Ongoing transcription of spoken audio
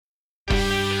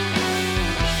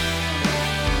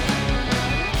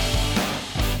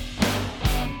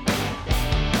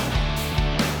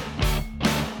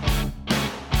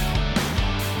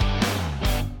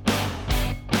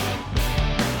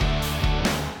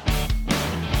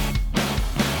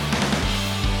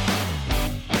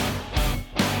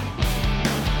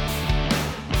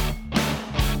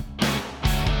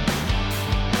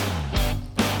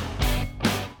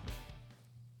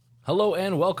Hello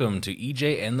and welcome to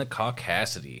EJ and the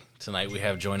Caucasity. Tonight we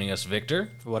have joining us Victor.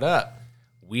 What up?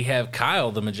 We have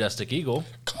Kyle, the Majestic Eagle.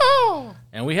 Oh.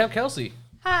 And we have Kelsey.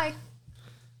 Hi.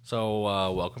 So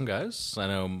welcome, guys. I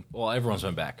know, everyone's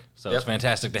been back. So Yep. It's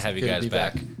fantastic to have you guys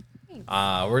back.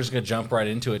 We're just going to jump right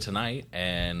into it tonight,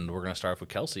 and we're going to start off with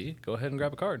Kelsey. Go ahead and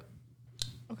grab a card.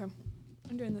 Okay.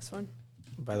 I'm doing this one.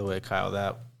 By the way, Kyle,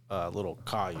 that little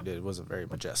caw you did wasn't very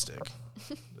majestic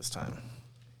this time.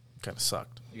 Kind of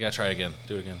sucked. You got to try it again.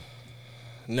 Do it again.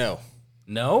 No.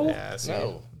 No? Yeah,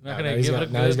 No. Not going to give it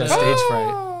a now he's good... got stage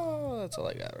fright. Oh, that's all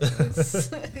I got right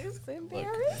now. He's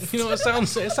embarrassed. You know, it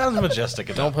sounds majestic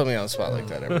enough. Don't put me on the spot like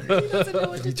that ever again. He doesn't know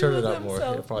what If to you do turn with it up more,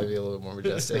 himself. it'll probably be a little more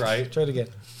majestic. Right. Try it again.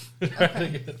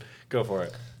 Okay. Go for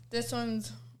it. This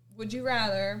one's, would you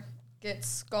rather get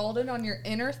scalded on your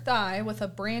inner thigh with a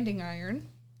branding iron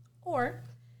or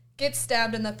get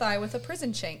stabbed in the thigh with a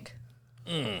prison shank?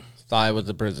 Thigh with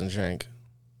the prison shank.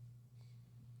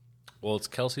 Well, it's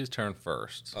Kelsey's turn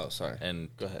first. Oh, sorry. And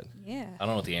Go ahead. Yeah. I don't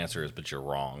know what the answer is, but you're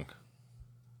wrong.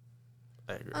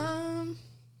 I agree.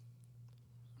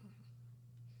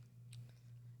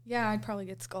 Yeah, I'd probably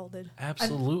get scalded.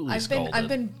 Absolutely I've scalded.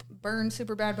 been burned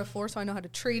super bad before, so I know how to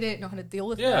treat it, know how to deal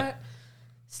with Yeah. that.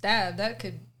 Stab, that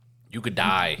could You could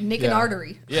die. nick an Yeah.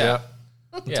 artery. Yeah.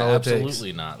 Yeah, all it takes.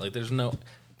 absolutely not. Like, there's no...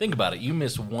 Think about it. You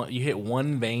miss one... You hit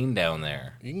one vein down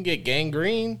there. You can get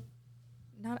gangrene.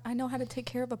 I know how to take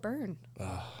care of a burn.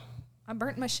 I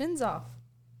burnt my shins off.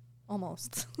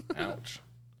 Almost. Ouch.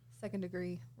 Second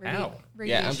degree. Ow.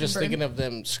 Yeah, I'm just thinking of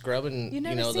them scrubbing, You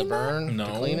never the seen that? burn No.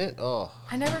 to clean it. Oh.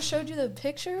 I never showed you the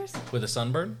pictures. With a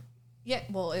sunburn? Yeah,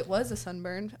 well, it was a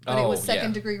sunburn, but Oh, it was second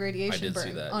yeah. degree radiation I did see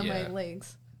burn that, on yeah. my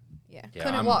legs. Yeah, Yeah,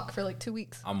 couldn't walk for like 2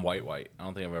 weeks. I'm white. I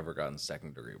don't think I've ever gotten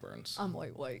second-degree burns. I'm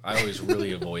white. I always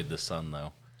really avoid the sun,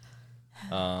 though.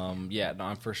 Yeah, no,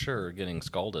 I'm for sure getting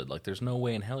scalded. Like, there's no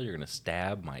way in hell you're going to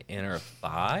stab my inner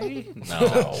thigh?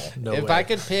 No. No if way. I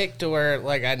could pick to where,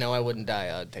 like, I know I wouldn't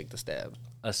die, I'd take the stab.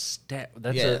 A stab...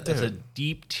 That's, Yeah, that's a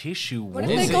deep tissue What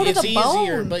wound. if they go to the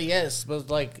easier, bone? but yes, but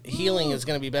like healing is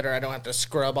going to be better. I don't have to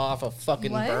scrub off a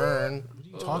fucking What? burn.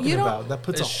 What are you talking You don't- about? That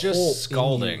puts It's a hole just in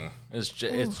scalding. you. It's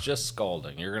just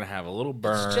scalding. You're going to have a little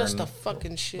burn. It's just a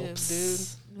fucking shiv, dude.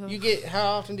 You get how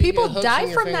often do you People get hooks die in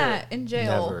your from finger? that in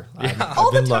jail. Never. All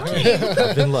I've been the lucky. time.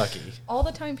 I've been lucky. All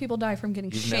the time people die from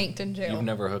getting shanked in jail. You've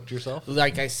never hooked yourself?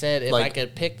 Like I said, if I Like,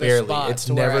 could pick the barely. spot, It's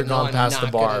to where never I know gone I'm past the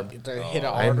not gonna barb. hit an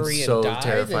I'm artery so and die,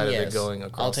 terrified then of it yes, going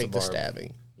across I'll the take the barb.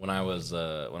 stabbing. When I was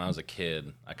a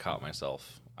kid, I caught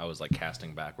myself. I was like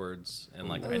casting backwards, and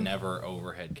like I never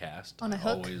overhead cast. On a I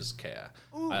hook?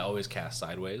 I always cast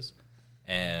sideways.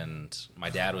 And my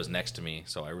dad was next to me,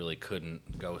 so I really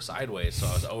couldn't go sideways. So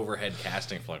I was overhead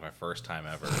casting for like my first time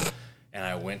ever. And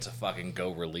I went to fucking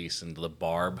go release, and the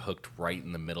barb hooked right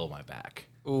in the middle of my back.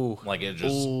 Ooh. Like it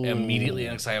just immediately,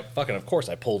 and of course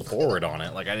I pulled forward on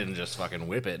it. Like I didn't just fucking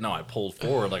whip it. No, I pulled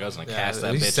forward like I was gonna cast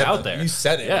that you bitch set out the- there. you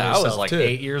set it Yeah, I was yourself, like too.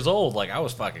 8 years old. Like I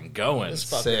was fucking going. This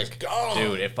fucker's Sick. gone.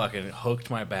 Dude, it fucking hooked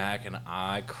my back, and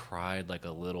I cried like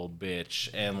a little bitch.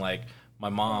 And like my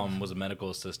mom was a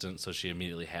medical assistant, so she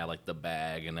immediately had like the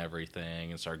bag and everything,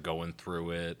 and started going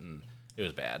through it, and it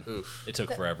was bad. It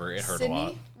took forever. It hurt Sydney, a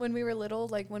lot. when we were little,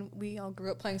 like when we all grew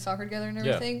up playing soccer together and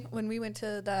Yeah. everything, when we went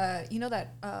to that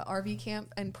RV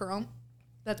camp in Perón,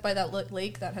 that's by that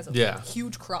lake that has a Yeah.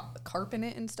 huge carp in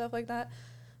it and stuff like that.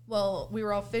 Well, we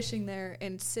were all fishing there,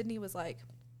 and Sydney was like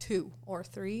 2 or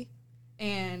 3,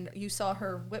 and you saw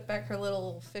her whip back her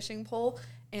little fishing pole,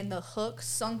 and the hook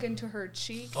sunk into her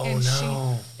cheek, and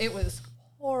it was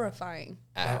horrifying.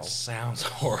 That sounds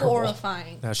horrible.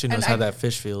 Horrifying. Now she knows And how that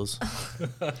fish feels.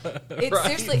 It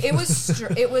seriously,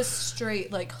 it was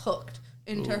straight like hooked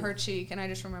into her cheek, and I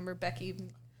just remember Becky,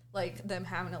 like them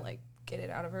having to like get it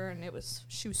out of her, and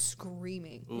she was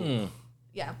screaming.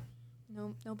 Yeah,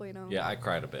 no bueno. Yeah, I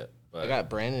cried a bit. But I got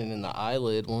Brandon in the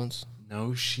eyelid once.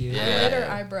 no shit. Lid or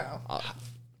eyebrow? Or,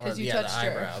 Because you yeah, touched the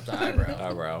her. eyebrow. The eyebrow.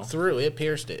 Eyebrow. Through it,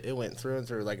 pierced it. It went through and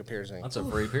through like a piercing. That's a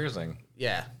free piercing.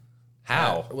 Yeah.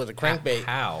 How? With a crankbait.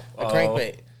 How? A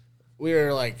crankbait. We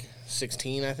were like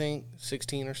 16, I think,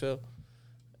 16 or so,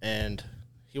 and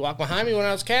he walked behind me when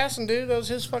I was casting. Dude, that was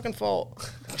his fucking fault.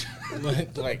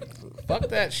 like, fuck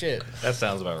that shit. That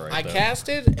sounds about right. I though.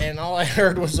 casted, and all I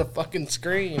heard was a fucking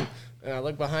scream. And I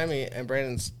looked behind me, and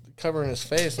Brandon's covering his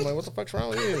face. I'm like, what the fuck's wrong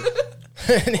with you?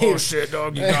 And he, Oh shit,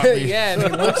 dog! You got me. yeah, and he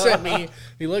looks at me.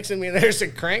 He looks at me, and there's a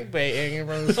crankbait hanging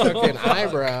from his fucking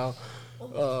eyebrow.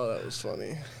 Oh, that was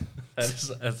funny. That's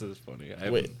funny.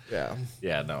 Wait, yeah.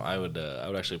 Yeah, no, I would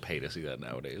actually pay to see that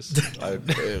nowadays.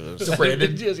 To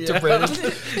Brandon. Just To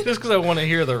Brandon. because I want to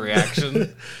hear the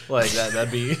reaction. Like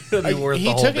that'd be worth He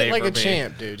the whole took day it like for a me.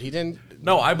 champ, dude. He didn't.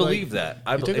 No, I believe that.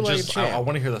 I took it like a champ. I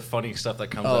want to hear the funny stuff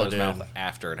that comes out of his mouth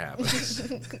after it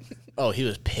happens. Oh, he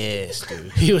was pissed,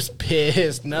 dude. He was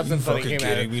pissed. Nothing funny fucking came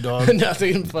out of kidding me, dog?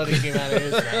 Nothing funny came out of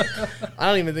his mouth. I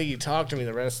don't even think he talked to me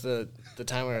the rest of the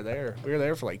time we were there. We were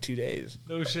there for like 2 days.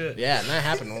 No shit. Yeah, and that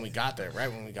happened when we got there, right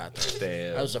when we got there.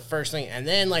 Damn. That was the first thing. And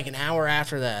then like an hour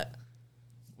after that,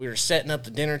 we were setting up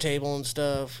the dinner table and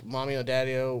stuff. Mommy and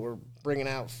Daddy-O were bringing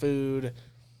out food.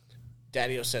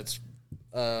 Daddy-O sets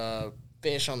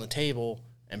fish on the table,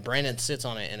 and Brandon sits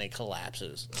on it, and it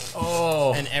collapses.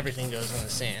 Oh. And everything goes in the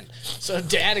sand. So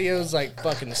Daddy-O's like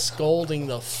fucking scolding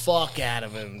the fuck out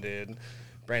of him, dude.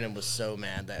 Brandon was so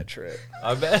mad that trip.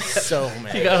 I bet. So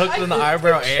mad. He got hooked in the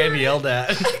eyebrow and yelled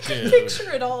at. I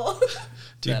picture it all.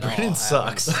 Dude, That all Brandon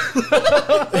sucks.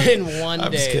 In one day.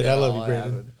 I'm just kidding. I love you, all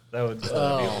Brandon. happened. That would be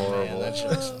Oh, horrible. man, that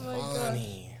shit's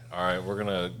funny. All right, we're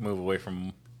gonna move away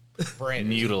from Brandon.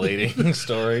 mutilating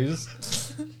stories.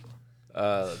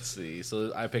 Let's see.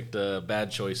 So I picked Bad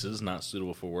Choices, Not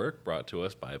Suitable for Work, brought to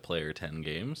us by Player 10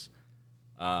 Games.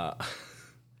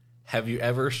 Have you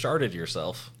ever sharted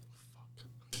yourself?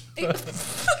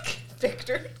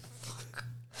 Victor.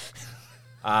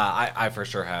 I for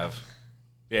sure have.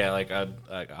 Yeah, like I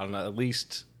don't know, at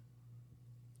least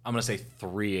I'm gonna say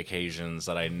 3 occasions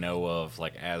that I know of,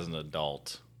 like as an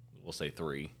adult. We'll say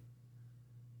 3.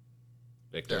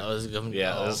 Victor. This is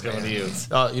coming to you.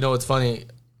 You know what's funny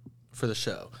for the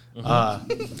show? Do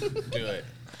it.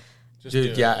 Just do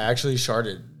Dude, it. yeah, I actually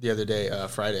sharded the other day,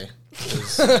 Friday. It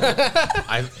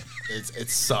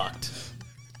sucked.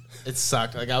 It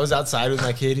sucked. Like I was outside with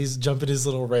my kid, he's jumping his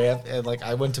little ramp, and like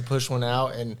I went to push one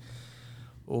out, and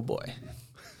oh boy,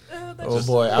 I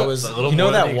was. a little You know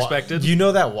more than that you expected? You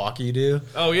know that walk you do?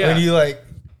 Oh, yeah. When you like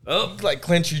Oh,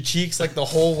 clench your cheeks like the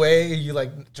whole way, and you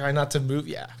like try not to move.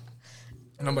 Yeah.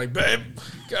 And I'm like, babe,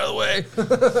 get out of the way.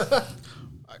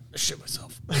 I shit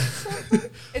myself.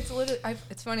 It's literally.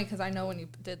 It's funny because I know when you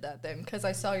did that then because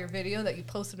I saw your video that you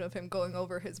posted of him going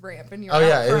over his ramp and you're Oh out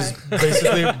yeah, it was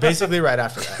front. basically right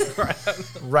after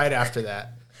that. Right after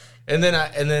that, and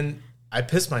then I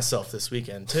pissed myself this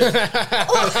weekend too.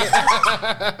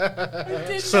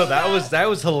 so that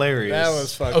was hilarious. That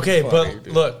was fucking Okay, funny, but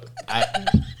dude. look,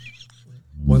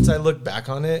 once I look back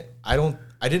on it, I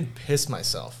didn't piss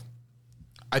myself.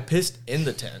 I pissed in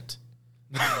the tent.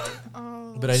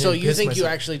 But I didn't So you piss think you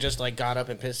myself. actually just like got up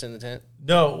and pissed in the tent?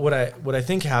 No, what I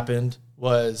think happened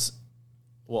was,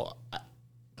 well, I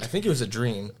think it was a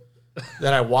dream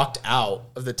that I walked out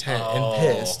of the tent and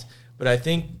pissed. But I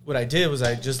think what I did was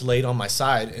I just laid on my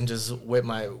side and just whipped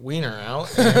my wiener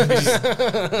out and just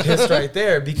pissed right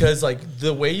there because like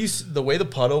the way the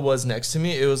puddle was next to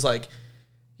me, it was like,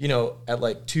 you know, at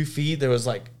like 2 feet there was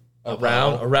like a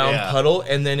round puddle,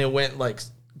 and then it went like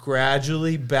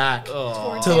gradually back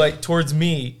to like towards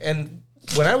me. And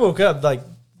when I woke up, like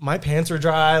my pants were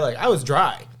dry, like I was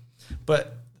dry,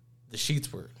 but the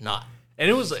sheets were not. And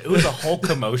it was a whole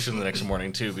commotion the next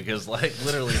morning too, because like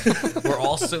literally we're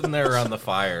all sitting there around the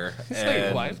fire,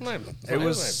 and it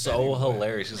was so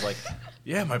hilarious. He's like,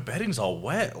 "Yeah, my bedding's all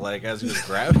wet," like as he was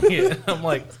grabbing it. And I'm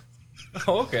like,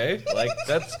 "Oh, okay." Like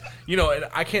that's, you know, and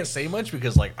I can't say much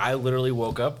because like I literally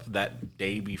woke up that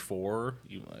day before,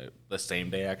 the same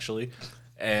day actually,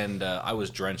 and I was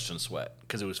drenched in sweat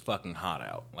because it was fucking hot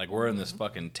out. Like we're in this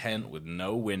fucking tent with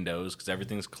no windows because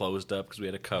everything's closed up because we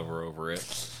had a cover over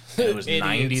it. And it was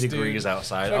 90 degrees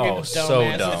outside. Fucking So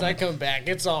dumb. I come back,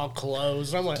 it's all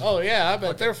closed. I'm like, oh yeah, I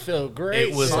bet they feel great.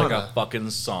 It was sauna. like a fucking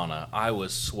sauna. I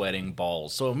was sweating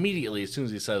balls. So immediately, as soon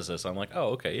as he says this, I'm like, oh,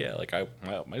 okay, yeah. Like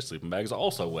my sleeping bag's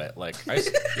also wet. Like,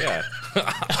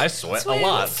 I sweat a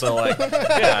lot. So like,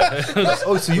 yeah.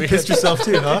 Oh, so you pissed yourself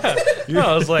too, huh? No,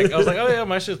 I was like, oh yeah,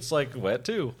 my shit's like wet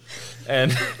too.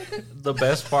 And the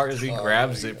best part is he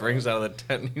grabs it, brings it out of the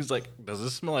tent, and he's like, does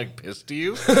this smell like piss to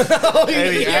you?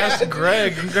 And he asked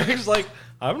Greg, and Greg's like,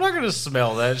 I'm not gonna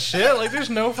smell that shit. Like, there's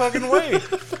no fucking way.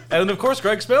 And of course,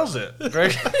 Greg smells it.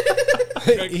 Greg,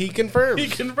 he confirms. he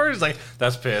confirms, like,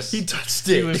 that's piss. He touched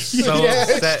it. He was so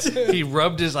upset. He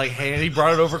rubbed his like hand. He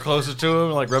brought it over closer to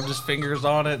him, like rubbed his fingers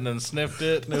on it, and then sniffed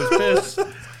it, and it was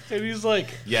piss. And he's like,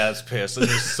 "Yeah, it's piss," and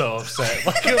he's so upset.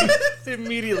 Like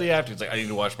immediately after, he's like, "I need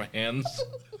to wash my hands."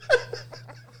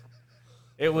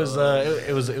 It was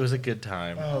it was a good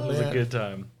time. Oh, it was a man. good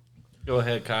time. Go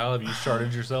ahead, Kyle. Have you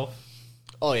started yourself?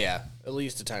 Oh yeah, at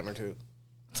least a time or two.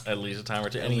 At least a time or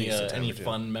two. At least a time Any or two.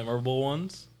 fun, memorable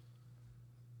ones?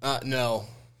 No.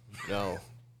 No,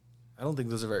 I don't think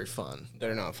those are very fun.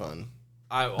 they're not fun.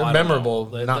 They're memorable,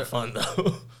 not fun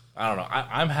though. I don't know.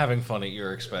 I'm having fun at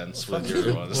your expense with fuck your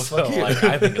you. ones. Well, So, fuck you. like,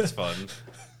 I think it's fun.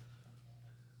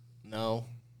 No,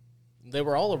 they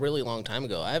were all a really long time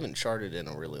ago. I haven't charted in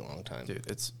a really long time. Dude,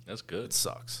 That's good. it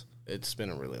sucks. It's been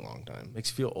a really long time.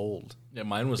 Makes you feel old. Yeah,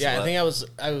 mine was. Yeah, I think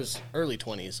I was early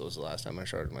 20s was the last time I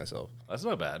charted myself. That's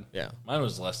not bad. Yeah. Mine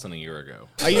was less than a year ago.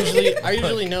 I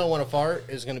usually know when a fart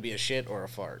is going to be a shit or a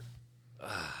fart.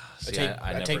 See,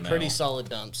 I never take know. pretty solid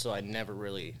dumps, so I never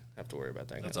really have to worry about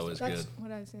that. That's kind of always That's good.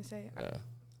 what I was gonna say. stuff.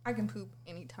 I can poop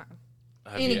anytime.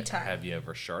 Have anytime. Have you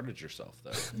ever sharded yourself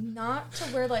though? Not to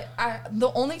where like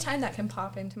the only time that can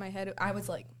pop into my head, I was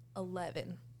like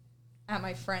 11 at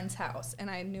my friend's house, and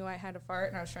I knew I had a fart,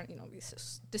 and I was trying to be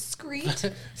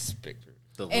discreet, Spectre.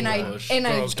 The and little bush.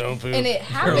 Girls don't poop. and it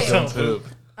happened. Girls don't poop.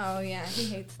 Oh yeah, he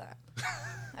hates that.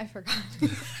 I forgot.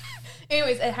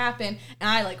 Anyways, it happened, and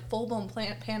I like full blown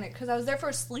panic because I was there for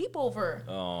a sleepover,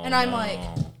 Oh, and I'm no. like,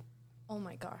 oh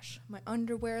my gosh, my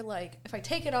underwear, like if I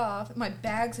take it off, my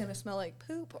bag's gonna smell like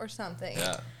poop or something.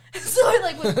 Yeah. So I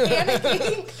like was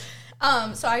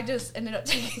panicking. So I just ended up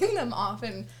taking them off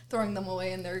and throwing them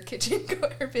away in their kitchen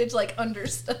garbage, like under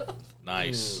stuff.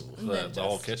 Nice. And The, then the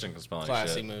whole just- kitchen can smell like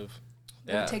Classy shit. move.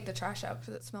 Then Yeah. take the trash out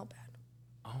because it smelled bad.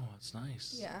 Oh, that's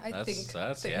nice. Yeah, I that's, think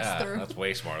that's things yeah, through. that's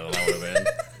way smarter than I would have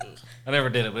been. I never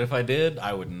did it, but if I did,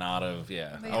 I would not have.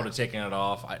 Yeah, But I would have taken it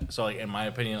off. So, like in my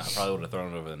opinion, I probably would have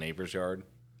thrown it over the neighbor's yard.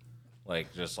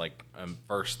 Like just like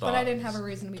first thought. But I didn't have a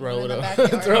reason to be Throw going in it the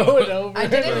over. backyard. Throw it over. I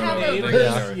didn't have a neighbor's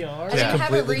reason. yard. I Yeah. didn't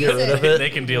have a Completely get rid of reason. it. They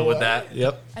can deal with that.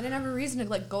 Yep. I didn't have a reason to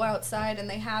like go outside, and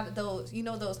they have those,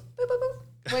 those boop, boop,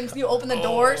 boop, when you open the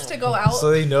doors to go out.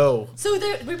 So they know. So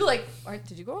we'd be like, "All right,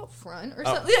 did you go out front or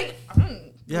Oh. something?"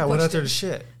 Like, Yeah, I went out there to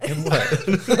shit. And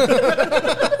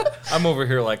what? I'm over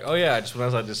here like, oh yeah, I just went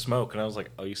outside to smoke, and I was like,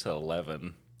 oh, you said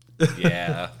 11.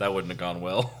 Yeah, that wouldn't have gone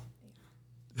well.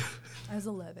 I was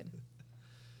 11.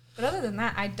 But other than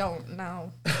that, I don't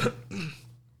know.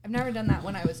 I've never done that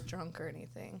when I was drunk or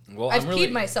anything. Well, I've I'm really-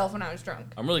 peed myself when I was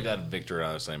drunk. I'm really glad Victor and I are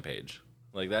on the same page.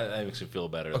 Like that makes me feel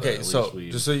better. that Okay, at so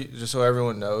least we- just so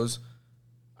everyone knows,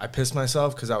 I pissed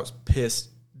myself because I was pissed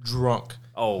drunk.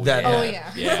 oh that yeah, Oh,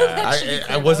 yeah. yeah. That should be I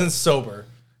cleared wasn't up. sober.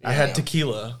 I Yeah. had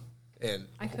tequila, and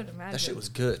I could imagine. that shit was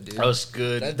good, dude. That was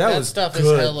good. That was stuff good,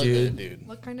 is hella dude. good, dude.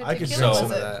 What kind of I could tequila drink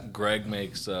was some it? of that. Greg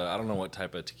makes I don't know what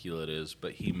type of tequila it is,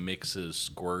 but he mixes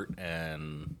squirt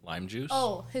and lime juice.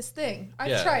 Oh, his thing. I've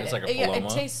Yeah, tried it's it. like a Yeah, it Paloma.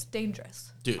 tastes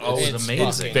dangerous. Dude, Oh, it's it's amazing.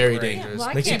 fucking very Great. dangerous. Well,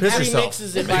 I Makes you can't- piss Every He yourself.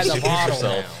 mixes it Makes by you the piss bottle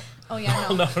yourself. now. Oh, yeah,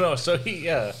 no. no. So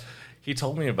he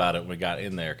told me about it when we got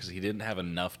in there because he didn't have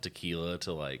enough tequila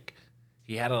to like.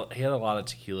 He had a lot of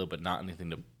tequila, but not anything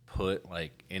to put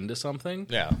like into something.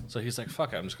 Yeah. So he's like,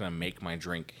 "Fuck it, I'm just gonna make my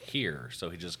drink here." So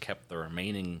he just kept the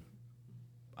remaining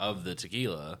of the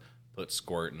tequila, put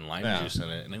squirt and lime Yeah. juice in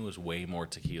it, and it was way more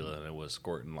tequila than it was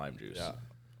squirt and lime juice. Yeah.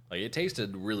 Like it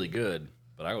tasted really good,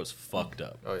 but I was fucked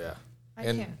up. Oh yeah, I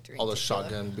and can't drink all the tequila.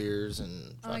 shotgun beers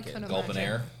and Oh, I fucking couldn't Gulping imagine.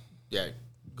 air. yeah,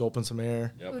 gulping some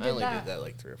air. Yep. Who I did only that? did that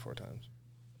like 3 or 4 times.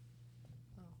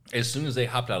 As soon as they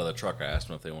hopped out of the truck, I asked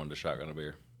them if they wanted a shotgun a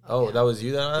beer. Oh, that was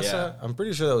you that asked Yeah. that? I'm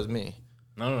pretty sure that was me.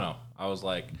 No. I was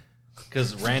like,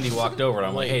 because Randy walked over and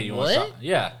I'm like, Wait, hey, you want what? a shot?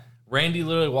 Yeah. Randy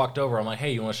literally walked over. I'm like,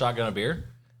 hey, you want a shotgun a beer?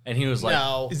 And he was like,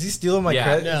 No. Is he stealing my Yeah,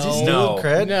 cred? Is no. he stealing No.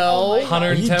 cred? No. Oh my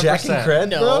Are you jacking 110%. cred,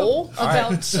 bro? No.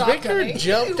 About Vicar shotgunning.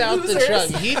 jumped out the Losers.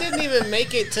 truck. He didn't even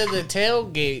make it to the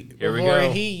tailgate Here we before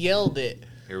go. he yelled it.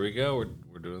 Here we go.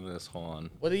 We're doing this. Hold on.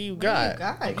 What do you You got?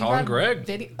 got? I'm You calling got Greg.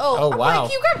 Video. Oh, I'm wow.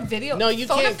 Like, you got video. No, you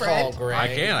Phone a can't call friend.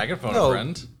 Greg. I can phone No. a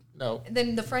friend. No.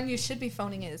 Then the friend you should be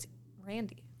phoning is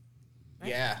Randy,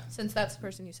 Yeah. since that's the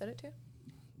person you said it to.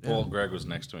 Well, Greg was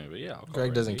next to me, but yeah. I'll call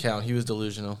Greg doesn't Randy. count. He was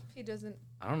delusional. If he doesn't,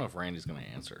 I don't know if Randy's going to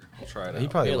answer. I'll try it He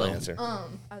out. probably He'll will. answer.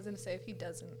 I was gonna say if he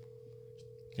doesn't,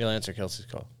 He'll answer Kelsey's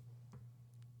call.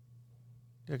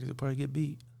 Yeah, because he'll probably get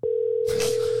beat.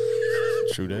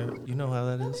 True that. You know how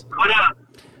that is. What up?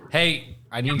 Hey,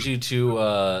 I need you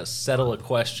to settle a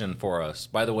question for us.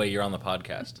 By the way, you're on the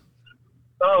podcast.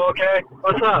 Oh, okay.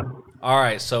 What's up? All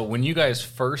right, so when you guys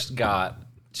first got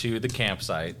to the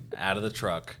campsite out of the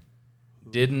truck,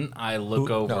 didn't I look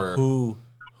over? Who?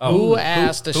 Oh, Who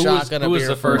asked a who was- shotgun a who was beer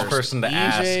the first person to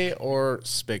EJ or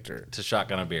Spicter? to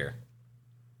shotgun a beer?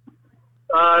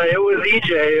 It was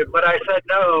EJ, but I said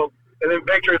no. And then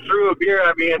Victor threw a beer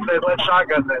at me and said, let's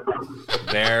shotgun this.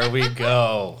 There we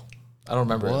go. I don't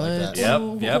remember it like that.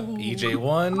 Yep. EJ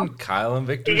 1, Kyle and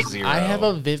Victor 0. I have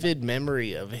a vivid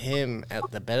memory of him at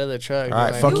the bed of the truck. All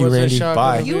right, Like, fuck you, "What's a Randy. shot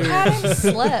Bye." of You beer?" hadn't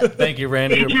slept. Thank you,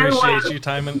 Randy. Appreciate you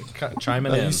chiming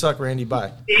No, in. you suck, Randy.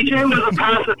 Bye. EJ was a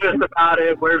pacifist about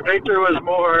it, where Victor was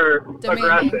more Demanding.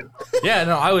 aggressive. Yeah,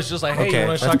 no, I was just like, hey, Okay, you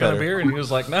want a that's shotgun a better. beer? And he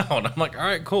was like, no. And I'm like, all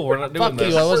right, cool. We're not doing Fuck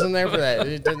this. you. I wasn't there for that.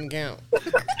 It didn't count.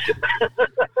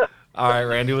 All right,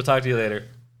 Randy, we'll talk to you later.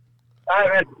 All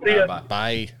right, man. See ya. Bye.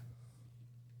 Bye.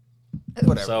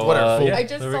 Whatever. So, Whatever. Fool. yeah. I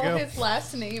just there we saw go. his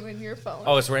last name in your phone.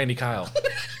 Oh, it's Randy Kyle.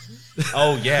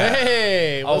 Oh, yeah.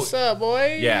 Hey, what's up,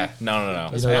 boy? Yeah, no. You know my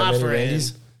that many friend.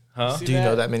 Randys? Huh? See Do you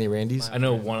know that? that many Randys? I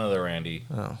know one other Randy.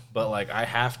 Oh, But, like, I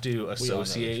have to that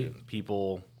associate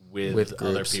people with With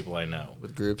other groups. people I know.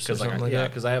 with groups or Because something like yeah,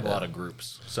 that? because I have a lot of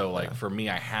groups. So like for me,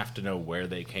 I have to know where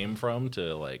they came from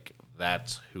to like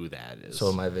that's who that is. So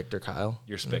am I Victor Kyle?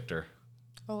 You're Spectre.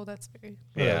 Oh, that's very.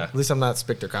 Yeah. At least I'm not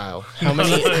Spectre Kyle. How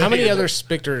many other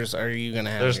Spectres are you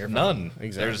gonna have? There's in your none. phone?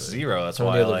 Exactly. There's zero. That's How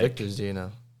why many I other like. Victors do you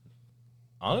know?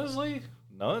 Honestly,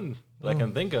 none that I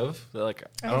can think of. They're like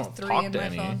I I have don't 3 talk in to my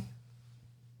any. phone.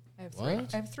 I have 3.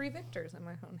 What? I have 3 Victors in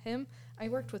my phone. Him. I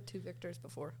worked with 2 Victors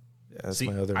before. Yeah, that's See,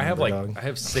 my other I have number like dog. I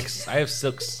have six Talk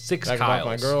Kyles. about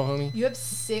my girl, homie. You have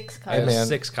 6 I Kyles. have man.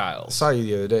 6 I Kyles. saw you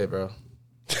the other day, bro.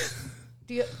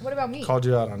 What about me? Called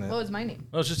you out on it. What was my name?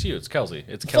 No, it's just you. It's Kelsey.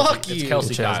 It's Kelsey. Fuck It's you.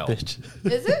 Kelsey Bitch ass Kyle. bitch.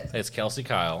 Is it? It's Kelsey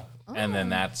Kyle, and then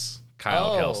that's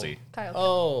Kyle Oh. Kelsey. Kyle.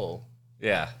 Oh,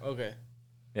 Yeah, okay.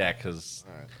 yeah, because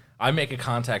Alright. I make a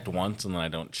contact once and then I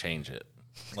don't change it.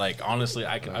 Like honestly,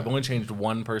 I've only changed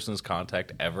one person's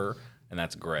contact ever, and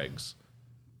that's Greg's.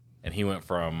 And he went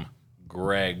from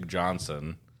Greg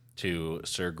Johnson to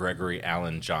Sir Gregory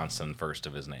Allen Johnson, first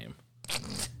of his name.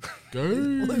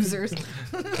 Losers.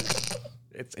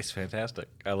 It's fantastic.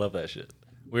 I love that shit.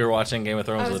 We were watching Game of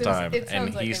Thrones I at was the gonna time, say, it and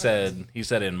sounds like he Game of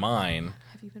said in mine.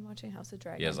 Have you been watching House of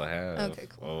Dragon? Yes, I have. Okay,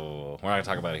 cool. Oh, we're not gonna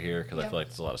talk about it here because I Yeah. feel like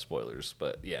there's a lot of spoilers.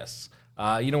 But yes,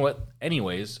 you know what?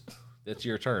 Anyways, it's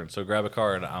your turn. So grab a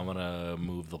card. I'm gonna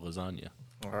move the lasagna.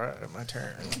 All right, my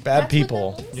turn. Bad That's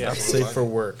people. what that Not safe for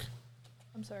work.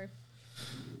 I'm sorry.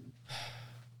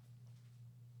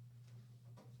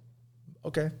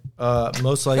 Okay.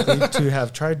 Most likely to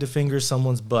have tried to finger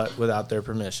someone's butt without their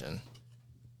permission.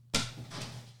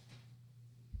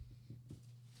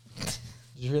 Did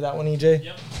you hear that one, EJ?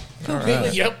 Yep. All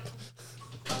right. Yep.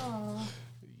 Oh.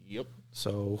 Yep.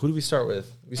 So who do we start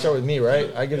with? We start with me,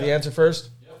 right? I give the answer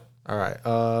first? Yep. All right.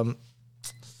 I'm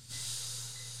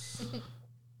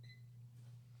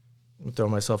throw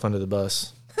myself under the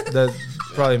bus. That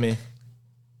probably me.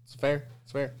 It's fair.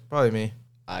 It's fair. Probably me.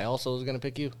 I also was gonna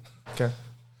pick you. Okay.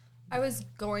 I was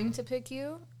going to pick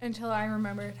you until I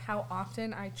remembered how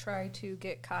often I try to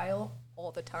get Kyle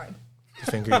all the time.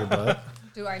 Finger your butt.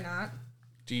 Do I not?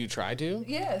 Do you try to?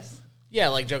 Yes. Yeah,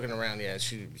 like joking around. Yeah,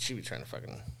 she be trying to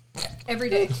fucking. Every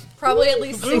day. Probably at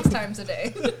least 6 times a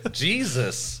day.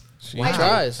 Jesus, She Wow.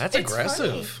 tries. that's It's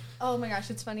aggressive. funny. Oh my gosh,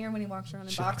 it's funnier when he walks around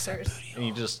in boxers. And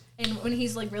you just And when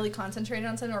he's like really concentrated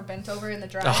on something or bent over in the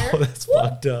dryer. Oh, that's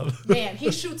fucked up. Man,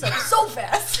 he shoots up so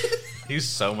fast. he's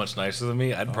so much nicer than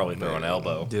me. I'd probably throw an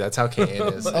elbow. Dude, that's how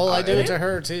Kanan is. Oh, I do it to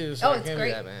her too. So Oh, I it's can't great.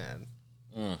 be that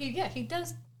mad. he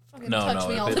does fucking No, touch no.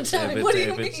 me If all the it's, time. if What do it's,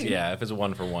 you if it's mean? yeah, if it's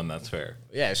 1-for-1, that's fair.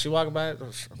 Yeah, she walking by,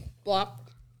 blop.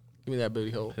 Give me that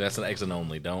booty hole. That's an exit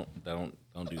only. Don't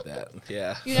do that.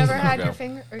 Yeah. You never No had go. your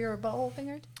finger or your butthole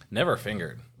fingered? Never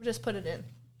fingered. Just put it in.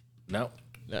 No.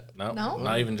 Yeah. No. No?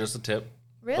 Not even just the tip.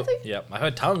 Really? Yep. I've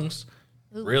had tongues.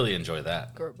 Ooh. Really enjoy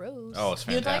that. Gross. Oh, it's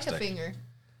You'd like fantastic. a finger.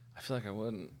 I feel like I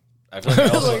wouldn't. I feel like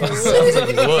I also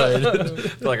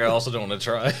would. feel like I also don't want to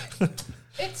try.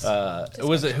 It's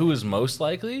Was it who was most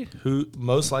likely? Who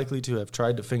most likely to have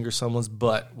tried to finger someone's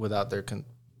butt without their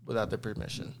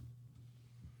permission?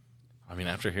 I mean,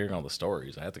 after hearing all the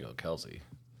stories, I have to go with Kelsey.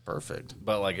 Perfect.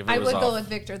 But like, if it I was would off, go with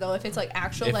Victor though. If it's like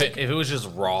actual, if like it was just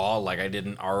raw, like I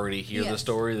didn't already hear the Yes.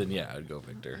 story, then yeah, I'd go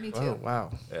Victor. me too. Oh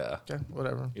wow. Yeah. Okay,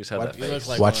 whatever. You just had that You look face.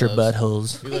 like Watch one your of those-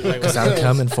 buttholes, You look like because one of I'm those-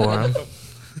 coming for them.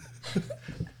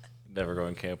 Never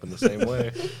going camp in the same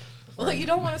way. Well, you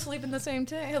don't want to sleep in the same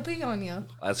tent. He'll pee on you.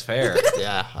 That's fair.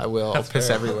 Yeah, I will. I'll piss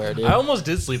fair. everywhere, dude. I almost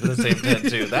did sleep in the same tent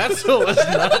too. That's what was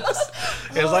nuts.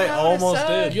 Because I that almost was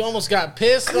did. You almost got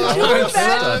pissed on. Can you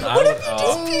imagine? I What would- if you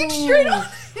just peed straight on?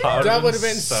 That would have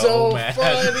been so mad.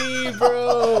 funny,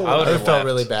 bro. I would I have felt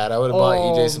really bad. I would have bought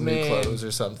Oh, EJ some new man. clothes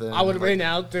or something. I would have been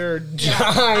out there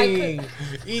dying.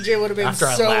 EJ would have been After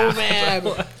I so laughed. mad. I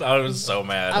would have been so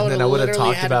mad. I And then I would've would've literally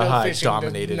talked had to about go how I fishing to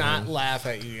dominated not him. laugh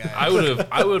at you guys.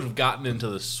 I would have gotten into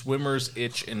the swimmer's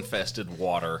itch infested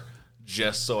water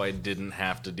just so I didn't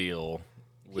have to deal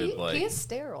with He like is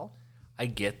sterile. I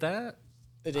get that.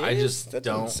 It I just that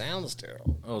don't- doesn't sound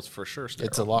sterile. Oh, it's for sure sterile.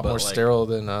 It's a lot but, more like, sterile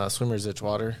than swimmer's itch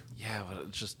water. Yeah, but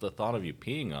it's just the thought of you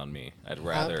peeing on me. I'd pee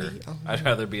on I'd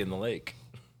rather be in the lake.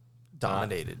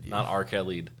 Dominated you. Not R.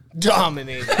 Kelly'd.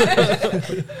 Dominated.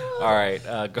 All right,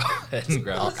 go ahead and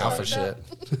grab a Alpha card. shit.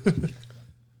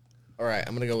 All right,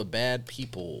 I'm going to go with bad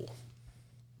people.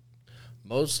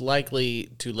 Most likely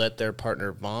to let their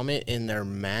partner vomit in their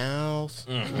mouth.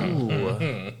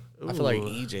 Ooh. I feel like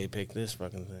EJ picked this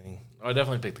fucking thing. I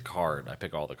definitely pick the card. I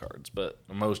pick all the cards, but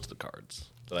most of the cards.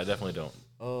 But I definitely don't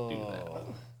do that.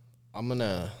 I'm going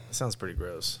to... That sounds pretty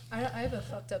gross. I have a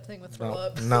fucked up thing with throw No,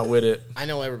 up. I'm not with it. I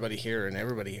know everybody here, and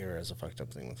everybody here has a fucked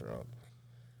up thing with throw up.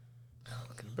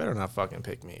 You better not fucking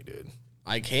pick me, dude.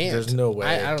 I can't. There's no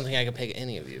way. I don't think I can pick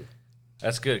any of you.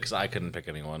 That's good because I couldn't pick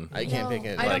anyone. I can't pick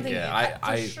it. I don't Like, think yeah, for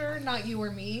I- sure not you or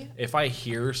me. If I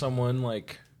hear someone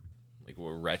like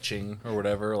we're retching or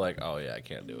whatever, like, oh yeah, I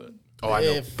can't do it. Oh, I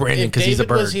know. If Brandon, because he's a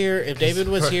David was bird. here, if David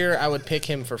was here, I would pick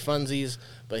him for funsies,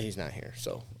 but he's not here,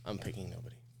 so I'm picking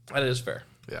nobody. That is fair.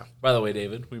 Yeah. By the way,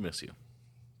 David, we miss you.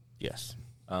 Yes.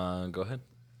 Go ahead.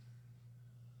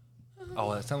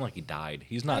 Oh, that sounded like he died.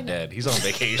 He's not dead. He's on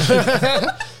vacation.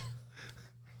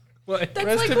 What? That's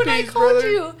Rest like in when I peace, called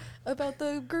brother. you about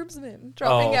the groomsmen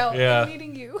dropping Oh, out yeah. and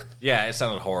meeting you. Yeah, it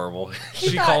sounded horrible.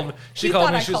 She thought- called. She he called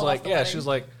thought me. I She was called like, off the "Yeah." wedding. She was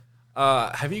like,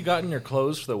 "Have you gotten your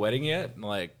clothes for the wedding yet?" And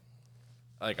like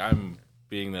I'm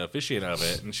being the officiant of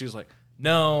it, and she was like,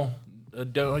 "No,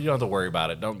 don't. You don't have to worry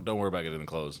about it. Don't worry about getting the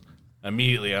clothes."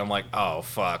 Immediately, I'm like, "Oh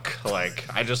fuck!" Like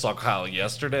I just saw Kyle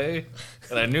yesterday,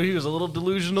 and I knew he was a little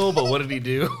delusional. But what did he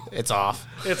do? It's off.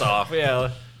 It's off.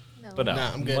 Yeah, No. but no,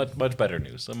 Nah, I'm good. much better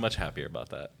news. I'm much happier about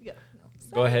that. Yeah.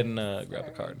 No. Go ahead and grab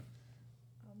a card.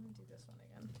 I'm gonna do this one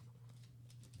again.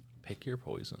 Pick your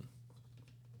poison.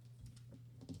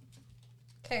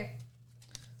 Okay.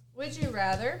 Would you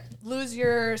rather lose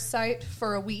your sight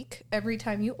for a week every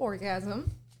time you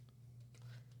orgasm?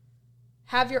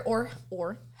 Have your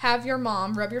have your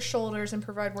mom rub your shoulders and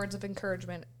provide words of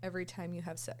encouragement every time you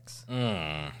have sex.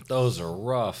 Those are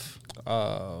rough.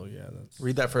 Oh, yeah.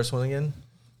 Read that first one again.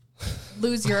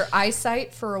 Lose your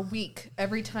eyesight for a week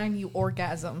every time you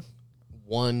orgasm.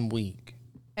 1 week.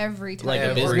 Every time. Like a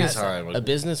you Every business, orgasm. a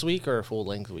business week or a full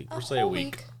length week? A say a whole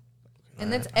week.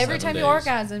 And that's every 7 time you days.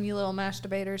 orgasm, you little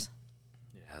masturbators.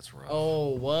 Yeah, that's rough.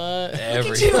 Oh, what?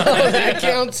 Every That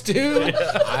counts too?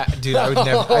 Dude, I would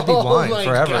never. I'd be blind my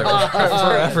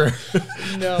forever.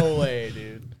 Forever. No way,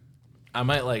 dude. I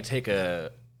might like take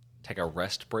a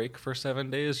rest break for 7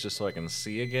 days just so I can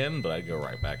see again, but I'd go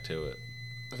right back to it.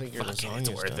 I think your It's lasagna's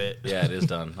worth done. it. Yeah, it is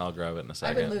done. I'll grab it in a I would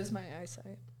second. lose my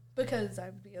eyesight because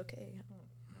I'd be okay. I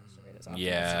don't masturbate as often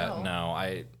Yeah, as hell.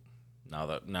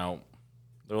 no.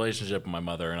 The relationship with my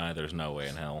mother and I, there's no way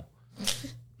in hell.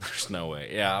 There's no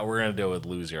way. Yeah, we're gonna deal with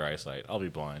lose your eyesight. I'll be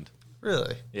blind. Really? I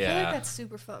feel like Yeah. that's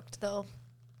super fucked though.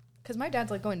 Because my dad's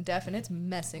like going deaf and it's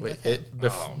messing Wait, with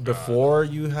him. before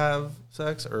you have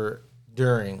sex or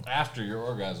during? After your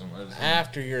orgasm.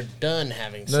 After you're done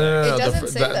having sex. No. It doesn't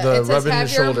say that. The It says rubbing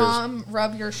have your your shoulders. mom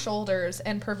rub your shoulders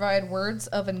and provide words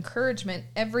of encouragement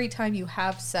every time you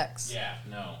have sex. Yeah,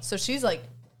 no. So she's like,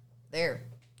 there.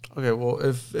 Okay, well,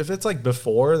 if it's like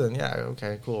before, then yeah,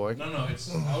 okay, cool. No,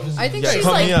 it's. I think Yeah, she's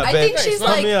pump like, me up, I babe. think she's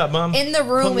Pump like me up, Mom. in the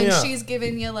room Pump me and up. she's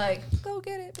giving you like, go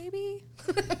get it, baby.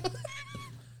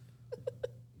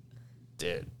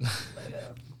 Dude.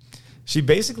 She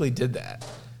basically did that.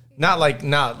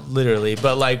 Not literally,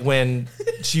 but like when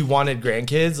she wanted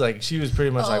grandkids, like she was pretty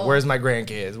much like, Oh. "Where's my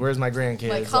grandkids? Where's my grandkids?"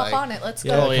 Like, hop on it. Let's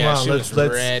yeah, go. Oh, yeah, come on, she was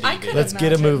let's ready. I dude. could let's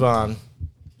get a move on.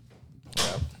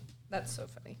 That's so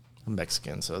funny. I'm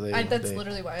Mexican, so they. That's they-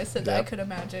 literally why I said that I Yep. could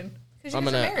imagine. Because I'm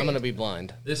gonna be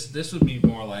blind. This would be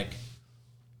more like,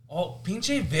 oh,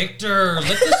 pinche Victor,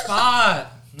 lick the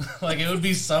spot. Like it would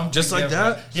be something Just like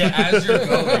different. that? Yeah, as you're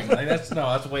going. Like that's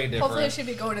way different. Hopefully, I should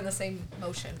be going in the same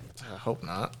motion. I hope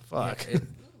not. Fuck.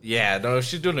 Yeah, no, if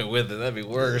she's doing it with it, that'd be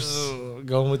worse.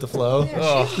 Going with the flow.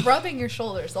 Yeah, she's rubbing your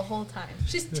shoulders the whole time.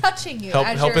 She's touching you. Help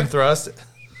as and you're, thrust.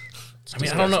 I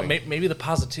mean, I don't know. Maybe the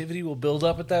positivity will build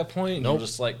up at that point. Nope.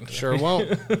 Just like Sure won't.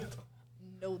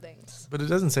 No thanks. But it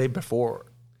doesn't say before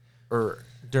or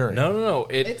during. No.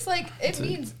 It's like, it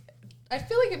means, I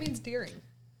feel like it means during.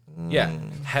 Yeah.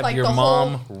 Have Like your the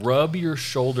mom rub your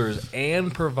shoulders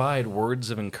and provide words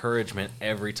of encouragement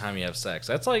every time you have sex.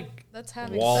 That's like That's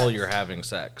having while sex. you're having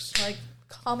sex. Like,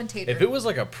 commentator. If it was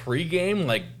like a pregame,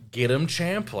 like get 'em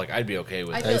champ, like I'd be okay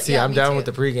with I it. feel- See, yeah, I'm me down too. with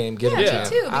the pregame. Get yeah, it, me champ.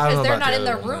 too, I don't because know they're about not the in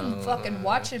the other room one. fucking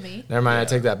watching me. Never mind. I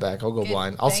take that back. I'll go Get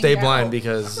blind. I'll banged stay blind out.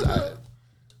 because.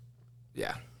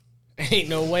 Yeah. Ain't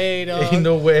no way, dog. Ain't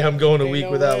no way I'm going a Ain't week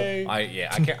no without. way.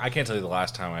 I can't tell you the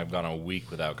last time I've gone a week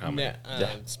without coming. Yeah,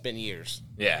 it's been years.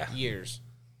 Yeah. Years.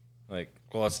 Like,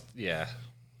 well, it's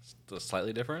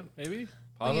slightly different, maybe,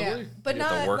 possibly. Yeah, but You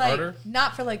have to not work like harder.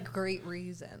 not for like great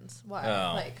reasons. Why?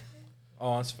 Oh. Like,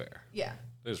 Oh, that's fair. yeah.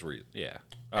 There's yeah.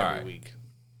 All Every right. week.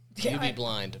 Yeah, You be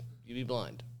blind. You be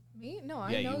blind. Me? No, I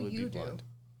Yeah, know you would you be do. blind.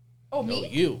 Oh, No, me?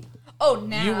 you. Oh,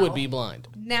 now You would be blind.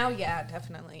 Now, yeah,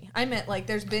 definitely. I meant like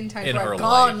there's been times In where her I've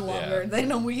gone life, longer yeah.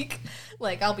 than a week.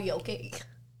 Like I'll be okay.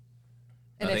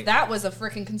 And I if think- that was a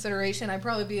freaking consideration, I'd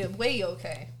probably be way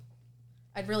okay.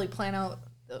 I'd really plan out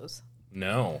those.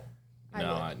 No. I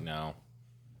No, would. no.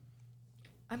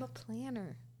 I'm a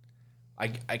planner.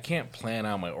 I can't plan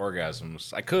out my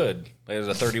orgasms. I could. There's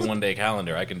a 31-day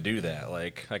calendar. I can do that.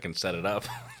 Like, I can set it up,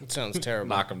 It sounds terrible.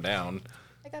 knock them down.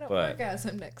 I got an But-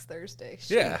 orgasm next Thursday.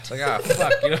 Shoot. Yeah. It's like,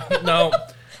 fuck. You know, no,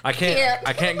 I can't. Here.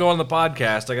 I can't go on the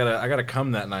podcast. I gotta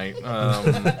come that night.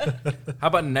 How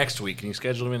about next week? Can you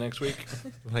schedule me next week?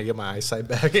 When I get my eyesight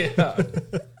back. Yeah. All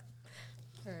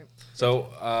right. So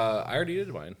I already did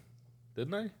mine,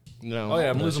 didn't I? No. Oh yeah,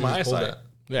 I'm No, losing she my just pulled eyesight. it.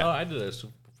 Yeah. Oh, I did this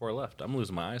before I left. I'm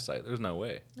losing my eyesight. There's no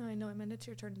way. No, I know. I meant it's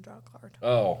your turn to draw a card.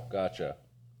 Oh, gotcha.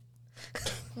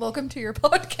 Welcome to your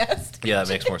podcast. Yeah, that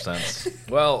makes more sense.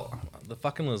 Well, the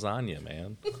fucking lasagna,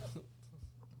 man.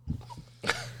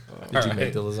 Did you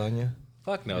make the lasagna?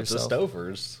 Fuck no, it's Yourself? the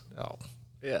Stovers. Oh.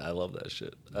 Yeah, I love that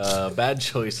shit. Bad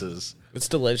choices. It's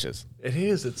delicious. It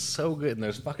is. It's so good, and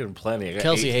there's fucking plenty. I got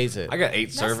Kelsey 8 hates it. I got 8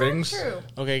 That's servings. not true.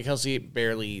 Okay, Kelsey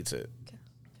barely eats it.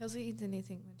 Kelsey eats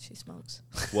anything when she smokes.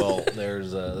 Well,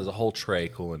 there's a whole tray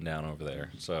cooling down over there,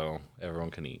 so everyone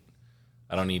can eat.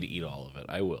 I don't need to eat all of it.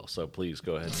 I will. So please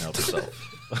go ahead and help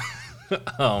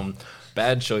yourself.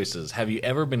 Bad choices. Have you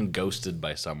ever been ghosted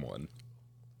by someone?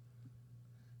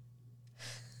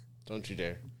 Don't you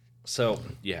dare. So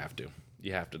you have to.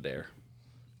 You have to dare.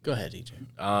 Go ahead, EJ.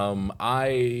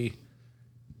 I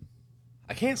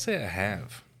can't say I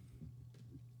have.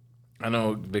 I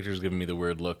know Victor's giving me the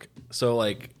weird look. So,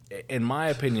 like, in my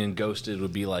opinion, ghosted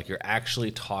would be like you're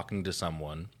actually talking to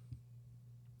someone,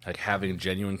 like having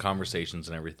genuine conversations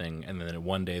and everything, and then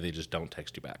one day they just don't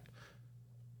text you back.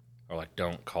 Or, like,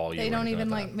 don't call you. They or don't anything even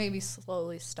like like that. maybe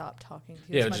slowly stop talking to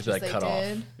you Yeah, it as would much just be like as cut they off.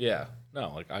 did. Yeah.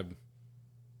 No, like,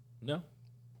 no.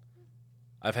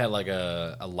 I've had, like,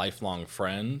 a lifelong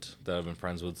friend that I've been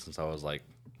friends with since I was, like,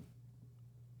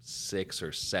 6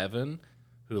 or 7.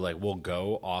 Who, like, will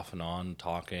go off and on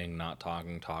talking, not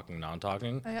talking, talking, not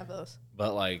talking. I have those.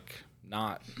 But, like,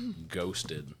 not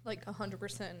ghosted. Like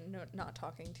 100% not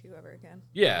talking to you ever again.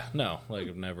 Yeah, no. Like,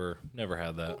 I've never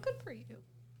had that. Well, good for you.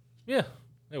 Yeah,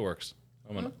 it works.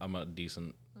 I'm a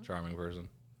decent, charming person.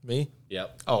 Me?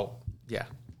 Yep. Oh, yeah,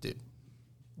 dude.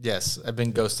 Yes, I've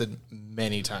been ghosted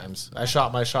many times. I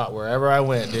shot my shot wherever I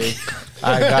went, dude.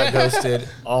 I got ghosted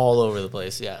all over the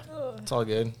place. Yeah, it's all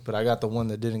good. But I got the one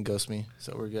that didn't ghost me,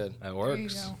 so we're good. That There you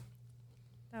works. go.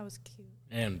 That was cute.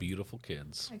 And beautiful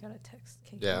kids. I got a text.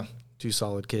 Yeah, 2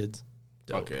 solid kids.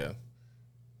 Okay. Yeah.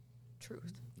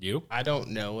 Truth. You? I don't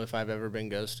know if I've ever been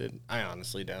ghosted. I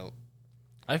honestly don't.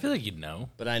 I feel like you'd know.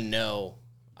 But I know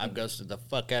I've ghosted the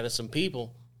fuck out of some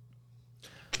people.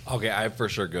 Okay, I've for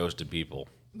sure ghosted people.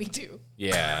 Me too.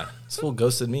 Yeah. This fool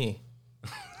ghosted me.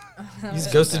 He's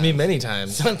ghosted me many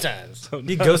times. Sometimes.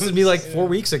 He ghosted me like 4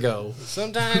 weeks ago.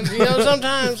 Sometimes,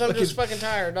 sometimes I'm just fucking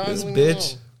tired, dog. This Leave me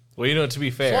bitch. alone. Well, you know, to be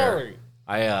fair, Sorry.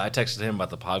 I texted him about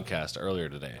the podcast earlier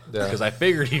today Yeah. because I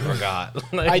figured he forgot.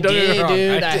 Like, I don't get me did, wrong,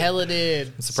 dude. I did. hella did.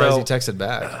 I'm surprised So- he texted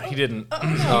back. He didn't.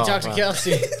 You talked to wow.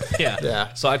 Kelsey. Yeah.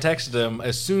 Yeah. So I texted him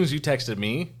as soon as you texted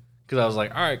me because I was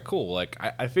like, all right, cool. Like,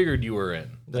 I figured you were in.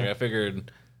 Like, Yeah. I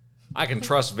figured I can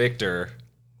trust Victor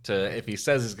to, if he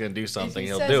says he's going to do something, he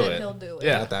he'll says do it, it. he'll do it.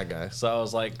 Yeah. Not that guy. So I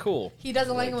was like, cool. He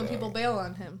doesn't like it when people bail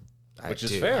on him. Which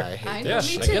is Dude, fair. I hate I that know, Yeah, me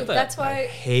shit. I too. get that. That's I why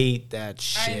hate that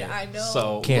shit. I know.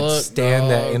 So Can't Look, stand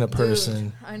that dog, in a Dude,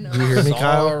 person. I know. You hear me,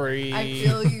 Kyle? Sorry. I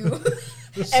feel you.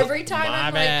 Every time My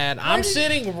I'm bad. like, I'm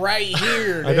sitting right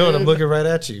here. I know, and I'm dude. looking right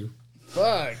at you.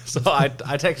 Fuck. So I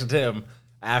texted him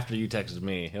after you texted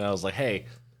me, and I was like, hey,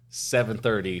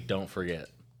 7:30, don't forget.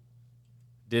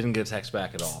 Didn't get a text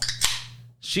back at all.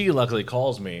 She luckily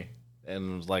calls me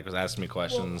and was asking me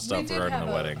questions and stuff regarding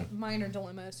the wedding. A minor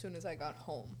dilemma as soon as I got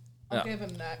home. I'll Yeah. give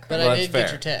him that But credit. Well, I that's did get fair.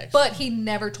 your text. But he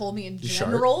never told me in sharp?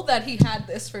 general that he had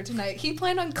this for tonight. He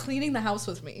planned on cleaning the house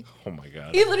with me. Oh my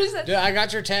god. He literally said, Dude, I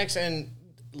got your text and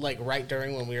like right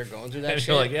during when we were going through that And shit.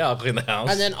 you're like, yeah, I'll clean the house.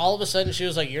 And then all of a sudden she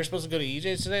was like, "You're supposed to go to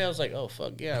EJ's today." I was like, "Oh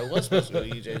fuck yeah, I was supposed to go to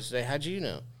EJ's today. How'd you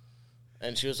know?"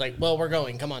 And she was like, "Well, we're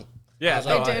going. Come on." yeah, was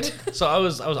like, no, I did. So I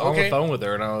was on the Okay. phone with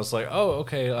her, and I was like, oh,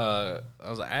 okay. I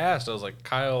was like,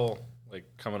 Kyle like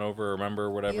coming over, remember,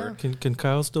 whatever. Yeah. Can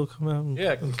Kyle still come out?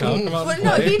 Yeah, can Kyle come out Well, and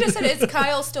no, play? he just said, "Is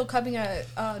Kyle still coming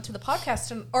to the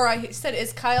podcast?" Or I said,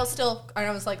 "Is Kyle still?" And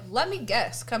I was like, "Let me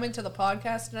guess, coming to the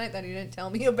podcast tonight that he didn't tell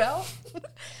me about."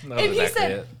 No, and he exactly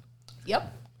said, it.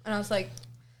 "Yep." And I was like,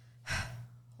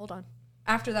 "Hold on."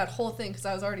 After that whole thing, because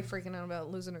I was already freaking out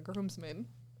about losing a groomsman,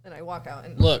 and I walk out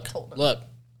and told him. Look.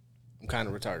 I'm kind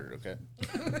of retarded, okay?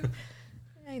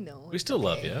 I know. We still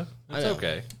love you. It's know.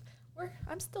 okay.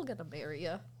 I'm still gonna marry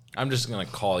you. I'm just gonna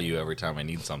call you every time I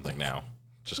need something now.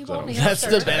 Just He 'cause I won't don't- answer.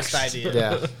 That's the best idea.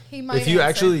 Yeah. He might. If you answer.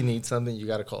 actually need something, you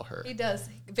got to call her. he does.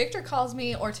 Victor calls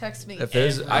me or texts me. If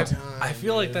there's, I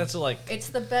feel like that's like It's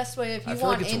the best way if you I feel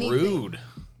want like it's anything. rude.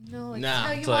 No, it's Nah,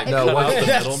 how you It's want. like No, cut what- out the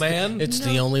Yes. middleman. It's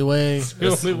the only way. the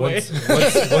only way.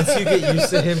 once you get used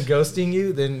to him ghosting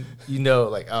you, then you know,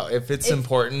 like, oh, if it's If-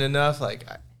 important enough, like,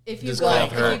 If you just go, call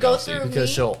if her you go Kelsey. through Because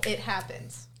me, she'll- it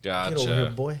happens. get over here,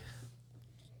 Gotcha. boy.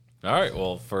 All right.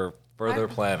 Well, for further I'm-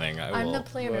 planning, I I'm will. the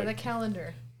planner, look. the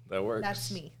calendar. That works.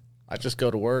 That's me. I just go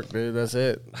to work, dude. That's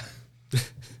it.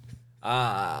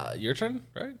 Your turn,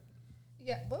 right?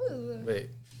 Yeah. Whoa. Wait.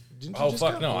 Didn't you Oh just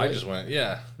fuck go? no! I Wait. just went.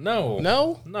 Yeah. No.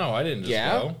 No? No, I didn't just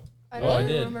Yeah? go. I Oh, I don't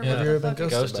did. remember Yeah. what Have the you ever been fuck it-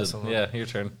 ghosted? by Ghosted. someone? Yeah. Your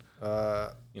turn.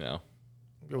 You know.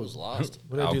 It was lost.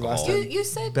 What did I do last Alcohol. time? You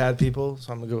said. Bad people,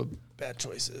 so I'm gonna go with bad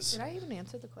choices. Did I even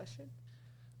answer the question?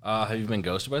 Have you been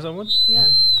ghosted by someone?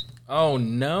 Yeah. Oh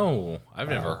no! I've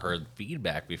never heard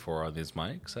feedback before on these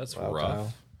mics. That's Wow,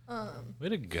 rough. Kyle. Way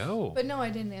to go! But no, I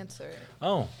didn't answer it.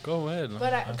 Oh, go ahead.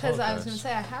 But because I was apologize. gonna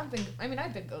say I have been. I mean,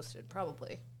 I've been ghosted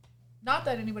probably. Not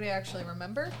that anybody actually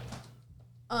remember.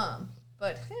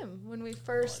 But him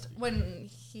when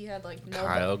he had like no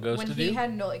Kyle ghosted when he you?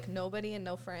 had nobody and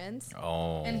no friends.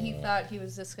 Oh. And he thought he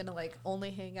was just gonna like only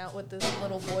hang out with this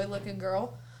little boy looking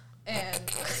girl, and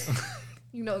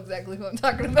you know exactly who I'm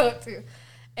talking about too.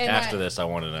 And After this, I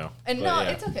want to know. and But no, yeah.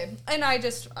 it's okay. And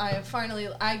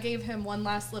I gave him one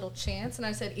last little chance, and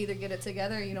I said either get it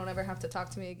together, or you don't ever have to talk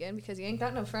to me again because you ain't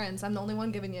got no friends. I'm the only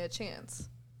one giving you a chance.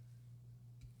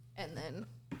 And then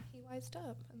he wised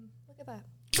up, and look at that.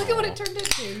 Look at what it turned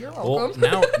into. You're Well,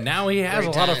 welcome. now he has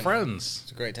Great a lot of time. friends.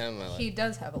 It's a great time in my life. He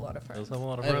does have a lot of Does friends. have a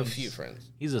lot of I have a friends. few friends.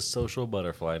 He's a social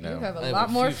butterfly now. You have I a have lot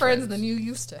a more few friends friends. than you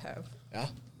used to have. Yeah.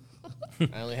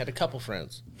 I only had a couple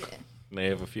friends. They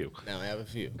have a few. Now I have a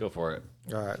few. Go for it.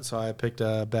 All right, so I picked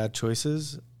bad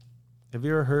choices. Have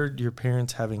you ever heard your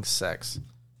parents having sex?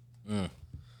 Mm.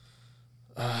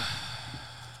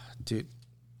 Dude,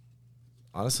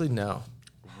 honestly, no.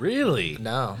 Really?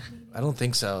 No, I don't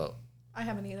think so. I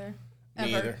haven't either.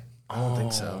 Me Ever. either. I don't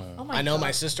think so. Oh my I know God.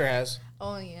 my sister has.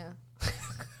 Oh yeah.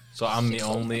 So I'm the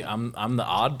only. I'm the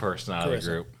odd person out of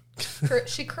the Carissa. group.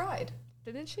 She cried,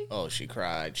 didn't she? Oh, she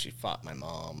cried. She fought my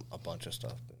mom. A bunch of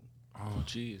stuff. Oh,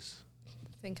 jeez.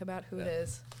 Think about who it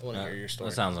is. I want to hear your story.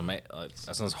 That sounds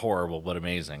that sounds horrible, but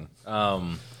amazing.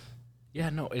 Yeah,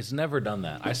 no, it's never done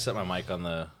that. I set my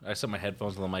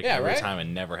headphones on the mic Yeah, every right? time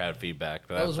and never had feedback.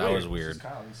 That was was weird. weird.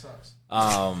 Kyle, he sucks.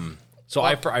 So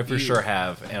I for sure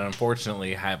have, and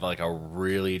unfortunately have like a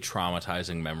really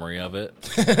traumatizing memory of it.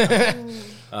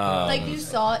 Like you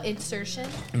saw insertion?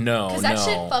 No, Because no, that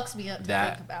shit fucks me up to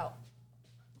that think about.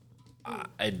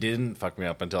 it didn't fuck me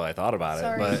up until I thought about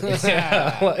Sorry. it. But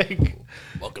yeah, like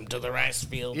Welcome to the rice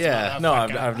fields. yeah, no,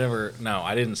 motherfucker. I've never, no,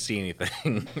 I didn't see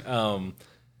anything.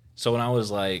 So when I was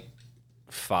like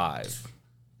 5,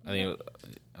 I think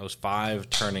I was 5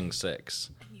 turning 6.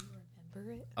 You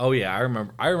remember it? Oh yeah, I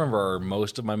remember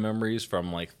most of my memories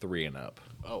from like 3 and up.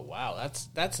 Oh wow,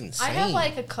 that's insane. I have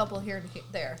like a couple here and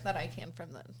there that I can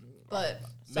from then. But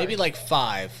maybe like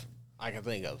 5 I can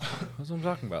think of. That's what I'm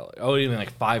talking about. Oh, you mean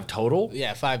like 5 total?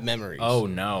 Yeah, 5 memories. Oh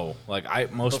no, like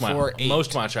Before 8.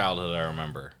 most of my childhood I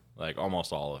remember, like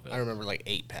almost all of it. I remember like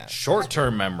 8 past.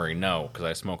 Short-term memory, no, because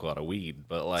I smoke a lot of weed.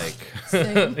 But like,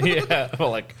 Same. yeah, but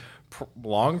like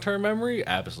long-term memory,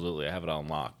 absolutely, I have it on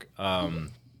lock.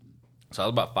 So I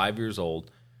was about 5 years old.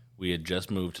 We had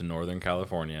just moved to Northern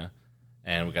California,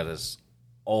 and we got this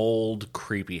old,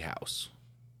 creepy house.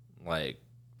 Like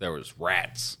there was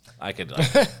rats.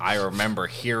 I remember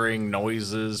hearing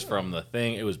noises from the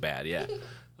thing. It was bad, yeah.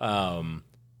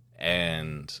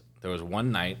 And there was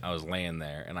one night I was laying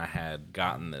there, and I had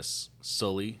gotten this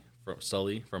Sully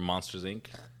from Monsters Inc.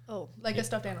 oh, like a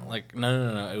stuffed animal. Like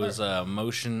no. It was a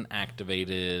motion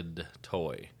activated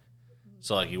toy.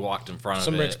 So like you walked in front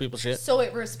Some of it. rich people shit. So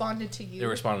it responded to you. They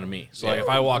responded to me. So like if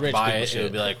I walked Rich by people it, it shit.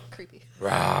 would be like Creepy.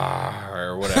 rah,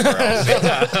 or whatever else.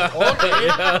 Yeah,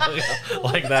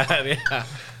 like that. Yeah.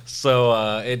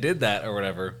 So it did that or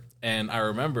whatever. And I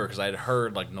remember because I had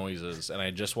heard like noises, and I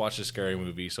just watched a scary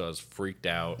movie, so I was freaked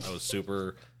out. I was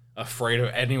super afraid of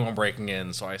anyone breaking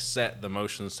in, so I set the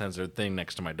motion sensor thing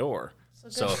next to my door.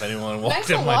 So if anyone walked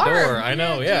in my door, I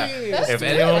know, yeah. If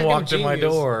anyone walked in my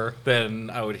door, then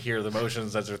I would hear the motion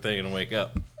sensor thing and wake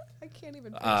up. I can't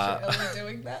even picture Ellie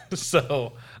doing that.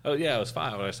 So, I was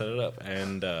 5 when I set it up,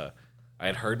 and I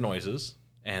had heard noises,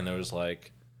 and there was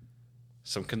like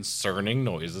some concerning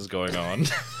noises going on.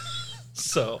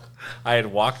 So I had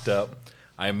walked up,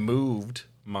 I moved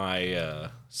my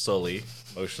Sully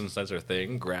motion sensor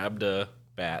thing, grabbed a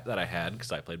bat that I had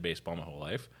because I played baseball my whole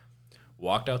life,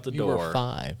 walked out the door. You were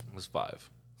 5. I was 5.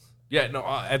 Yeah, no,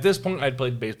 at this point I'd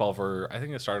played baseball for, I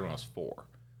think it started when I was 4.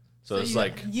 So it's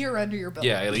like a year under your belt.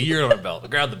 yeah, a year on my belt. I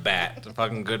grabbed the bat. I'm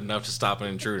fucking good enough to stop an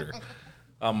intruder.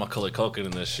 I'm Macaulay Culkin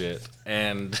in this shit.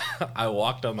 And I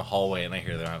walked down the hallway and I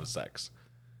hear them having sex.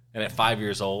 And at 5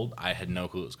 years old, I had no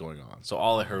clue what was going on. So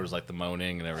all I heard was like the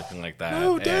moaning and everything like that.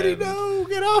 No, Daddy, no,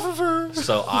 get off of her.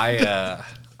 So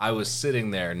I was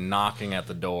sitting there knocking at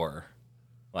the door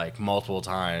like multiple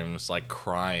times, like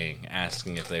crying,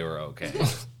 asking if they were okay.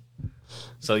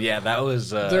 So yeah, that was.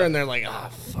 They're in there like, oh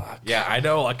fuck. Yeah, I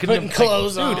know. I couldn't Putting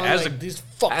clothes dude, on. As like, a these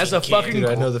fucking as a kids. fucking Dude,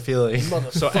 I know the feeling.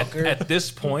 So at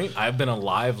this point, I've been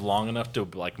alive long enough to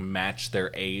like match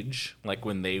their age. Like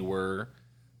when they were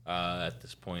at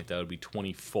this point, that would be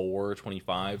 24,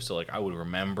 25. So like I would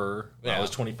remember when I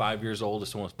was 25 years old. If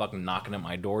someone was fucking knocking at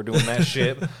my door doing that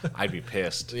shit, I'd be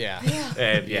pissed. Yeah.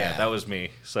 And yeah, that was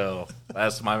me. So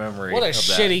that's my memory. What a of that.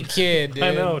 shitty kid, dude.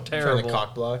 I know, Trying terrible. to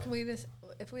cock block.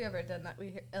 If we ever done that, we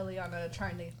hear Eliana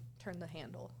trying to turn the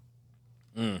handle.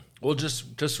 Well,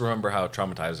 just remember how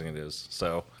traumatizing it is.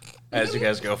 So as you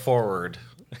guys go forward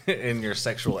in your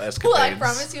sexual escapades. Well, I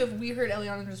promise you, if we heard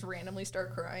Eliana just randomly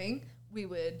start crying, we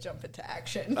would jump into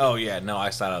action. Oh yeah, no,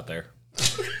 I sat out there.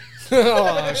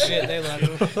 Oh shit, they left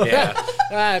him.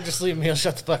 Yeah. Just leave him. He'll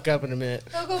shut the fuck up in a minute.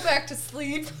 I'll go back to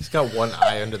sleep. He's got one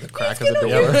eye under the crack of the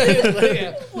door.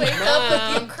 Wake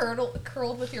up with you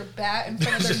curled with your bat in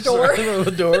front of their door. Right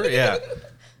over the door. Yeah.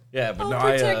 Yeah, but I'll no,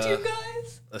 protect you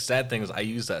guys. The sad thing is I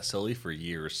used that silly for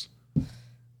years.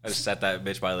 I just set that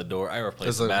bitch by the door. I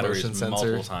replaced the like batteries motion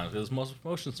multiple sensor? times. It was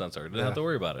motion sensor. Didn't have to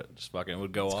worry about it. Just fucking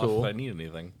would go off cool. if I need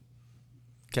anything.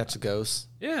 Catch the ghost.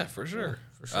 Yeah, for sure.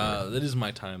 That is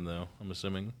my time though, I'm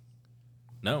assuming.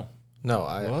 No.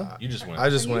 No, You just went. I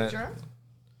just Are you went. drunk?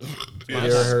 Have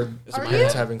you ever heard Are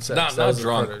parents you? having sex? not That was the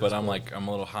drunk, part I but just I'm went. like I'm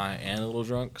a little high and a little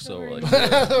drunk, so like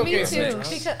Me too,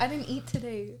 because I didn't eat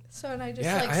today, so and I just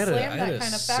Yeah, like I had a- slammed I had that a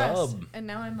kind of sub. fast, and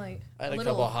now I'm like I had a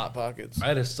little. couple of Hot Pockets. I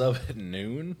had a sub at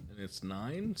noon and it's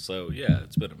 9, so yeah,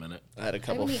 it's been a minute. I had a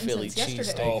couple haven't eaten Philly since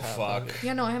yesterday. cheesesteak. Oh Hot fuck. Pockets.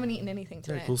 Yeah, no, I haven't eaten anything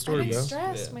today. cool story, I've been bro.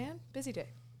 stressed, Yeah. man. Busy day.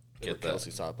 They were Get that.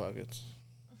 Kelsey's Hot Pockets.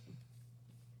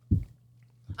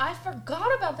 I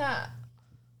forgot about that.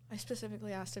 I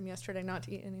specifically asked him yesterday not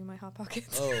to eat any of my Hot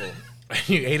Pockets. Oh.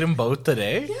 You ate them both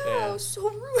today? Yeah, it was so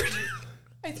rude.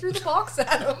 I threw the box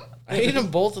at him. I ate them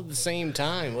both at the same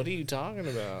time. What are you talking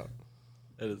about?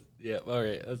 That is, yeah, all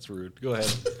right, that's rude. Go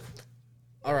ahead.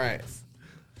 All right.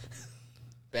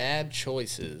 Bad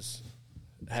choices.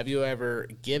 Have you ever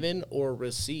given or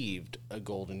received a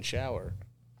golden shower?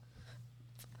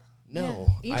 No.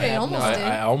 Yeah. I EJ have almost not. did.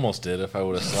 I almost did if I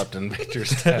would have slept in Victor's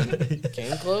tent.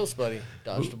 Came close, buddy.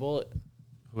 Dodged a bullet.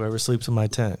 Whoever sleeps in my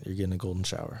tent, you're getting a golden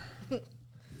shower.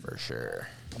 For sure.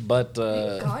 But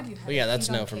Thank God you had yeah, to that's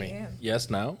eat on no for me. KM. yes,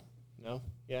 no. No?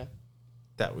 Yeah.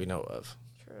 That we know of.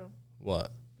 True.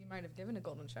 What? You might have given a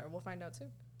golden shower. We'll find out soon.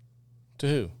 To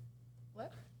who?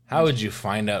 What? How would you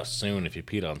find out soon if you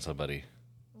peed on somebody?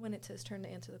 When it's his turn to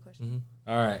answer the question.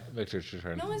 All right, Victor, it's your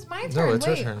turn. No, it's my No, turn. it's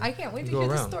her Wait, turn. I can't wait You to go hear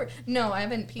the around. story. No, I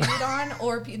haven't peed on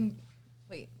or peed.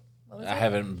 Wait, what was I it?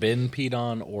 haven't been peed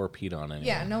on or peed on anyone.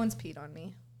 Yeah, no one's peed on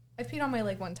me. I've peed on my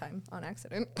leg one time on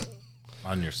accident.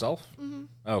 On yourself?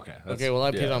 Okay. Okay, well,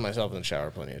 I peed yeah. on myself in the shower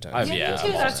plenty of times. I've- Yeah, me too.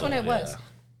 I've That's also- when it was.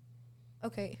 yeah.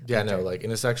 Okay. Yeah, no, like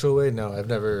in a sexual way, no, I've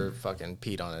never fucking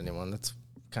peed on anyone. That's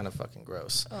kind of fucking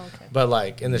gross. Oh, okay. But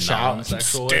like in the shower,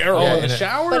 Non-sexual. Sterile. Oh, Yeah, in in the a-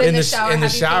 shower? But in the shower, in the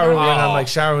have you shower peed when on- I'm Oh. like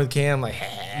showering with Cam, like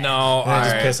No, and I just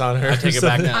alright. piss on her. I take it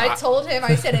back now. I told him,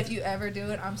 I said, if you ever do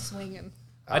it, I'm swinging.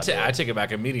 I take it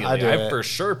back immediately. I do I've it. for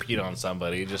sure peed on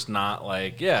somebody, just not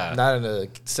like, yeah. Not in a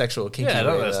sexual kinky yeah,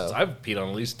 no, way that's, though. I've peed on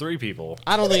at least 3 people.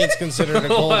 I don't think it's considered a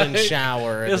golden Like,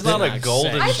 shower. it's not a like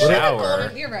golden sex. I feel like a shower.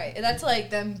 golden, you're right. That's like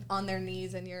them on their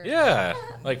knees and you're. Yeah,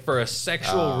 like for a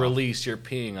sexual release, you're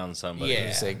peeing on somebody. Yeah.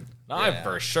 You say, No, I've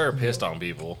for sure pissed on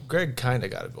people. Greg kind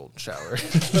of got a golden shower.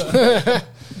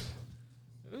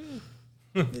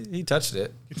 He touched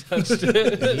it. Touched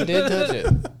it. He did touch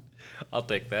it. I'll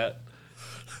take that.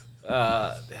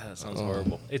 Yeah, that sounds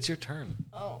horrible. It's your turn.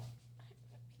 Oh.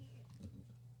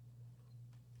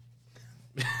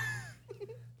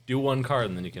 Do one card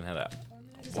and then you can head out.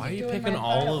 Why are you picking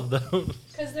all of those?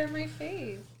 Because they're my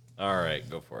fave. All right,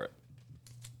 go for it.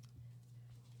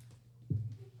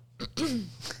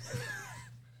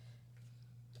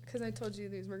 Because I told you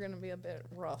these were going to be a bit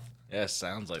rough. Yeah,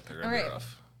 sounds like they're going to be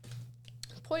rough.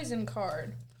 Poison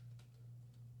card.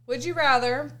 Would you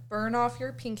rather burn off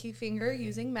your pinky finger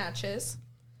using matches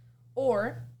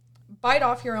or bite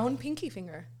off your own pinky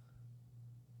finger?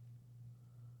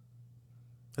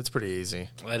 That's pretty easy.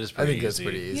 That is pretty easy. That's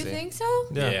pretty easy. You think so?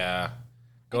 Yeah.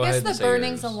 Go I ahead guess and the say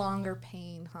burning's yours. a longer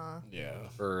pain, huh? Yeah.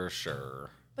 For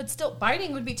sure. But still,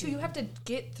 biting would be too. You have to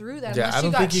get through that. Yeah, unless I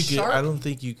don't you think got you could. sharp, I don't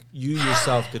think you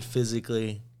yourself could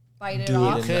physically bite it do it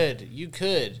off. You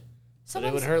could. But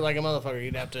it would hurt like a motherfucker.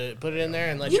 You'd have to put it in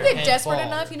there and let You your get hand desperate fall.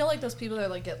 enough, you know, like those people that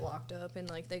like get locked up and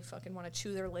like they fucking want to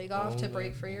chew their leg off to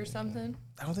break free or something.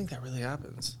 I don't think that really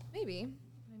happens. Maybe.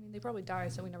 I mean, they probably die,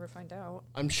 so we never find out.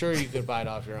 I'm sure you could bite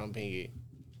off your own pinky.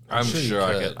 I'm sure you sure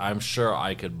I could. could. I'm sure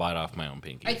I could bite off my own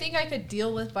pinky. I think I could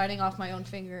deal with biting off my own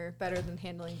finger better than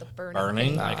handling the burning.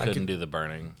 Burning? Nah, I I couldn't could- do the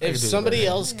burning. If could do somebody that.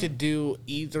 else could do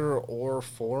either or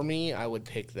for me, I would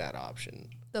pick that option.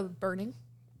 The burning.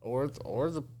 Or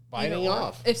the biting Either or.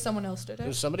 off. If someone else did If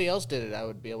it. somebody else did it, I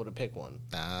would be able to pick one.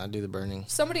 Nah, do the burning. If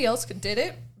somebody else did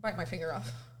it, bite my finger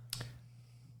off.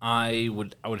 I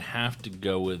would have to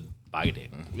go with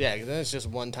biting. Yeah, because then it's just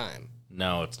one time.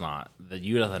 No, it's not. That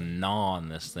you'd have to gnaw on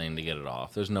this thing to get it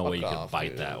off. There's no way you off, could bite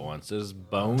dude. that once. There's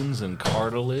bones and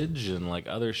cartilage and like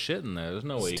other shit in there. There's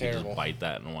no way you could terrible. just bite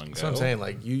that in one go. That's what I'm saying.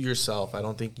 Like you yourself, I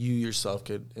don't think you yourself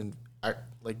could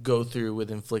like go through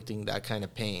with inflicting that kind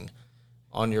of pain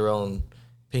on your own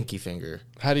pinky finger.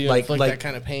 How do you Like- inflict like- that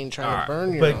kind of pain trying Alright. to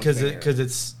burn your But own because finger?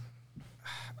 it's,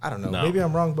 I don't know. No. Maybe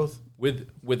I'm wrong. Both.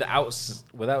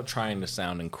 Without trying to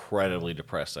sound incredibly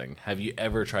depressing, have you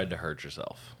ever tried to hurt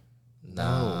yourself? No,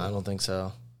 I don't think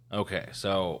so. Okay,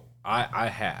 so I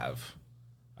have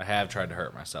tried to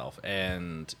hurt myself,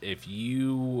 and if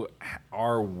you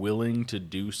are willing to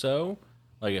do so,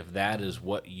 like if that is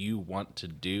what you want to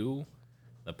do,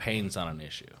 the pain's not an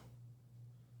issue.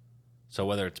 So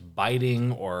whether it's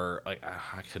biting or like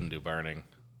I couldn't do burning.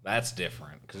 That's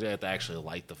different because you have to actually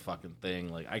light the fucking thing.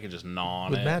 Like I could just gnaw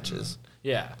on With it. matches.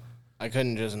 Yeah, I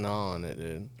couldn't just gnaw on it,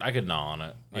 dude. I could gnaw on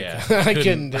it. Yeah, I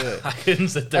couldn't do it. I couldn't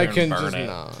sit there I and couldn't burn just it.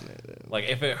 gnaw on it, dude. Like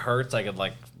if it hurts, I could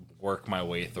like work my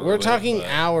way through. We're it, talking but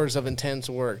hours of intense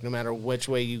work, no matter which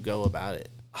way you go about it.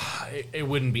 it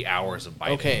wouldn't be hours of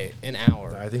biting. Okay, an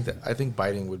hour. I think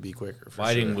biting would be quicker. For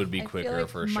Biting sure. would be I quicker feel like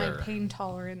for my sure. pain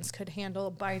tolerance could handle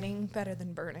biting better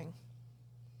than burning.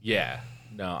 Yeah,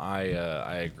 no, I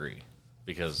agree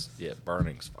because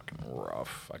burning's fucking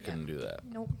rough. I couldn't do that.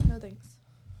 Nope, no thanks.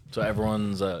 So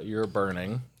everyone's you're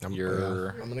burning,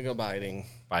 you're I'm gonna go biting.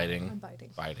 biting, I'm biting.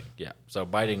 biting. Yeah, so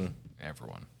biting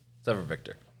everyone except for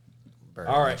Victor. Burn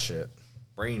All that right. shit.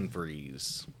 Brain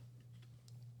freeze.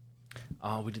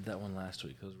 Oh, we did that one last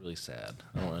week. It was really sad.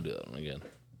 I don't want to do that one again.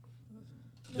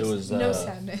 It was no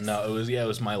sadness. No, it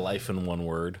was my life in one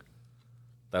word.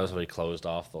 That was how we closed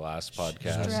off the last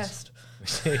podcast. Stressed.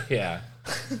 Yeah.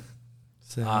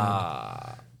 So,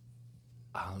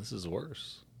 This is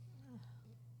worse.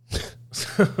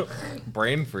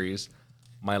 Brain freeze.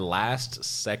 My last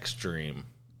sex dream.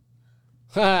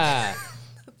 Ha!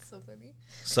 That's so funny.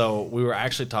 So we were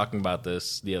actually talking about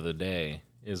this the other day.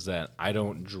 Is that I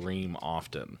don't dream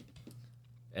often.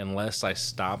 Unless I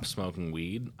stop smoking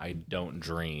weed, I don't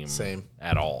dream Same.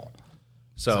 at all.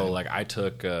 So Same. like I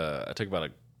took about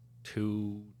like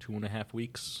 2.5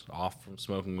 weeks off from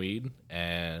smoking weed,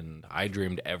 and I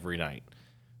dreamed every night.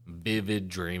 Vivid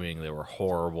dreaming. They were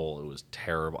horrible. It was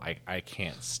terrible. I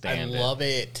can't I stand it. love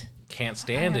it. Can't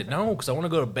stand it. No, because I want to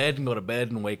go to bed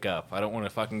and wake up. I don't want to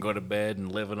fucking go to bed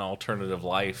and live an alternative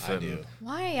life. I and, do.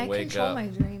 Why? I Wake control up. my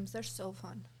dreams. They're so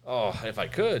fun. Oh, if I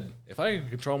could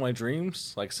control my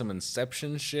dreams, like some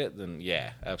Inception shit, then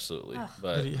yeah, absolutely.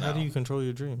 But how do no. you control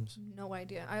your dreams? No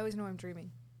idea. I always know I'm dreaming.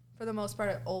 For the most part,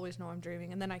 I always know I'm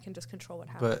dreaming, and then I can just control what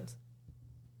But- happens.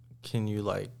 Can you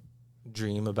like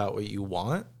dream about what you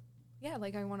want? Yeah,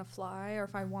 like I want to fly, or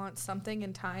if I want something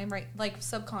in time, right? Like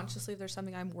subconsciously, if there's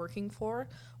something I'm working for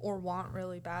or want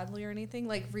really badly or anything.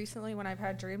 Like recently, when I've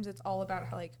had dreams, it's all about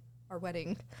how, like our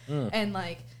wedding, and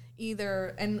like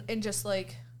either and just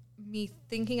like me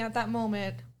thinking at that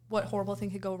moment what horrible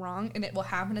thing could go wrong, and it will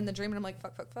happen in the dream, and I'm like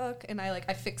fuck, and I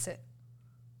fix it.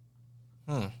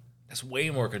 That's way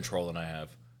more control than I have.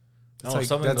 That's No, like- if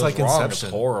something that's goes like wrong, Inception.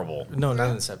 it's horrible. No,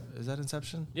 not Inception. Is that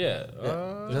Inception? Yeah. Is that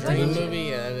The the movie? movie,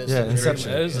 yeah, it is. Yeah, the dream.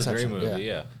 Inception. That is a Inception, dream movie,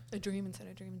 yeah. A dream inside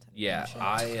a dream inside. A Yeah,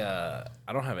 dream shit.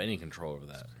 I don't have any control over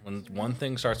that. When one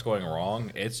thing starts going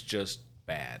wrong, it's just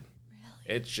bad.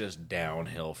 it's just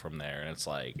downhill from there, and it's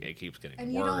like it keeps getting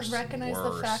And worse. you don't recognize and the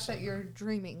worse. fact that you're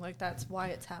dreaming. Like, that's why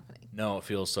it's happening. No, it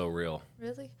feels so real.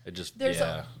 Really? It just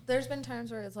There's been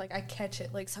times where it's like I catch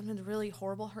it, like something's really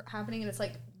horrible happening, and it's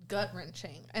like gut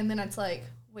wrenching, and then it's like,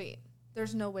 wait,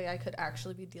 there's no way I could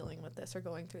actually be dealing with this or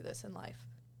going through this in life.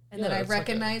 And then I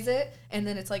recognize it, and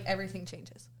then it's like everything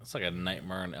changes. It's like a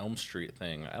Nightmare on Elm Street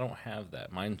thing. I don't have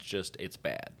that. Mine's just it's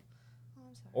bad.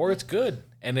 Or it's good.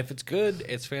 And if it's good,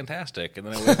 it's fantastic. And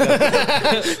then I wake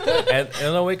up and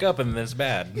then I wake up and then it's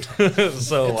bad.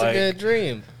 So It's a good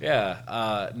dream.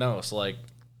 Yeah. No, so like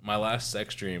my last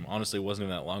sex dream honestly wasn't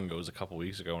even that long ago. It was a couple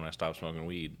weeks ago when I stopped smoking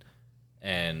weed.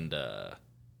 And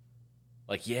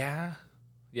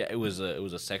it was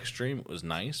a sex dream. It was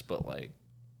nice, but like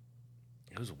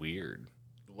it was weird.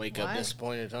 Wake up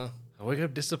disappointed, huh? I wake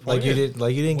up disappointed.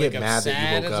 Like you didn't Wake get up mad that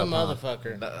sad you woke as up. a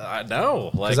motherfucker. I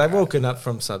know. Like Because I've woken up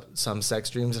from some sex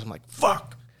dreams and I'm like,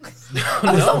 fuck. I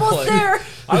was almost there.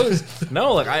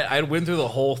 I went through the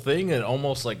whole thing and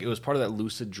almost like it was part of that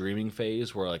lucid dreaming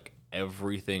phase where like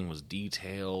everything was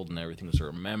detailed and everything was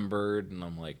remembered, and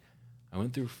I'm like, I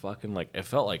went through fucking like it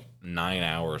felt like 9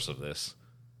 hours of this.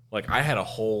 Like I had a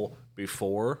whole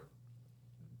before,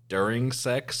 during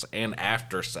sex, and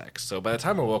after sex. So by the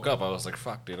time I woke up, I was like,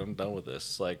 fuck, dude, I'm done with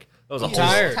this. Like that was a whole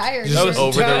tired. Just You're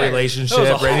over tired. the relationship,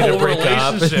 That was a ready to whole break up.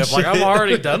 and relationship. Like I'm shit.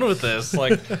 already done with this.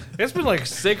 Like it's been like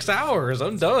 6 hours.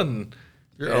 I'm done.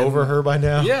 You're over her by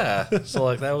now. Yeah. So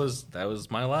like that was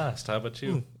my last. How about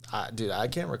you? Dude, I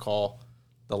can't recall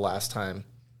the last time.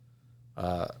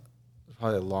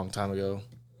 Probably a long time ago.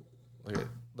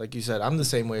 Like you said, I'm the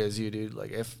same way as you, dude.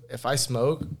 Like if I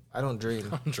smoke, I don't dream.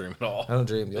 I don't dream at all. I don't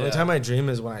dream. The only time I dream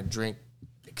is when I drink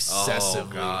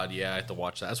excessively. Oh God, yeah, I have to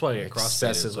watch that. That's why I get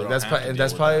Excessively. cross-faded,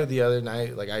 That's probably the other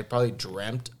night. Like I probably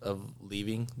dreamt of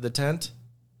leaving the tent,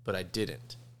 but I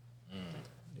didn't.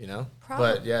 You know. Probably.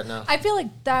 But yeah, no. I feel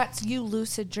like that's you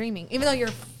lucid dreaming, even though you're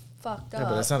fucked up. Yeah,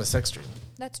 but that's not a sex dream.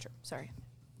 That's true. Sorry.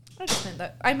 I just meant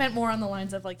that. I meant more on the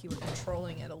lines of like you were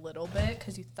controlling it a little bit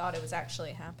because you thought it was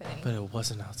actually happening. But it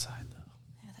wasn't outside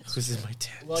though. It was in my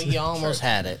tent. Well, you almost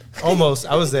had it. Almost.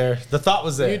 I was there. The thought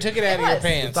was there. You took it out of your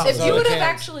pants. If If So you it would have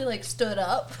counts. actually like stood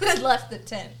up and left the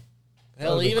tent.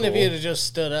 Hell, That'd be even if cool. you had just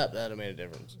stood up, that would have made a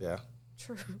difference. Yeah.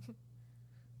 True.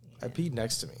 I peed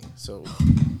next to me, so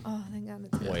Oh, thank God.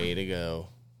 It's good. Way to go.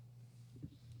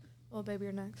 Well, baby,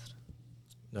 you're next.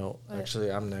 no. What?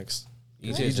 Actually, I'm next.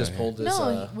 You He did just that. pulled this.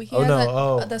 No, he oh has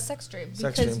no! the sex dream.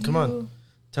 Sex because dream. Come on.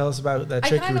 Tell us about that I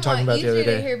chick you kind were of talking want about the EJ other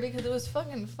to day. hear because it was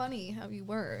fucking funny how you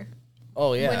were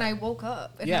Oh, yeah. when I woke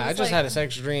up. And Yeah, I was just like- had a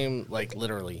sex dream, like,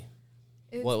 literally.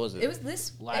 What was it? It was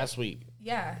this Last week.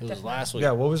 Yeah, It was definitely. last week.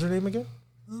 Yeah, what was her name again?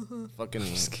 Fucking.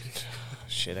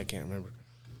 Shit, I can't remember.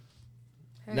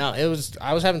 Hey. No,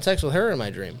 I was having sex with her in my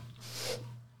dream,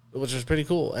 which was pretty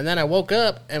cool. And then I woke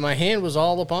up and my hand was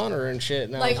all up on her and shit.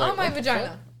 And I Like was on my what the vagina.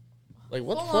 fuck? Like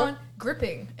what Full the fuck? on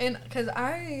gripping, and because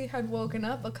I had woken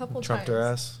up a couple Trumped times. her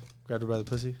ass, grabbed her by the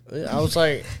pussy. I was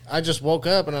like, I just woke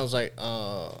up and I was like,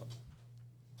 oh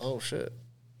shit.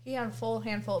 He had a full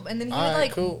handful, and then he would Alright,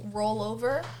 like cool. roll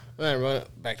over, And I run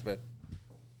back to bed.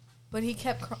 but he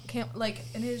kept like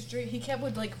in his dream he kept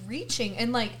would like reaching,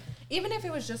 and like even if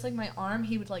it was just like my arm,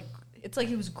 he would like it's like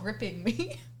he was gripping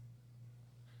me.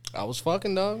 I was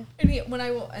fucking, dog. And when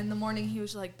I in the morning, he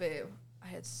was like, "Babe, I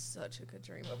had such a good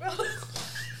dream about it."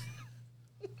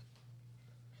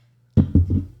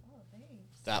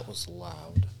 That was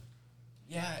loud.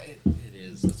 Yeah, it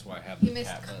is. That's why I have He the missed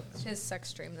cat buttons. his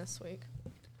sex dream this week.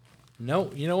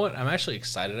 No, you know what? I'm actually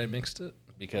excited I mixed it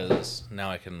because now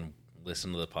I can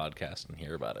listen to the podcast and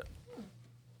hear about it.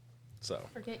 So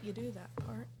Forget you do that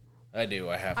part. I do.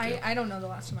 I have to. I don't know the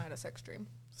last time I had a sex dream.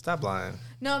 Stop lying.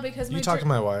 No, because You talk to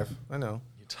my wife. I know.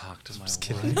 You talk to my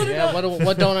kidding. wife. Yeah,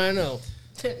 what don't I know?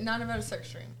 Not about a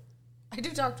sex dream. I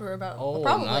do talk to her about. Oh,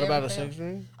 probably not about a everything. sex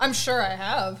dream? I'm sure I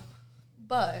have,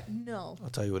 but no. I'll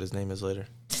tell you what his name is later.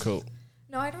 Cool.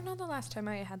 No, I don't know the last time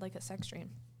I had like a sex dream.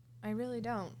 I really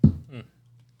don't.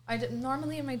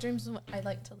 Normally in my dreams I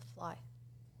like to fly.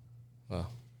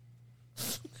 Well,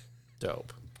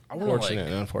 Dope. I want to fortunate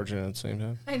and unfortunate at the same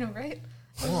time. I know, right?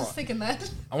 I was just thinking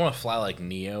that. I want to fly like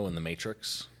Neo in the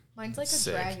Matrix. Mine's like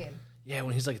Sick. a dragon. Yeah,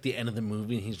 when he's like at the end of the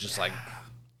movie and he's just like,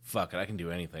 "Fuck it, I can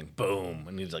do anything." Boom,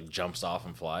 and he just like jumps off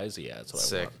and flies. Yeah, that's what I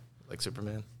Sick. want. Like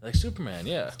Superman. Like Superman.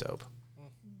 Yeah, Dope.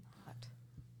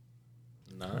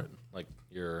 not like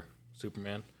you're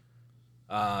Superman.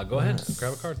 Go ahead,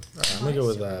 grab a card. I'm going to go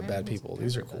with bad people.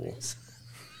 These are cool.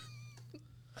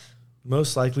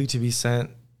 Most likely to be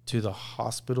sent to the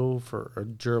hospital for a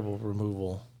gerbil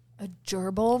removal A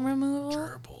gerbil removal?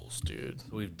 Gerbils, dude.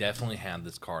 We've definitely had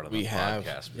this card on We the have.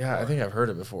 podcast before. Yeah, I think I've heard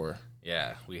it before.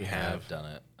 Yeah, we have done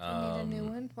it. I need a new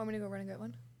one. Want me to go run and get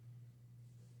one?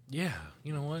 Yeah,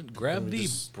 you know what? Grab the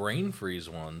brain freeze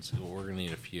ones. We're gonna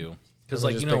need a few. Because,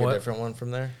 Like, you know pick what? a different one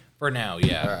from there. For now,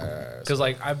 yeah. Alright. Because,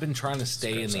 I've been trying to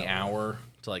stay in the hour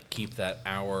to, keep that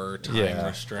hour time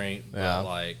restraint. Yeah.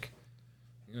 But,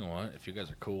 you know what? If you guys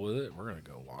are cool with it, we're going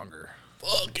to go longer.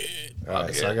 Fuck it. All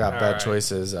right, so I got bad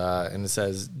choices, and it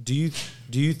says, do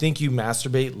you think you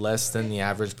masturbate less than the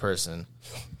average person?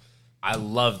 I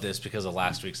love this because of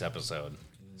last week's episode.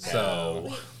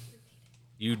 So,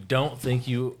 you don't think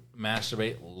you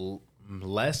masturbate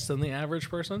less than the average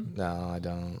person? No, I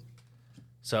don't.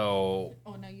 So,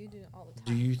 Oh, no, you do it all the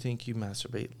time. Do you think you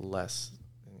masturbate less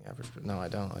than the average person? No, I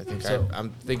don't. I think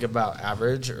I'm thinking about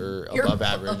average or You're above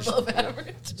average. Above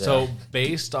average. So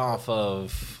based off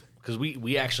of, because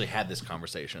we actually had this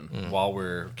conversation while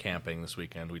we're camping this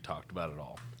weekend, we talked about it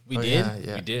all. We Oh, did?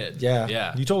 Yeah. We did. Yeah.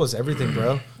 Yeah. You told us everything,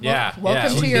 bro. Yeah.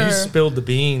 welcome yeah. to You your- spilled the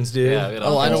beans, dude. Yeah,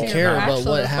 Oh, I don't to care your about what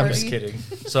bachelor I'm happened. just party.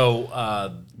 kidding.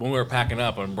 So when we were packing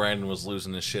up and Brandon was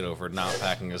losing his shit over not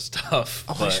packing his stuff.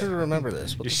 Oh, I but should remember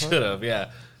this. What You the fuck? should have,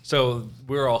 yeah. So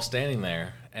we were all standing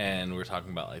there and we were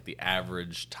talking about the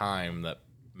average time that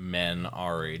men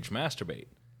our age masturbate.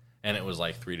 And it was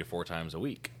 3 to 4 times a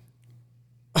week.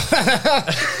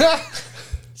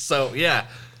 So yeah.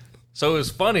 So it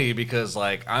was funny because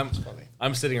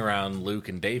I'm sitting around Luke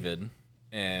and David,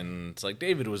 and it's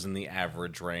David was in the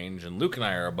average range, and Luke and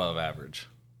I are above average.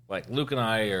 Luke and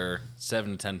I are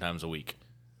 7 to 10 times a week,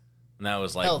 and that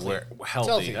was Healthy. where It's healthy.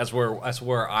 healthy. That's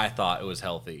where I thought it was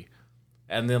healthy.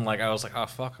 And then I was oh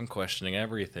fuck, I'm questioning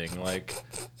everything.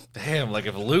 Damn,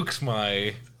 if Luke's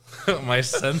my my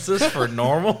census for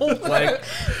normal,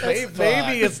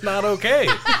 maybe it's not okay.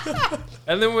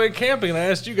 And then we went camping, and I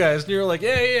asked you guys, and you were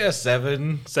yeah,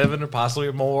 7 or possibly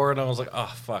more. And I was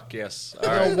oh fuck, yes. All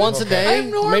right. Once a day,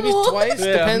 I'm normal. maybe twice.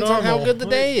 Yeah, Depends on how normal. good the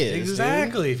day is.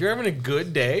 Exactly. If you're having a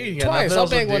good day, you got Twice. nothing I'll else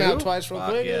to bang one do, out twice real fuck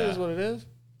quick. yeah. It is what it is.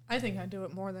 I think I do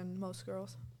it more than most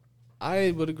girls.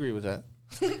 I would agree with that.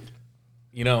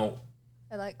 You know,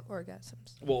 I like orgasms.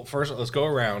 well, first let's go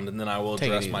around, and then I will Take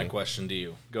it address my easy. question to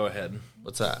you. Go ahead.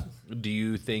 What's that? Do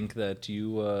you think that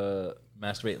you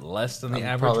masturbate less than the I'm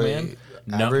average probably man?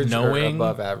 average or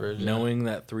above average, yeah. Knowing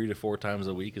that 3 to 4 times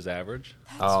a week is average?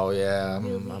 Oh, yeah.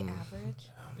 Really I'm average.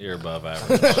 You're above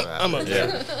average. I'm up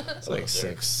there. it's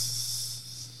 6,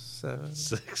 7,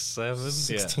 6, 7?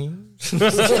 16? Yeah.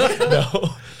 No.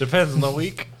 Depends on the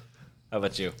week. How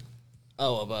about you?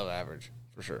 Oh, above average,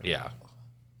 for sure. Yeah.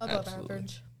 Above Absolutely.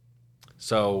 average.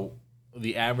 So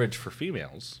the average for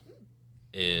females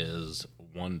is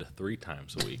 1 to 3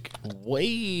 times a week.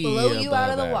 Way Blow you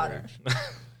out of the above water. average.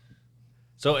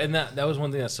 So, and that was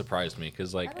one thing that surprised me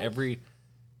because every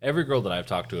girl that I've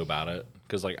talked to about it,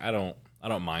 because I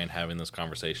don't mind having those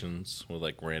conversations with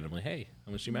randomly, hey,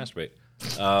 how much do you masturbate?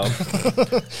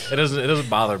 It doesn't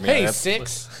bother me. Hey, That's-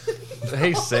 6.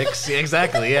 Hey, 6. Yeah,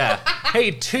 exactly. Yeah.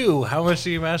 Hey, 2. How much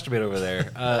do you masturbate over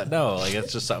there? No,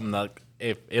 it's just something that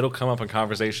if it'll come up in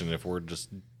conversation if we're just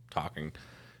talking.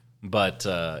 But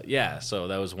yeah, so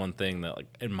that was one thing that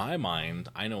in my mind,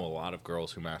 I know a lot of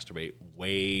girls who masturbate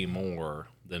way more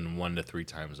than 1 to 3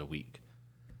 times a week.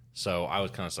 So I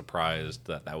was kind of surprised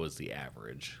that that was the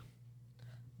average.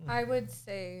 I would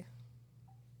say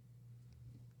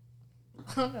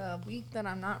on a week that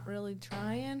I'm not really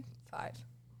trying, 5.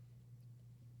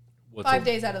 What's 5 a,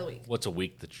 days out of the week. What's a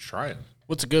week that you're trying?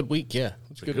 What's a good week? Yeah.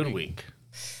 What's It's a good week.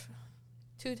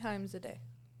 2 times a day.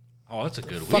 Oh, that's a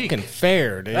good Fucking week.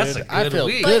 fair, dude. That's a I good feel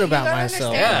week. good you about gotta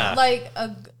myself. understand,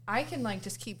 Yeah. I can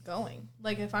just keep going.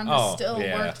 If I'm Oh, still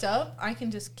yeah. worked up, I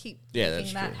can just keep Yeah, making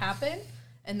that's that true. happen.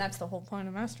 And that's the whole point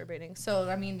of masturbating. So,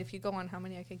 if you go on how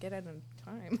many I could get at a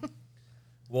time.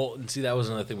 Well, and see, that was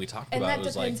another thing we talked And about. that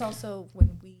Was depends also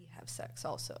when we have sex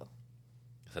also.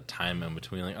 the time in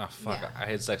between. Oh, fuck, Yeah. I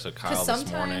had sex with Kyle 'Cause this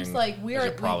sometimes, morning. we I are-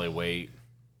 should probably wait.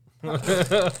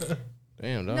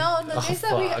 Damn, dog. No, the days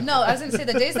that fuck. I was going to say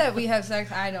the days that we have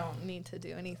sex, I don't need to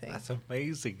do anything. That's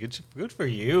amazing. Good for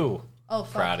you. Oh,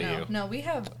 fuck proud of no. you. No, we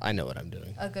have I know what I'm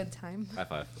doing. a good time. High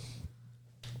five.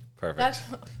 Perfect. That's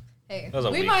hey. That was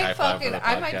a We weak high might five for fucking. the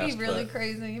I might be podcast, really but-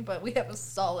 crazy, but we have a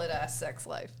solid ass sex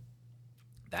life.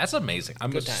 That's amazing.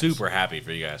 I'm Good times. super happy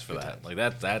for you guys for that.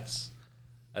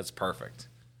 That's perfect.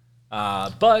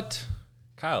 But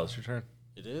Kyle, it's your turn.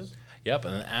 It is? Yep,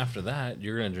 and then after that,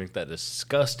 you're gonna drink that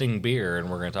disgusting beer, and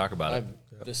we're gonna talk about it.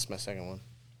 This is my second one.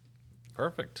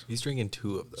 Perfect. He's drinking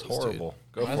 2 of those. It's horrible.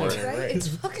 Go I for think it. Right? Right. It's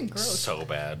fucking gross. So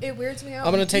bad. It weirds me out.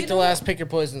 I'm going You to take the know last pick your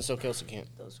poison so Kelsey can't.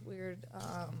 those weird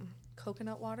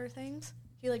coconut water things.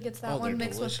 He like gets that Oh, one they're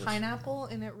mixed delicious. with pineapple,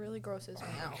 and it really grosses me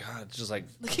out. God, it's just like.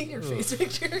 Look at your face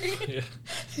picture. Yeah.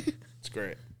 It's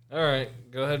great. All right,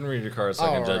 go ahead and read your cards so I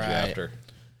can judge you after.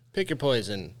 Pick your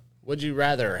poison. Would you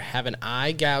rather have an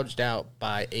eye gouged out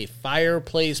by a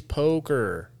fireplace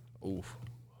poker,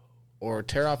 or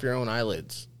tear off your own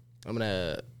eyelids? I'm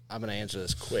gonna answer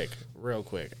this real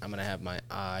quick. I'm gonna have my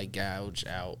eye gouged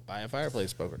out by a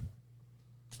fireplace poker.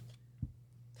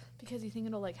 Because you think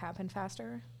it'll like happen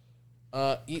faster?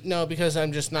 No, because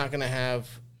I'm just not gonna have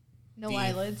No the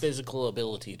eyelids. physical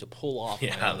ability to pull off.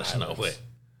 Yeah, my own there's no eyelids. way.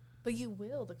 But you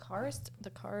will. The card.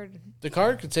 The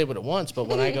card could say what it wants, but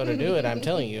when I go to do it, I'm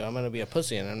telling you, I'm gonna be a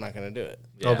pussy and I'm not gonna do it.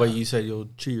 Yeah. Oh, but you said you'll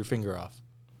chew your finger off.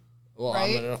 Well,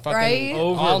 Right? I'm gonna fucking Right?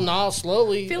 I'll gnaw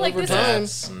slowly Feel like over this time.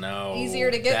 is- That's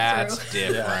easier to get that's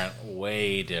through. different.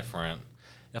 Way different.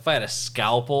 If I had a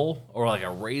scalpel or like a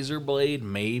razor blade,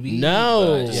 maybe.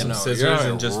 No. But, you Some know, scissors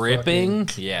you're and just ripping.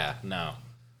 Yeah, no.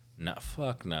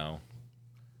 Fuck no.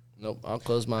 Nope, I'll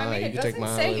close my I eye. mean, You it can take doesn't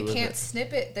my say eyelid you with can't it.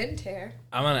 snip it then tear.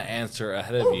 I'm gonna answer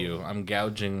ahead of you. I'm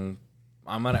gouging.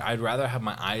 I'd rather have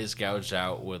my eyes gouged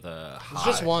out with a hot. It's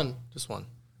just one. Just one.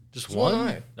 Just one one?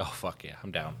 eye. Oh fuck yeah,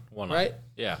 I'm down. One Right? eye.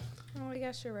 Yeah. Oh, I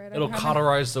guess you're right. It'll I'm having-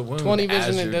 cauterize the wound. 20 as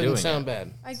vision, it you're doesn't doing sound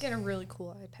bad. I get a really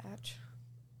cool eye patch.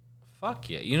 Fuck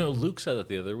yeah. You know, Luke said it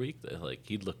the other week that like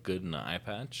he'd look good in an eye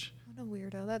patch. What a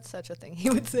weirdo. That's such a thing he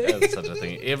would say. That's such a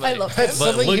thing. I love That's him.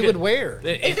 something look you at- would wear.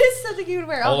 It is something you would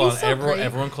wear. Hold Oh, on, he's so great.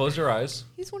 everyone close your eyes.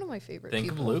 He's one of my favorite Think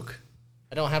people. of Luke.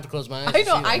 I don't have to close my eyes. I to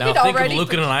know, see I it. Now could think already of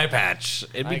Luke in an eye patch.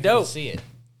 It'd be I can dope. see it.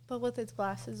 But with his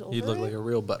glasses over You'd look it? like a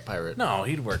real butt pirate. No,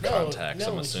 he'd wear contacts.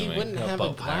 I'm he assuming. wouldn't A have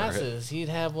boat pirate. glasses. He'd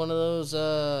have one of those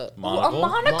Monocle? a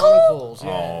monocle? monocles. Yeah.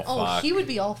 Oh, Oh, fuck. he would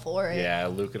be all for it. Yeah,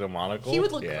 Luke in a monocle. He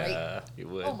would look yeah, he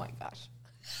would. Oh my gosh.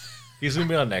 He's gonna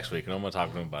be on next week, and I'm gonna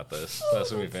talk to him about this.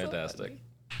 That's gonna be That's so fantastic.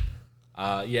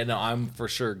 Yeah, no, I'm for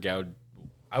sure gouge.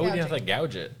 I wouldn't have to Gouging.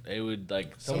 gouge it. It would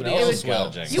like someone Somebody else else is will.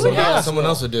 gouging. You would have- Someone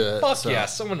else would do it. Fuck so. yeah,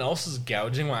 someone else is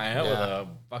gouging my eye with Yeah. a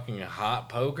fucking hot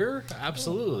poker.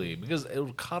 Absolutely, because it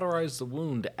will cauterize the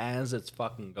wound as it's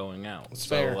fucking going out. It's so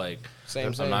fair. like, Same.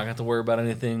 I'm not gonna have to worry about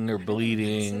anything or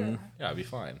bleeding. Consider Yeah, I'd be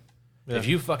fine. Yeah. If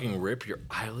you fucking rip your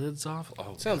eyelids off,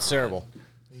 oh, Sounds terrible.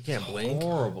 You can't blink.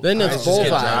 horrible. Then Eyes it's just both get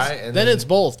dry, eyes. and Then then- it's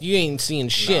both. You ain't seeing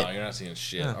shit. No, you're not seeing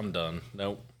shit. Yeah. I'm done.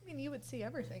 Nope. I mean, you would see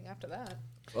everything after that.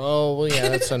 Oh well, yeah,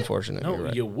 that's unfortunate. No, You're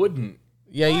right. you wouldn't.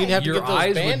 Yeah, you'd have to Your get those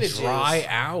eyes bandages. would dry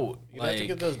out. You'd have to Like,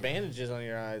 get those bandages on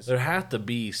your eyes. there have to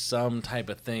be some type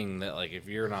of thing that, like, if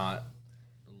you're not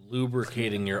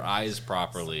lubricating your eyes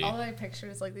properly, All I picture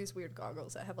is like these weird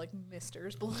goggles that have like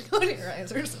misters blowing on your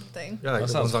eyes or something. Yeah, like That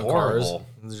the sounds ones on horrible.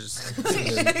 cars. They're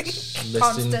just misting.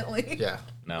 Constantly. Yeah.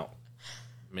 no,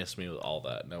 miss me with all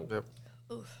that. No,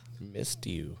 Yep. Missed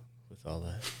you with all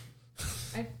that.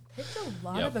 I picked a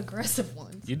lot Yep. of aggressive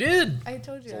ones. you did. I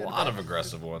told you. It's I a had lot of bad-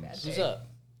 aggressive bad ones. day. Who's up?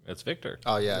 It's Victor.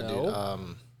 Oh yeah, No.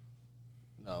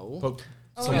 dude. No. Poke.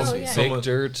 Oh, Someone- hell yeah. someone-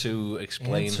 Victor to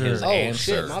explain Answer. his Oh, answer.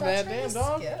 shit, my Stop bad, trying damn to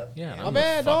dog. skip. Yeah, My I'm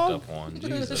bad, a fucked dog. up one.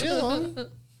 Jesus. Chill on.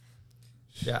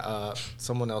 Yeah.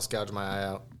 Someone else gouged my eye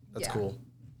out. That's Yeah. cool.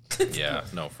 Yeah,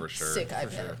 no, for sure. Sick eye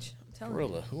for sure. patch. I'm telling you.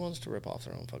 Gorilla, who wants to rip off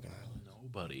their own fucking eyelid?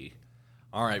 Nobody.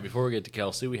 All right, before we get to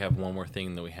Kelsey, we have one more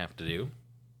thing that we have to do.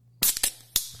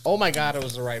 Oh my god, it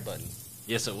was the right button.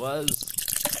 Yes, it was.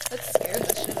 That scared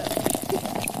the shit out of me.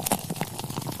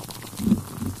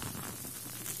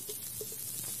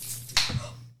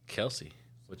 Kelsey,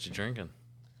 what you drinking?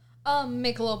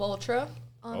 Michelob Ultra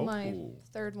on my Oh.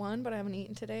 third one, but I haven't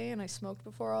eaten today, and I smoked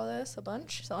before all this a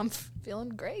bunch, so I'm feeling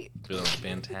great. Feeling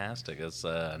fantastic. It's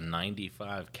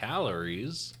 95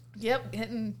 calories. Yep,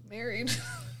 getting married.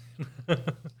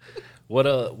 What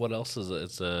else is it?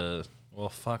 It's well,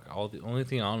 fuck. The only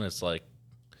thing on it's like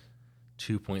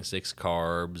 2.6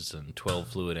 carbs and 12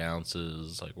 fluid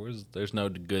ounces. Like, there's no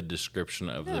good description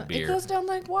of the Yeah, beer. it goes down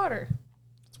like water.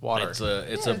 It's water. It's Yeah, a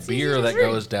it's easy beer to that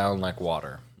drink. goes down like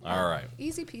water. All right.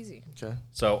 Easy peasy. okay.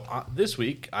 So this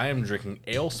week I am drinking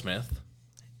AleSmith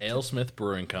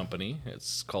Brewing Company.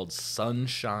 It's called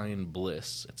Sunshine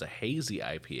Bliss. It's a hazy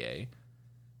IPA.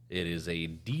 It is a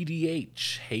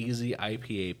DDH hazy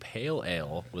IPA pale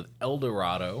ale with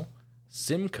Eldorado,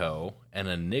 Simcoe, and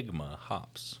Enigma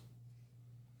hops.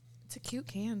 It's a cute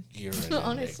can. You're an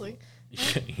Honestly.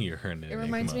 You're an It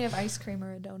reminds me of ice cream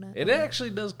or a donut. It actually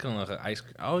does kind of look like ice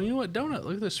cream. Oh, you know what? Donut.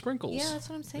 Look at the sprinkles. Yeah, that's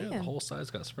what I'm saying. Yeah, the whole side's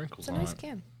got sprinkles It's a on nice it.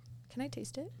 can. Can I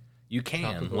taste it? You can.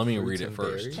 Tropical Let me fruits read it and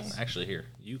first. berries. Actually, here.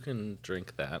 You can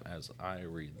drink that as I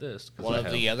read this. 'cause One I of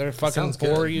have the other fucking sounds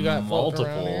four good. you got floating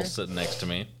around multiple here? sitting next to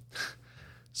me.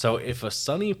 So if a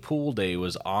sunny pool day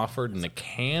was offered in a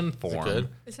can form,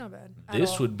 It's not bad. at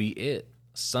this all. would be it.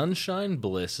 Sunshine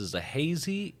Bliss is a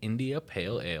hazy India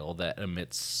Pale Ale that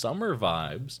emits summer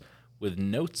vibes with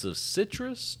notes of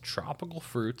citrus, tropical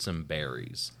fruits, and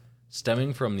berries.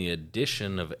 Stemming from the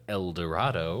addition of El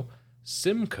Dorado,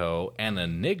 Simcoe, and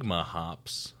Enigma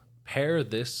hops, pair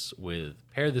this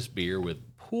beer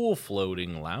with pool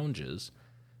floating lounges,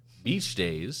 beach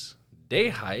days, day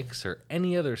hikes, or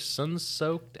any other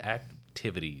sun-soaked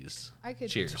activities. I could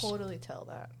Cheers. totally tell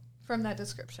that from that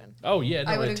description. Oh yeah,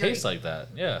 I no, would it agree. tastes like that.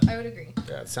 Yeah, I would agree.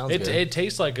 Yeah, it sounds it good. it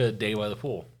tastes like a day by the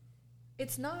pool.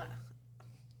 It's not.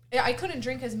 I couldn't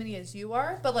drink as many as you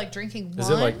are, but like drinking one. Is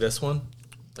it like this one?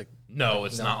 No,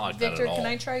 it's not like Victor, that at all. can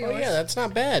I try yours? Oh yeah, that's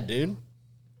not bad, dude.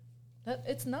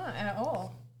 It's not at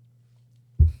all.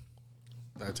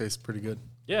 That tastes pretty good.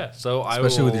 Yeah, so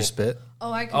Especially I will, with your spit.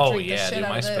 Oh, I could Oh drink the yeah, shit dude, out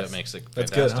my of spit this. makes it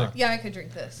That's fantastic. good, huh? Yeah, I could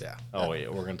drink this. Yeah. Oh yeah,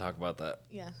 we're gonna talk about that.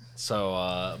 Yeah.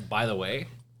 So, by the way,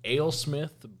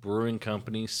 AleSmith Brewing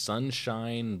Company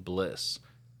Sunshine Bliss.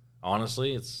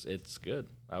 Honestly, it's good.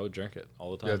 I would drink it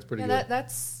all the time. Yeah, it's pretty Yeah, good.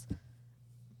 that's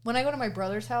when I go to my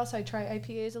brother's house. I try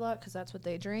IPAs a lot because that's what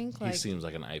they drink. He Like seems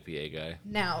like an IPA guy.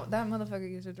 now, that motherfucker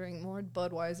used to drink more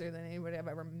Budweiser than anybody I've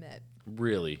ever met.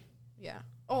 Really, Yeah.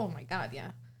 Oh my god.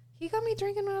 Yeah. He got me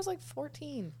drinking when I was like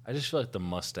 14. I just feel like the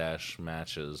mustache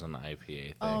matches an IPA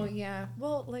thing. Oh yeah.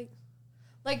 Well,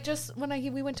 like just when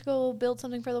we went to go build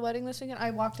something for the wedding this weekend,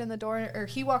 I walked in the door, or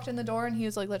he walked in the door, and he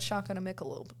was like, "Let's shotgun a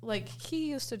Michelob." Like he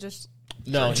used to just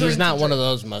No, he's Drink not to one drink. of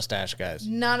those mustache guys.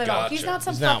 not at all. He's Gotcha. not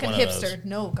some He's not fucking one of those. hipster.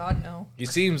 No, God no. He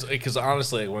seems because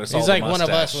honestly, when I saw He's the like one of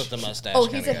us mustache- with the mustache. Oh,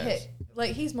 kinda he's a guys. hit.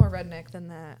 Like he's more redneck than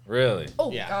that. Really,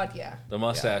 Oh Yeah. God, yeah. the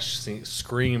mustache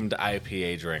screamed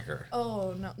IPA drinker.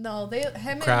 Oh no,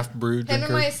 Craft brew him drinker.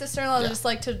 and my sister-in-law just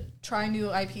like to try new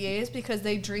IPAs because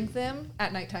they drink them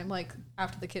at nighttime, like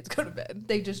after the kids go to bed.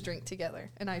 They just drink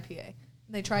together an IPA.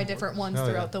 They try different ones Hell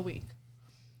yeah. throughout the week.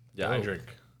 Yeah, I drink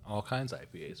all kinds of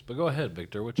IPAs. But go ahead,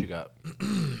 Victor. What you got?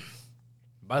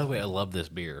 By the way, I love this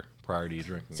beer. Prior to you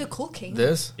drinking, It's a it. cool can.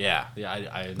 This? Yeah,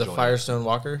 I enjoy The it. Firestone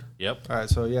Walker? Yep. All right,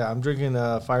 so yeah, I'm drinking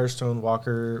Firestone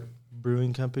Walker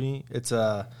Brewing Company. It's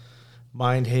a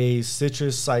Mind Haze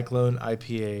Citrus Cyclone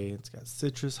IPA. It's got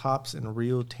citrus, hops, and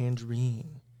real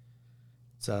tangerine.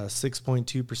 It's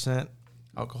 6.2%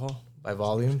 alcohol by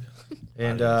volume.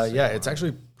 And yeah, it's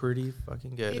actually pretty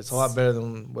fucking good. It's a lot better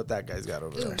than what that guy's got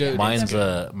over there. Dude, Mine's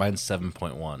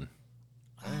 7.1.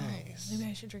 nice. Maybe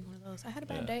I should drink one of those. I had a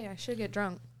bad day. I should get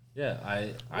drunk. Yeah,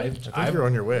 I think you're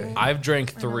on your way. I've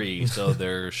drank 3, so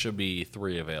there should be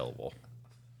 3 available.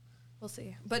 We'll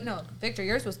see. But no, Victor,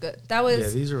 yours was good. That was Yeah,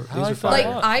 these are like fine. like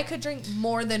that. I could drink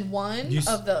more than one You s-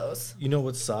 of those. You know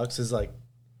what sucks is like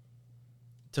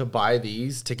to buy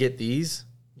these, to get these,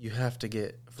 you have to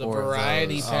get The 4 of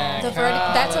variety those. pack. The variety,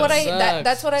 that's that what sucks.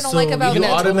 that's what I don't So like about you Even at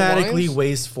Total automatically Wines?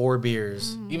 waste 4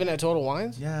 beers. Even at Total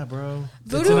Wines? Yeah, bro.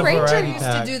 It's Voodoo in a Ranger variety used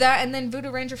pack. to do that, and then Voodoo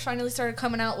Ranger finally started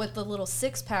coming out with the little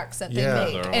 6-packs that Yeah.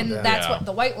 they Their make, own, and yeah. that's Yeah. what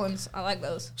the white ones. I like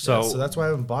those. So, So that's why I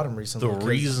haven't bought them recently. the 'cause-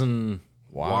 reason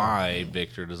why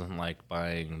Victor doesn't like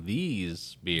buying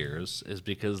these beers is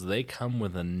because they come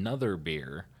with another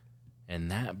beer, and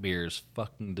that beer's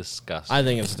fucking disgusting. I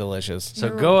think it's delicious. So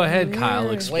go ahead, Kyle.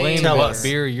 weird. Explain Tell what us.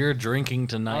 beer you're drinking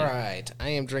tonight. All right. I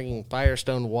am drinking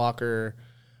Firestone Walker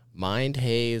Mind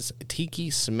Haze Tiki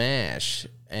Smash,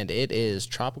 and it is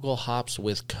tropical hops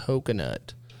with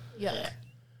coconut. Yuck.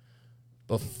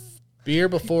 Beer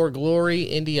Before Glory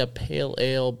India Pale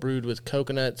Ale brewed with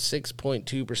coconut,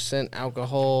 6.2%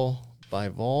 alcohol by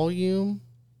volume.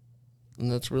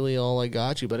 And that's really all I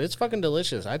got you, but it's fucking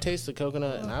delicious. I taste the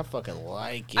coconut and I fucking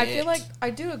like it. I feel like I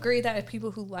do agree that if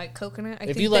people who like coconut, I if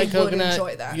think you like they would coconut,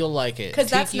 enjoy that you'll like it. because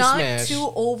that's Tiki not Smash.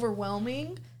 too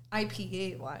overwhelming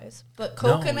IPA wise, but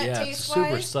No, coconut yeah, it's taste super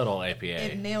wise, subtle it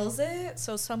IPA. nails it.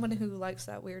 So someone who likes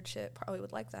that weird shit probably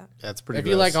would like that. Yeah, it's pretty If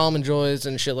gross. you like almond joys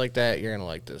and shit like that, you're gonna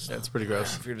like this. Yeah, it's pretty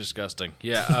gross. If you're disgusting,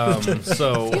 yeah.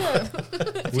 So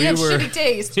If We you have were- shitty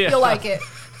taste, Yeah. you'll like it.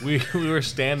 we were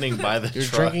standing by the You're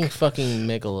truck. drinking fucking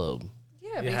Michelob. Yeah,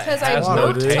 Yeah, because it I has no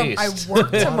work. taste. I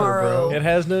work tomorrow. It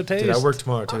has no taste. Dude, I work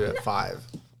tomorrow too at 5.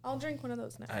 I'll drink one of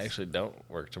those next. I actually don't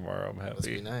work tomorrow. I'm Must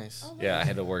be happy. nice. Yeah, I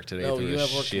had to work today No, through you a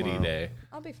have work shitty tomorrow. day.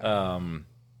 I'll be fine.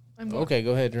 I'm good. Okay,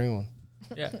 go ahead, drink one.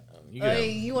 Yeah, you can, Hey,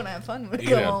 you want to have fun with you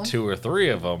can it? have 2 or 3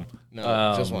 of them.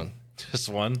 No, just one. Just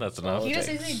one. That's enough. He just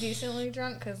needs to be decently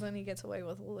drunk because then he gets away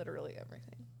with literally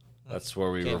everything. That's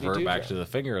where we Can't be revert too back drunk. to the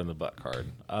finger in the butt card.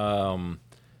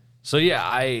 So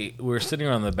yeah, we were sitting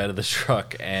on the bed of the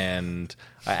truck, and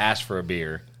I asked for a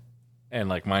beer, and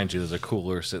like mind you, there's a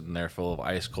cooler sitting there full of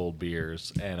ice cold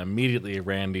beers, and immediately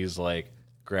Randy's like,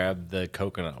 grab the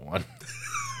coconut one.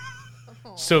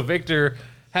 So Victor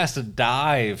has to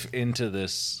dive into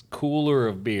this cooler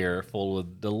of beer full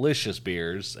of delicious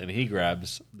beers, and he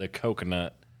grabs the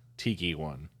coconut tiki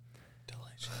one.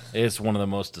 Delicious. It's one of the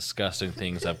most disgusting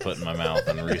things I've put in my mouth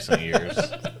in recent years.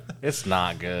 It's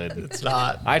not good. It's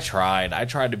not. I tried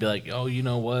to be like, oh, you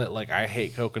know what? Like, I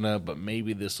hate coconut, but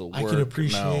maybe this will work. I can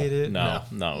appreciate it. No,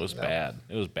 it was bad.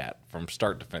 It was bad. From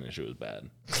start to finish, it was bad.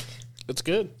 It's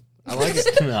good. I like it.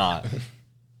 It's not.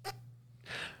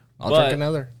 I'll drink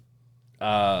another.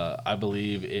 I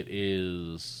believe it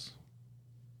is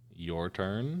your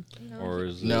turn, or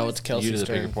is it's Kelsey's you to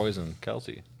pick your turn. poison,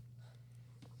 Kelsey?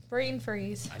 Brain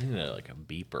freeze. I need a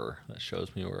beeper that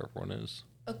shows me where everyone is.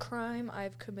 A crime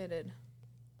I've committed.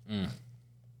 You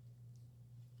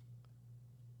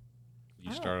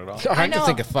started off. I know. can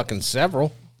think of fucking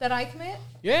several. That I commit?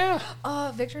 Yeah.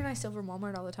 Victor and I steal from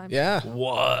Walmart all the time. Yeah.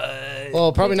 What?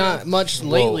 Well, probably not much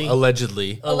lately. Well,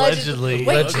 allegedly.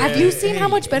 Wait, have you seen how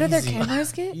much better their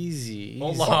cameras get? Easy.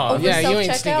 Hold on. Yeah, you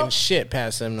ain't self-checkout? sneaking shit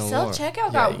past them no more.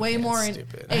 Self-checkout got you way can't, more in...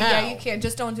 stupid. Hey, How? yeah, you can.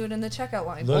 Just don't do it in the checkout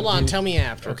line. Look, Hold on, dude. tell me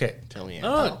after. Okay. Tell me after.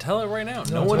 No, tell it right now.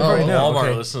 No No, one tell it from right now. Walmart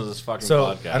Okay. listens to this fucking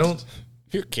So podcast. I don't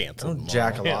You're canceled.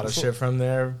 jack a tomorrow. lot of shit from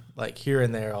there. Like here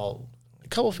and there, I'll A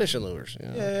couple fishing lures.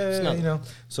 It's yeah, nothing. you know.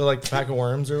 So like a pack of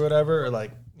worms or whatever, or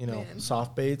like Man.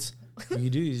 soft baits. What you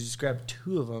do is you just grab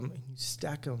 2 of them and you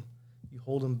stack them. You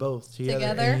hold them both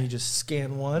together, and you just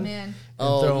scan one. Man. And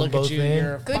Oh, throw them look both at you. in.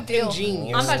 You're a Good fucking deal.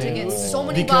 genius. I'm about to get dude. so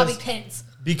many Because- bobby pins.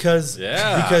 because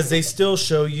Yeah. because they still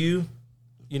show you,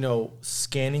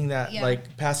 scanning that Yeah.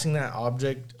 like passing that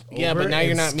object. Yeah, over but now and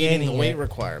you're not meeting the scanning weight it.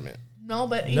 requirement. No,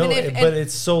 but No, even if... but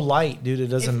it's so light, dude. It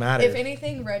doesn't matter. If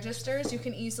anything registers, you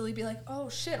can easily be like, oh,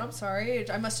 shit, I'm sorry.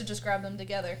 I must have just grabbed them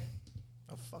together.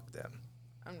 Oh, fuck them.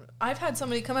 I've had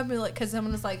somebody come up and be like, because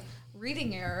someone was like,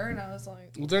 reading error, and I was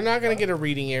like, Well, they're not going to get a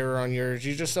reading error on yours.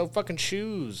 You just sell fucking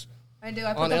shoes I do.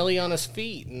 I put on them, Eliana's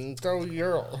feet and throw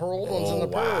her old ones in the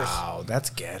purse. Wow, that's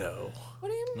ghetto. what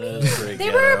do you mean? That's pretty They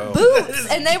ghetto. were boots,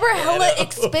 and they were hella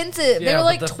expensive. they were but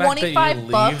like the fact that you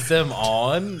 $25. leave them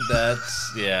on,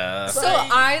 that's, yeah. So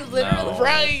I literally, No.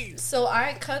 Right. So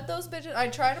I cut those bitches. I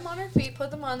tried them on her feet, put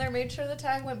them on there, made sure the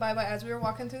tag went bye-bye as we were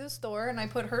walking through the store, and I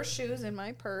put her shoes in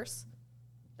my purse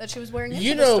that she was wearing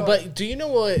into the store. But do you know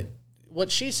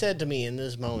what she said to me in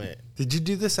this moment? Did you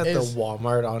do this at the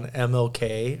Walmart on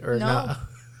MLK or No. not?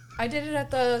 I did it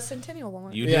at the Centennial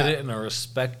Walmart. You Yeah. did it in a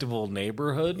respectable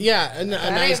neighborhood? Yeah, a nice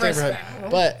ain't neighborhood. respectable.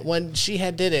 But when she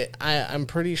did it, I'm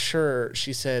pretty sure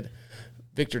she said,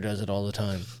 Victor does it all the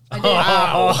time. I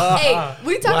did. Hey,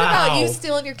 we talk about you Wow.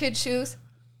 stealing your kids' shoes.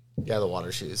 Yeah, the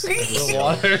water shoes. The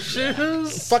water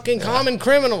shoes? Fucking common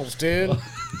criminals, dude.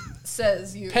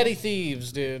 Says you. Petty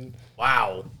thieves, dude.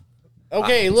 Wow.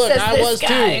 Okay, look, Says I this was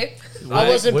guy. too. I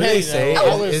wasn't What did petty. they say?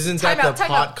 though. I was Isn't that Time out, the time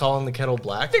pot out. calling the kettle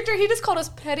black? Victor, he just called us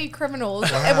petty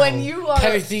criminals. And when you are,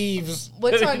 petty thieves.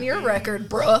 what's on your record,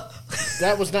 bruh?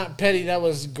 That was not petty. That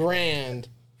was grand.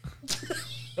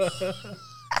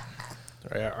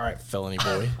 All right, felony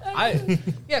boy.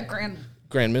 Yeah, grand.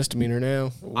 Grand misdemeanor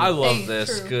now. I love Hey, this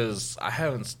true. because I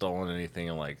haven't stolen anything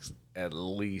in like at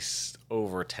least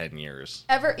over 10 years,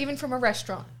 Ever, even from a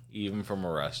restaurant. even from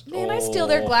a restaurant. Man, I steal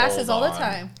their glasses all the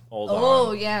time. Hold Oh,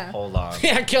 on. yeah. Hold on.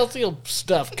 Yeah, Kelsey will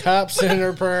stuff cups in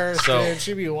her purse. So- Dude,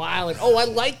 she'd be wild. Oh, I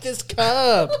like this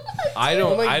cup. I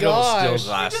don't. Oh my I don't gosh. steal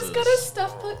glasses. Just gotta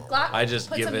stuff, I just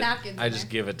put give some it. napkins I in just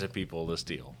there. give it to people to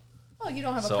steal. Oh, you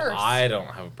don't have So a purse. I don't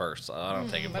have a purse. I don't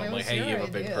take it. but I'm it like, was hey, you your have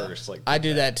a big idea. purse. Like I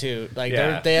do that too. Like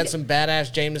Yeah. they had some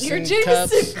badass Jameson, Your Jameson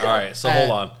cups. cup. All right, so Uh,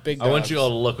 hold on. big I want dogs. you all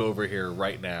to look over here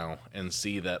right now and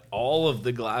see that all of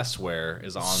the glassware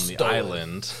is on the Stolen.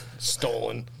 island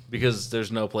Stolen. because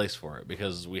there's no place for it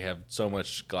because we have so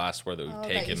much glassware that we've Oh, that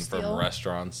you taken from steal?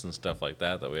 restaurants and stuff like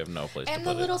that that we have no place And to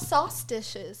the put little it. sauce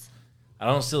dishes. I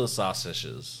don't steal the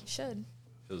sausages You should.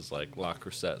 because like La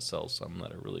Crusette sells some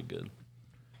that are really good.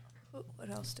 What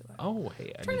else do I? Oh,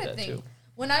 hey, I I'm trying need to that think. too.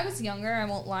 When I was younger, I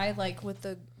won't lie, like with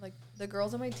the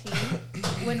girls on my team,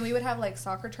 when we would have like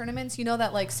soccer tournaments, you know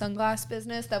that like sunglass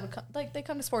business that would come, like they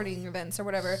come to sporting events or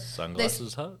whatever.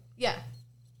 Sunglasses Hut? Yeah.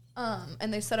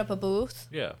 And they set up a booth.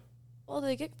 Yeah. Well,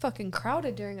 they get fucking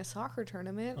crowded during a soccer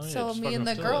tournament. Oh, yeah, so just me and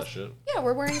the fucking steal girls, that shit. yeah,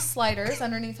 we're wearing sliders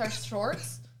underneath our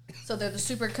shorts. So they're the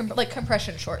super like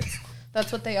compression shorts.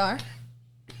 That's what they are.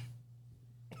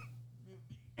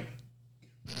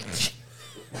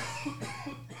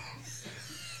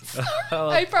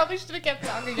 I probably should have kept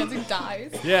talking as he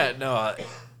dies. Yeah, no,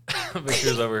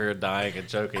 Victor's over here dying and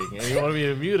choking, and you want me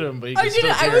to mute him, but you I can still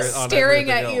didn't. I hear was it on staring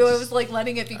everything at you. I else. was like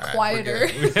letting it be quieter.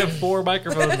 We have 4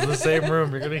 microphones in the same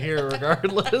room. You're gonna hear it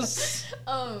regardless.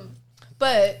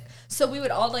 But so we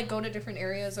would all like go to different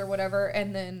areas or whatever,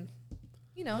 and then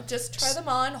just try them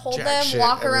on, hold Jack them, shit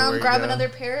walk around, everywhere you grab go. another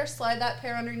pair, slide that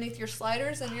pair underneath your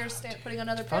sliders, and you're putting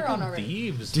another pair on Fucking already.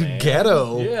 thieves, Dude, man.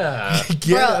 ghetto. Yeah.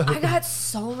 Ghetto. Bro, I got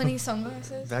so many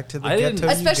sunglasses. Back to the I didn't- ghetto.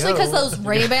 you Especially because go. those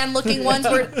Ray-Ban looking ones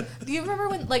were. Do you remember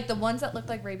when, like, the ones that looked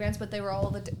like Ray-Bans, but they were all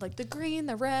the green,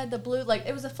 the red, the blue? Like,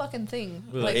 it was a fucking thing.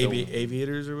 Like Like,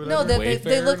 aviators or no, whatever.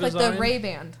 they look like the design?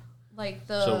 Ray-Ban. Like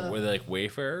the. So were they like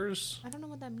Wayfarers? I don't know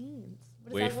what that means.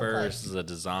 What does that look Wayfarers like? is a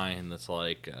design that's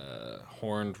like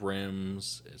horned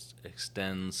rims. It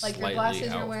extends Like your slightly glasses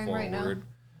you're out wearing right now? forward.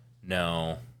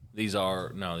 No, these are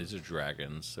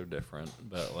dragons. They're different,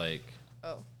 but like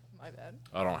Oh, my bad.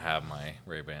 I don't have my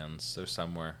Ray-Bans. They're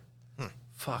somewhere.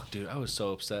 Fuck, dude, I was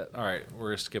so upset. All right,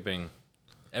 we're skipping.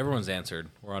 Everyone's answered.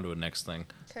 We're on to the next thing.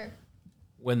 Okay.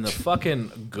 When the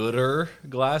fucking Gooder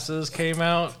glasses came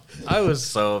out, I was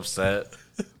so upset.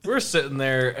 We're sitting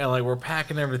there and like we're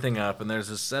packing everything up, and there's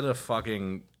a set of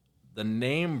fucking. The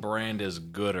name brand is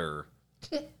Gooder,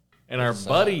 and our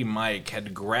buddy Mike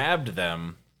had grabbed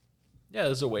them. Yeah,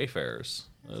 those are Wayfarers.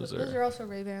 Those are also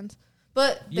Ray-Bans.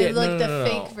 But they're like the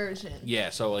fake version. Yeah,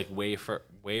 so like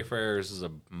Wayfarers is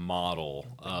a model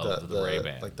of the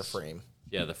Ray-Bans, like the frame.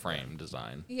 Yeah, the frame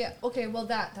design. Yeah, okay, well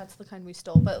that's the kind we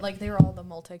stole. But like they were all the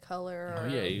multicolor. Oh or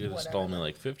yeah, you could have whatever. stole me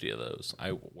like 50 of those.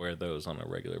 I wear those on a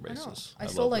regular I know. basis. I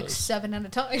stole love like those. 7 at a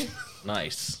time.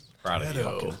 Nice. Proud of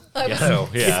Ghetto. you. I was Ghetto,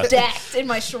 yeah. stacked in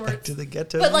my shorts. To the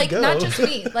ghetto. But you like go. not just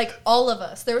me, like all of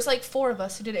us. There was like 4 of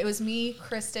us who did it. It was me,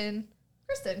 Kristen.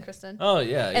 Oh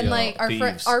yeah, And like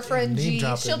thieves. our friend Name G,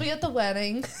 dropping. she'll be at the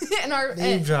wedding. And our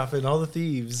Name dropping all the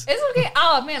thieves. it's okay.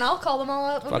 Oh man, I'll call them all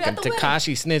up. We'll be Fucking at the wedding.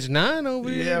 Takashi Snitch 9 over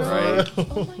here. Yeah, right. bro.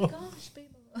 Oh my gosh, baby.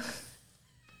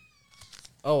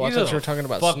 Oh, I You thought got you were a talking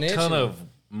about fuck Snitch. ton of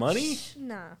money.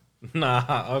 Nah.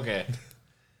 Nah, okay.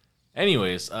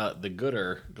 Anyways, the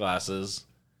Gooder glasses.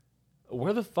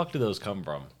 Where the fuck do those come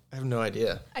from? I have no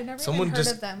idea. I've never Someone even heard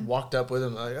just of them. walked up with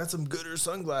them. I got some Gooder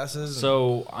sunglasses.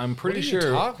 So I'm What pretty are sure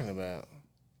you talking about?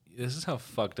 this is how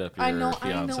fucked up your I know.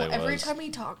 fiance Every was. time he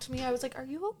talked to me, I was like, "Are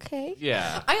you okay?"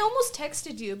 Yeah. I almost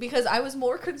texted you because I was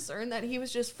more concerned that he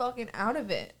was just fucking out of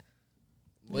it.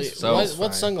 Wait, So-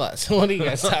 what sunglasses? What are you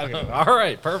guys talking about? All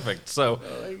right, perfect. So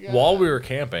while we were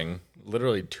camping,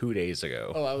 literally 2 days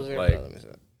ago. Oh, I was there. Like Let me see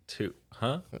that.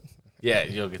 huh? Yeah,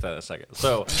 you'll get that in a second.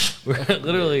 So we're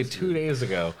literally 2 days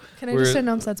ago. Can I we're- just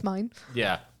announce that's mine?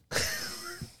 Yeah.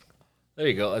 There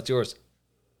you go. That's yours.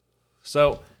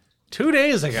 So 2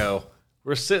 days ago,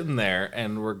 we're sitting there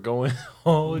and we're going,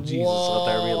 oh, Jesus, let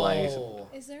there be light. Whoa.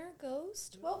 Is there a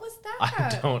ghost? What was that?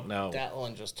 I don't know. That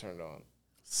one just turned on.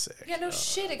 Sick. Yeah, no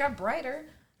shit. It got brighter.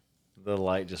 The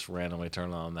light just randomly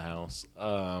turned on in the house.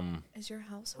 Is your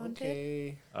house haunted?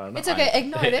 Okay. I don't know. It's okay.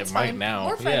 Ignore it. It's might fine. now.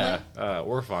 We're friendly. Yeah,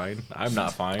 we're fine. I'm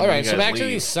not fine. All right, You so guys back to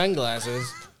leave. these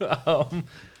sunglasses.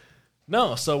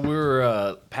 No, so we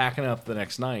were packing up the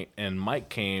next night, and Mike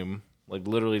came, like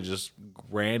literally just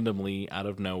randomly out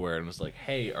of nowhere, and was like,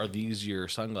 "Hey, are these your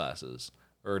sunglasses?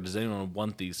 Or does anyone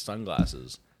want these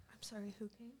sunglasses?" I'm sorry. Who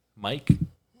came? Mike,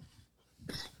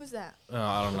 Who's that?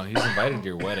 I don't know. He's invited to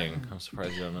your wedding. I'm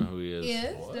surprised you don't know who he is.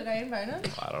 Is? Did I invite him?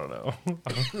 I don't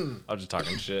know. I'm just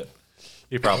talking shit.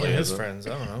 He probably His is. friends.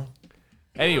 I don't know.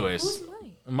 Anyways, Who's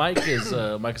Mike? Mike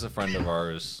is a friend of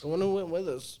ours. The one who went with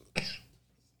us.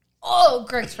 Oh,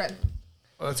 Greg's friend.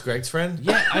 Oh, that's Greg's friend?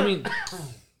 Yeah, I mean,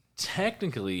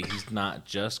 technically, he's not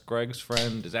just Greg's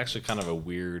friend. It's actually kind of a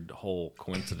weird whole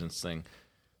coincidence thing.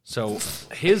 So,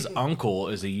 his uncle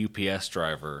is a UPS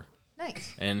driver,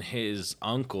 Nice. and his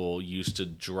uncle used to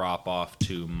drop off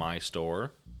to my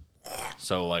store.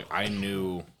 So, like, I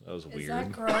knew that was Is weird.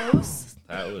 that gross?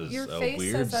 That was Your a face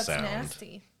weird says that's sound.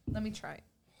 nasty. Let me try.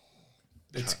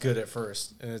 It's good at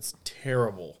first, and it's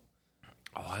terrible.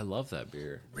 Oh, I love that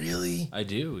beer. Really? I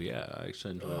do, yeah. I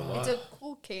actually enjoy it a lot. It's a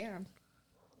cool can.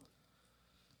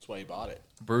 That's why he bought it.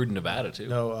 Brewed in Nevada, too.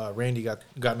 No, Randy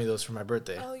got me those for my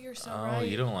birthday. Oh, you're so Oh, right.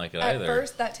 you don't like it At either.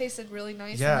 first, that tasted really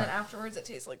nice, Yeah. and then afterwards, it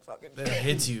tastes like fucking. Then it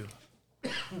hits you.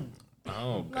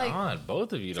 Oh, Like- God.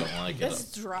 Both of you don't like it.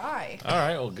 It's dry. All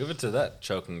right, well, give it to that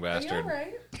choking Are you bastard.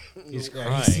 alright? He's Yeah,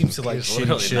 crying. he seems to like He's shitty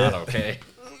literally shit. not okay.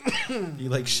 You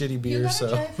like shitty You beer, gotta so.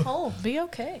 drive home. Be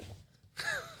okay.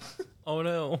 Oh,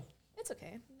 no. It's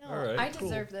okay. No, All right, I cool.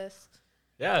 deserve this.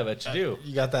 Yeah, I bet you do.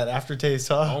 You got that aftertaste,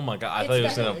 huh? Oh, my God. I It's thought he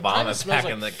was that- going to it vomit Smells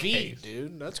back in the like feet, case.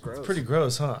 dude. That's gross. Pretty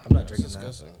gross, huh? I'm not drinking that.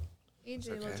 disgusting.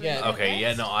 EJ, what's Yeah. your Okay, yeah,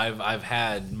 next? no, I've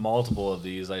had multiple of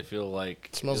these. I feel like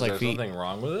Smells is like there feet. something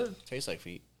wrong with it? Tastes like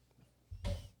feet.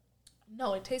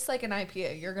 No, it tastes like an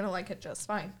IPA. You're gonna like it just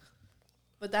fine.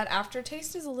 But that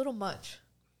aftertaste is a little much.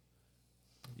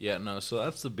 Yeah, no. So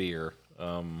that's the beer.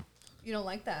 You don't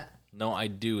like that? No, I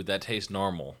do. That tastes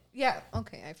normal. Yeah.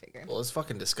 Okay, I figured. Well, it's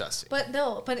fucking disgusting. But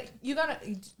no, but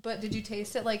did you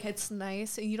taste it? Like, it's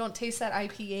nice. You don't taste that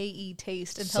IPA-y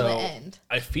taste until the end.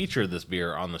 I featured this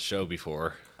beer on the show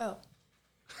before. Oh.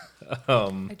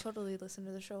 I totally listen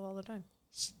to the show all the time.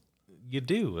 You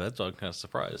do. That's why I'm kind of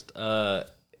surprised.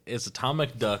 It's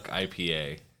Atomic Duck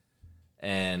IPA,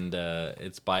 and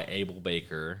it's by Abel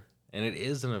Baker, and it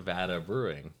is a Nevada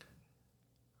brewing.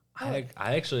 I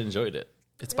actually enjoyed it.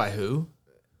 It's by who?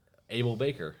 Abel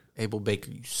Baker. Abel Baker,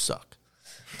 you suck.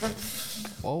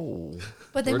 Oh.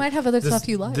 But they might have other stuff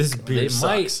you like. This beer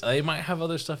sucks. They might have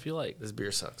other stuff you like. This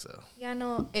beer sucks, though. Yeah,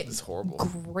 no, It's horrible.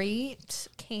 Great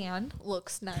can,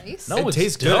 looks nice. No, It it's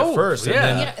tastes good at dope. first, and Yeah.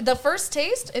 then- You know, the first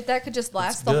taste, if that could just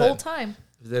last the good. whole time,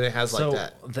 Then it has like So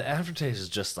that. the aftertaste is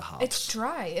just the hops. it's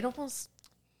dry. It almost,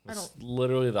 I It's don't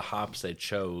literally the hops they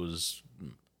chose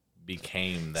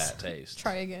became that taste.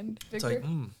 try again. It's Victor.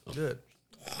 like, good.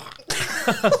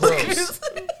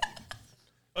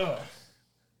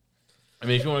 I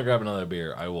mean, if you want to grab another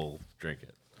beer, I will drink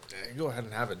it. Yeah, go ahead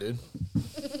and have it, dude.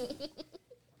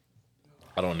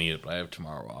 I don't need it, but I have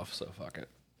tomorrow off, so fuck it.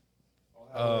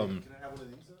 Can I have one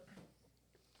of these?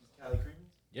 Cali cream?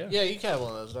 Yeah, Yeah, you can have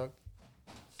one of those, dog.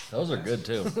 those are good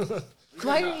too.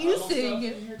 Why are you saying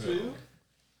it?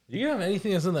 You can have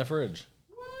anything that's in that fridge.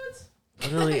 What?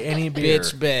 Literally any beer.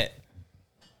 Bitch bet.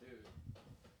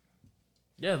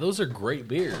 Yeah, those are great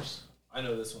beers. I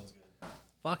know this one's good.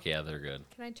 Fuck yeah, they're good.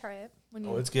 Can I try it? When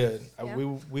Oh, it's good. Yeah.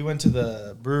 We went to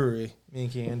the brewery. Me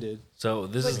and Kian did. So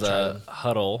this is Try the them.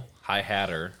 Huddle High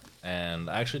Hatter, and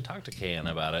I actually talked to Kayan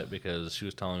about it because she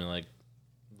was telling me like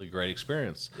the great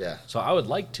experience. Yeah. So I would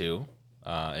like to,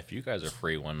 if you guys are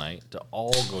free one night, to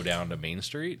all go down to Main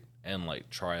Street and like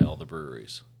try all the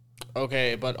breweries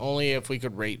Okay, but only if we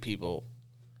could rate people.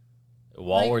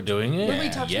 while Like, we're doing it. When we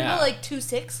talk yeah. people like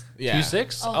 2-6. Yeah.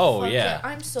 2-6? Oh, fuck yeah.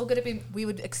 I'm so good at being. We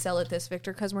would excel at this,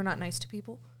 Victor, because we're not nice to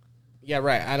people. Yeah,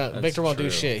 right. I don't. That's Victor won't do true.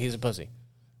 shit. He's a pussy.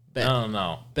 Bet.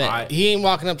 No. Bet. He ain't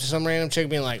walking up to some random chick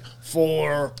being like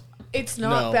 4. It's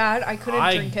not No. bad. I couldn't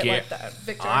I drink it get- like that,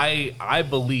 Victor. I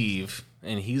believe,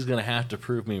 and he's gonna have to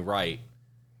prove me right,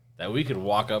 that we could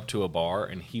walk up to a bar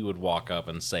and he would walk up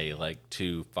and say like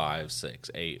 2, 5,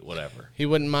 6, 8, whatever. He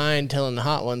wouldn't mind telling the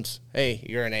hot ones, "Hey,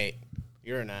 you're an 8.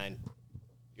 You're a 9.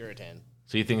 You're a 10."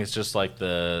 So you think it's just like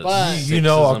the But- sixes You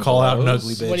know I'll and call out an belows?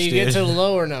 ugly bitch. When you dude. get to the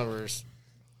lower numbers,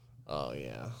 oh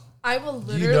yeah. I will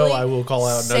literally. You know I will call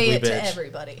out an say ugly it to bitch.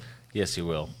 everybody. Yes, you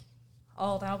will.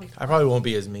 Oh, that'll be I fun. probably won't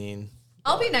be as mean.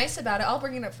 I'll be nice about it. I'll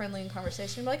bring it up friendly in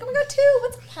conversation. Be like, oh my god, 2.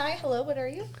 What's up? Hi, hello. What are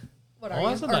you? What are Oh, you?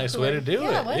 that's a Or nice who way are to you? do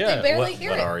Yeah, it. what? Yeah. They barely what,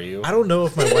 hear what it. are you? I don't know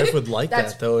if my wife would like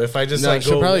That's- that though. If I just No, like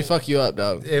she'll go, probably fuck you up,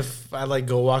 dog. if I like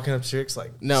go walking up chicks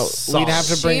like No, soft. we'd have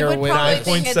to bring She her would with. probably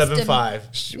think it's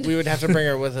 9.75. We would have to bring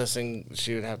her with us, and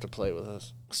she would have to play with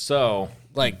us, So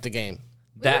like the game.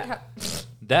 We would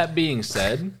that being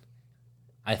said,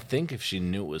 I think if she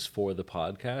knew it was for the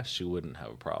podcast, she wouldn't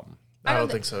have a problem. I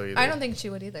don't think so either. I don't think she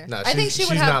would either. No, I think she she's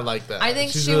would have. not like that. I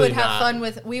think She's she really would have not. fun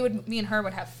with. Me and her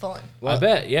would have fun. I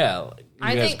bet, yeah. You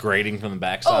I guys think- grading from the Oh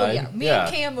backside. yeah, me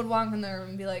and Cam would walk in there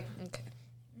and be like, okay.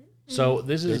 So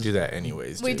this They is do that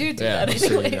anyways. We dude. do Yeah, that Just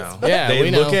so you anyways. know. Yeah, they we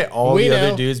look know. at all We the know.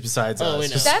 other dudes besides Oh, we us.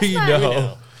 know. Just That's so you not- know. We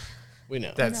know. We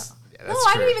know. That's No, that's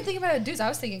I true. didn't even think about it, dudes. I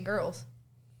was thinking girls.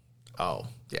 Oh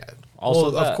yeah. Also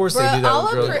well, that. of course Bruh, they do that I'll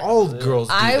with girls. appre- All girls.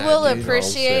 Do I that, will dude.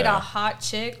 appreciate yeah. a hot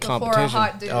chick before a Competition.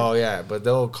 hot dude. Oh yeah, but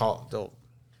they'll call.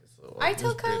 I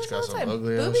tell this bitch Kyle's got all the some time.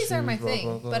 ugly ass Boobies are my shoes, blah, thing,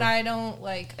 blah, blah. but I don't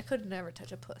like. I could never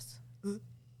touch a puss.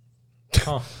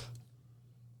 Huh.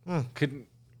 Couldn't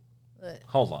But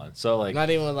hold on. So like Not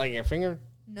even with like your finger.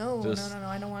 no, Just- no.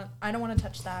 I don't want to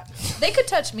touch that. They could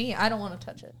touch me. I don't want to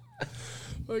touch it.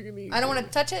 I don't want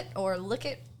to touch it or lick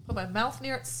it. Put my mouth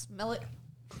near it. Smell it.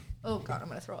 Oh god, I'm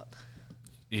gonna throw up.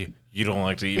 you don't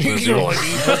like to eat pussy.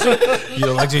 You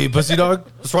don't like to eat pussy, dog?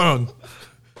 What's wrong?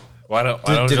 Why don't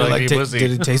you Did it like like to eat ta- pussy?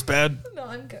 did it taste bad? No,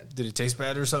 I'm good. Did it taste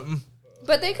bad or something?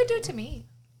 But they could do it to me.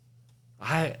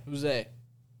 Who's they?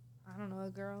 I don't know, a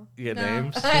girl. You got No.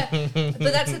 names? But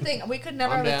that's the thing. We could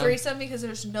never I'm have a down. threesome because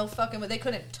there's no fucking. But they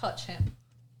couldn't touch him,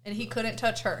 and he couldn't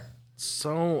touch her.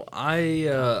 So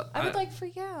I would like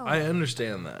freak out. I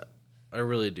understand that. I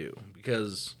really do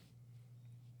because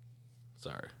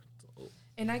sorry.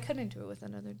 And I couldn't do it with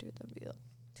another dude. That'd be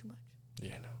too much.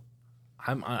 Yeah, no.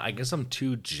 I guess I'm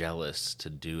too jealous to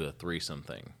do a threesome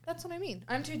thing. That's what I mean.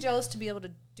 I'm too jealous to be able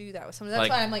to do that with someone. That's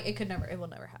Like- why I'm like, it will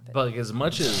never happen. But like as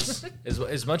much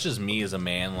as me as a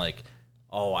man, like,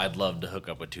 oh, I'd love to hook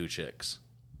up with 2 chicks.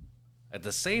 At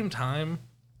the same time,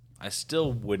 I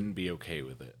still wouldn't be okay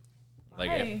with it. Like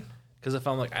Why? Because if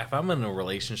I'm in a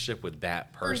relationship with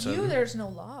that For person, you, there's no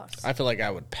loss. I feel like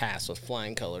I would pass with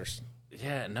flying colors.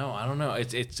 yeah, no, I don't know.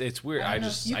 It's weird. I don't know.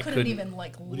 just You I couldn't couldn't even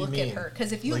like do you look at mean? her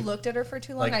because if you Like- looked at her for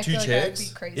too long, like I two feel like that would chicks?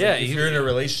 be crazy. Yeah, If you're in a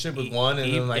relationship with one,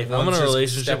 and then like if I'm in one's a just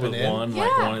relationship stepping with in, one, Yeah.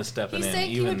 like one is stepping He's in, saying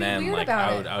he even would be then, weird like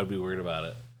about I would be weird about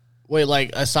it. Wait,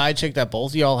 like a side chick that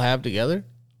both of y'all have together?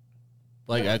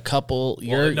 Like a couple,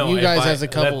 Well, no, you if guys I- as a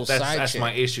couple that's side chick.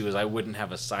 my issue is I wouldn't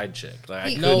have a side chick. Like, I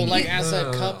He- No, couldn't- like as a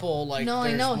No. couple, like No, I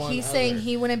there's know. one He's other. saying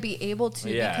he wouldn't be able to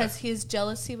Yeah. because his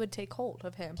jealousy would take hold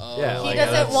of him. yeah, He like,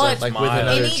 doesn't that's want like my- with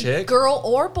another Any chick? girl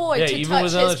or boy Yeah, to even touch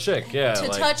with another his, chick, yeah, to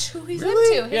like, touch who he's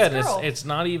Really? into. His yeah, and girl. it's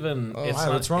not even. Oh, it's why?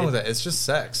 not, What's wrong with that? It's just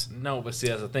sex. No, but see,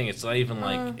 that's the thing. It's not even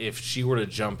like if she were to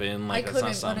jump in, I like that's couldn't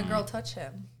not something. let a girl touch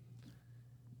him.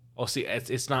 Oh, see,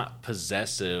 it's not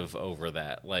possessive over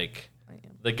that. Like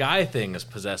the guy thing is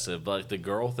possessive, but like the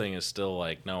girl thing is still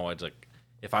like no. It's like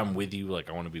if I'm with you, like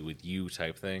I want to be with you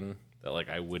type thing. That like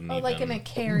I wouldn't. Oh, even, like in a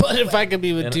caring But if way. I could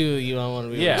be with And- two of you, I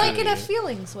want to be Yeah. with Like two in of a you.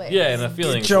 feelings way. Yeah, in a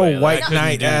feeling. your way. Like, white I couldn't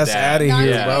knight do ass that. outta Not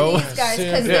here, to bro. these guys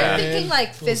because Yeah. they're thinking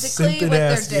like physically simping with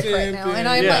their ass dick right now, and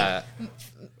I'm Yeah.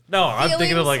 No, I'm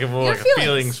thinking of like a more Your like a feelings.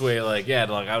 feelings way. Like yeah,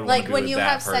 like I would like want to be when with you that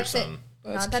have person. sex,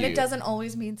 That's not that cute. it doesn't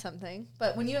always mean something,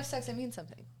 but when you have sex, it means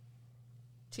something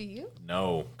to you.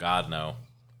 No, God no.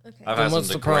 Okay. I've Then had what's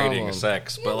some the degrading problem?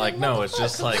 sex, Yeah, but like then no, what it's the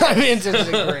just fuck? like. I'm into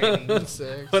degrading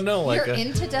sex. But no, like You're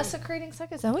into desecrating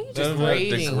sex? Is that what you just no, said?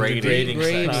 degrading,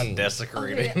 Degrading. not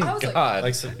desecrating. Okay, I was like- God,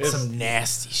 Like some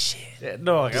nasty shit. yeah,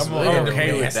 no, like I'm literally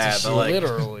okay with nasty that, shit. but like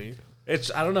Literally. it's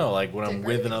I don't know, like when I'm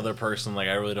with Degrading. another person, like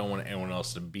I really don't want anyone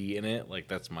else to be in it. Like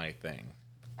that's my thing.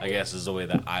 I guess is the way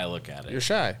that I look at it. You're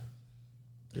shy.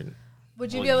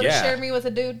 Would you Well, be able yeah. to share me with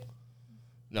a dude?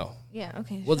 No. Yeah.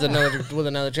 Okay. With shut up.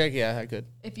 another chick, yeah, I could.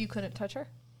 If you couldn't touch her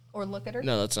or look at her,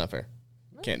 No, that's not fair.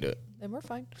 Can't do it. then we're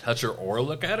fine. Touch her or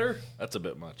look at her? That's a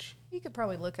bit much. You could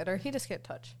probably look at her. He just can't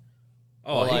touch.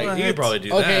 Oh, Like- he could probably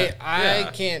do Okay, that. I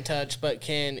Yeah. can't touch, but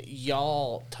can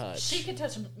y'all touch? She could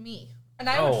touch me, and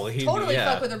I Oh, would he'd be- totally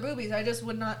yeah. fuck with her boobies. I just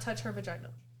would not touch her vagina.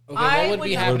 Okay, I what would would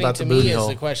be not- happening What about to the me booty is hole?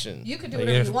 the question. You could do Like,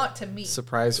 whatever if- you want to me.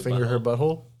 Surprise finger her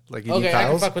butthole. Like you do Okay, I can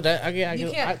Kyle's. fuck with that. I You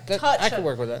can, can't I touch. I her. could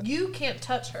work with that. You can't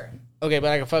touch her. Okay, but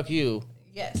I can fuck you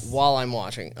Yes. while I'm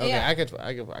watching. Okay, Yeah. I could And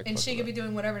fuck she with could be that.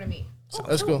 doing whatever to me.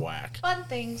 That's cool. Whack. Fun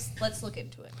things. Let's look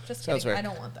into it. Just Sounds kidding. fair. I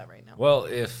don't want that right now. Well,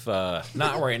 if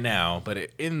not right now, but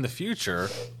in the future,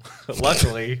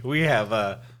 luckily we have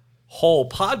a whole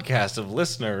podcast of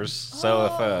listeners. So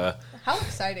if How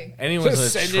exciting.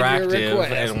 anyone's Send in your attractive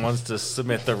request. and wants to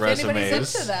submit their If anybody's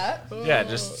resumes, into that, yeah,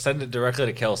 just send it directly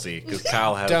to Kelsey because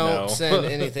Kyle has Don't no. send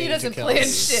anything he to doesn't Kelsey. plan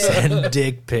shit. Send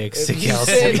dick pics to If you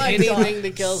Kelsey. send my anything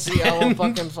to Kelsey, I will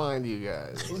fucking find you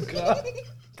guys.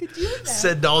 Could you imagine?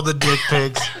 Send all the dick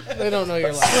pics. They don't know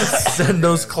your life. Send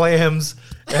those clams.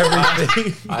 Everything.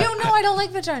 You don't know I don't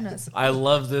like vaginas. I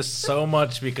love this so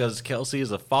much because Kelsey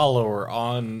is a follower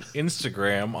on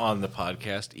Instagram on the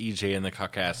podcast EJ and the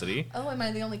Caucasity. Oh, am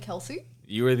I the only Kelsey?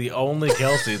 You are the only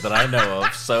Kelsey that I know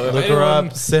of. So if Look her anyone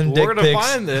up, send dick were to pics.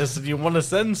 find this and you want to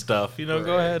send stuff, you know,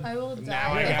 go ahead. I will die.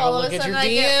 Now I If gotta all of look a at sudden your I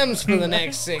get- DMs for the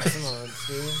next 6 months,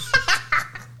 dude.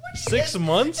 6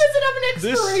 months? Does it have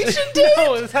an expiration this, date?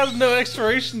 No, it has no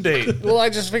expiration date. Well, I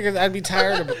just figured I'd be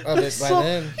tired of it by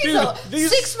then. He's Dude, all, these-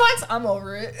 6 months, I'm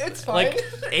over it. It's fine. Like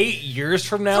 8 years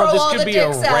from now, Throw this all could the be a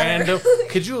dicks at her. random.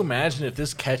 Could you imagine if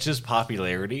this catches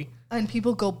popularity? and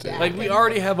people go back. Like we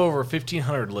already have over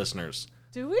 1,500 listeners.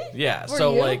 Do we? Yeah, Were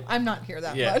so you? like, I'm not here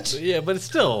that yeah, much. yeah, but it's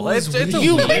still, Who's it's a we?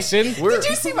 You we. listen. We're, Did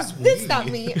you see my? It's not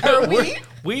me. Or we?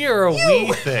 we are a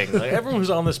we thing. Like everyone who's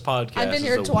on this podcast, I've been is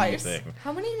here a twice. We thing.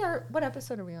 How many are? What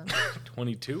episode are we on?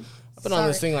 22. I've been on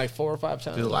this Sorry. thing like 4 or 5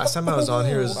 times. Dude, the last time I was on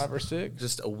here was 5 or 6.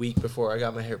 just a week before I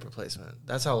got my hip replacement.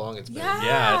 That's how long it's been. Yeah.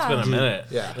 Yeah, it's been a minute.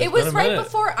 Yeah. It was been a right minute.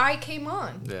 before I came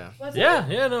on. Yeah. Wasn't Yeah,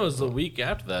 it? yeah, no, it was the week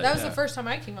after that. That was yeah. the first time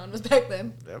I came on. Was back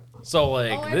then. So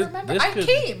like, Oh, I this, remember. this I could,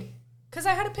 came because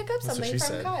I had to pick up what something she from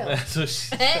said. Kyle. That's what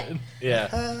she said. Yeah,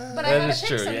 But I that had is to pick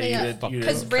true. Yeah, something you up did. You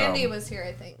because did Randy come. was here.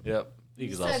 I think. Yep, he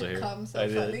was You also said here. come so I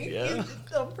did. funny. Yeah,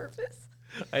 On purpose.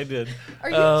 I did. Are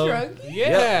you drunk?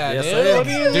 Yeah, yes, dude. I am. What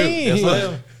do you Dude, mean? yes, I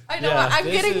am. I know. Yeah, I'm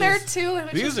this getting there is- too,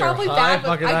 which These is are probably high bad. But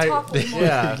fucking I high- talk way more.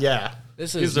 Yeah, Yeah.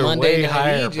 This is these are Monday way Night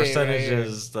higher EJ right here.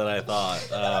 percentages than I thought.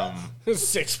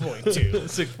 6.2.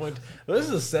 6 point. This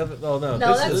is a 7. Oh no,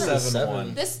 No, this is that's a not-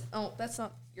 7-1. This. Oh, that's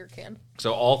not your can.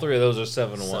 So all three of those are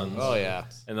 7-1s. Oh, yeah.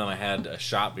 And then I had a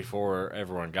shot before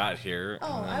everyone got here.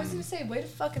 Oh, and I was then- gonna say, way to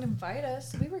fucking invite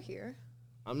us. We were here.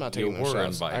 I'm not You taking no were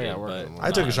shots. I invited, got work but- tomorrow.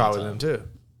 I took a Not shot all with the him too.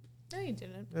 No, you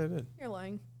didn't. Yeah, I did. You're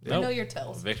lying. Nope. I know your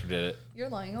tells. Victor did it. You're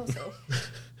lying also.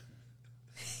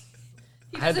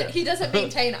 He doesn't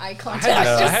maintain eye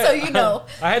contact, just so you know.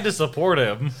 I had to support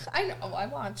him. I know. I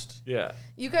watched. Yeah.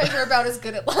 You guys are about as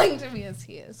good at lying to me as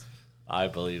he is. I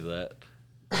believe that.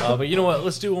 But you know what?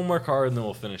 Let's do one more card and then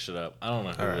we'll finish it up. I don't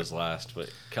know who was last, but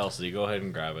Kelsey, go ahead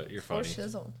and grab it. You're funny.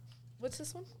 Shizzle. What's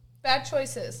this one? Bad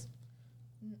choices.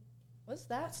 What's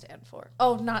that stand for?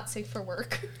 Oh, not safe for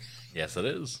work. Yes, it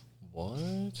is.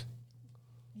 What?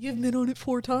 You've been on it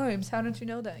 4 times. How didn't you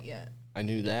know that yet? I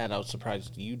knew that. I was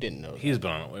surprised you didn't know that. He's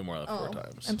been on it way more than 4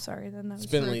 times. I'm sorry. Then that was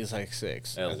It's been at least like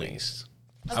 6. At least.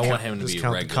 Okay. I want him to Just be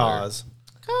count regular. the cause.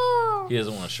 He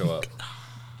doesn't want to show up.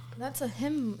 That's a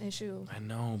him issue. I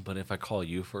know, but if I call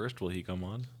you first, will he come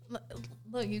on?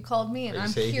 Look, you called me, and I'm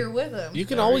see? here with him. You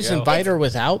can There we always go. invite her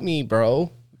without me,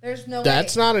 bro. There's no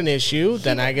That's way. not an issue.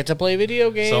 Then I get to play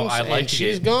video games, So I'd like and to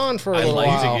she's get- gone for a I'd little like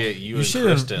while. to get you, You and should-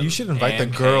 Kristen you should invite the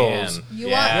and girls. Can. You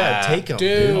Yeah, take them,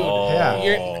 Dude. dude. Oh.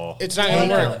 Yeah. It's not What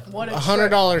gonna a- work. what a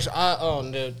 $100.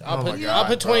 Dude, I'll Oh put my God, I'll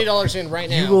put $20 in right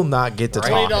now. You will not get to talk.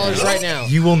 $20 right now.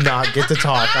 You will not get to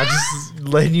talk. I'm just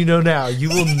letting you know now. You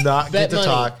will not Bet get to money.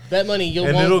 talk. Bet money. You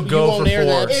And won't. it'll go you won't for air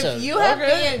 4. that episode. If you have me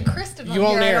and Kristen on You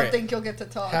won't here, I air don't it. think you'll get to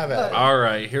talk. Have at it. All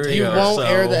right, here we You go. won't So-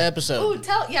 air the episode.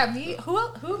 Me.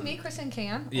 Who? Me, Kristen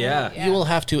can. Yeah. Oh, You will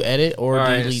have to edit or All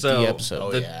right, delete so the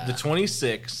episode. the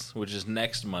 26th, which is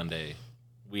next Monday,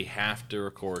 we have to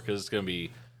record because it's going to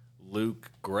be Luke,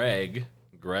 Greg.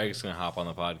 Greg's going to hop on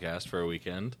the podcast for a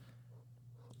weekend.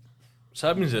 So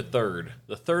that means the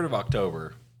 3rd of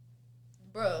October.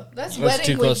 Bro, that's That's wedding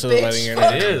too close week, to the bitch. wedding you're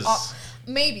Fuck It is. off.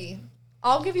 Maybe.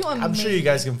 I'll give you a I'm sure maybe. you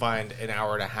guys can find an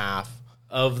hour and a half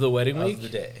Of the wedding week? of the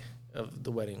day of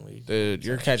the wedding week. Dude,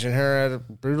 you're catching her at a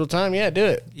brutal time. Yeah, do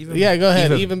it. Even- Yeah, go ahead.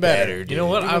 even Even better. better, You know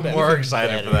what? Even I'm better. more Even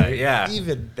excited for better. that. Yeah.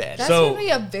 Even better. That's So- gonna be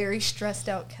a very stressed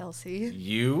out Kelsey.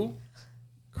 You,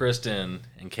 Kristen,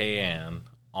 and Kayanne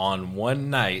on one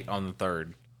night on the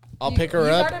 3rd. I'll You- pick her you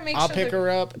up. gotta make I'll sure pick that- her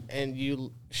up,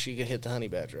 and she can hit the honey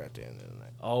badger at the end of the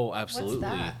night. Oh, absolutely.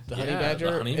 that? The Yeah, honey badger.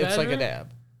 the honey It's like a badger?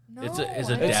 dab. No, It's a I dab.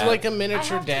 It's don't- like a I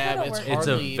miniature have to go dab. to It's work. It's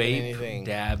a hardly even vape anything.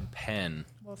 dab pen,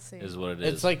 We'll see. is what it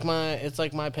is. It's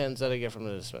like my pens that I get from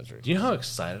the dispensary. Do you know how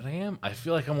excited I am? I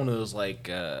feel like I'm one of those like.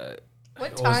 What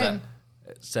was that? time?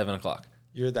 7 o'clock.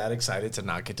 You're that excited to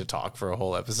not get to talk for a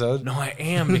whole episode? No, I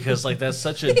am because like that's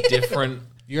such a different.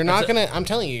 You're not gonna. I'm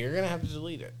telling you, you're gonna have to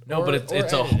delete it. No, Or- but or it's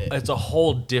edit it. a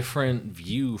whole different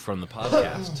view from the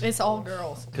podcast It's all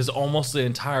girls. because almost the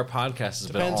entire podcast has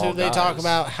Depends been all who they talk guys.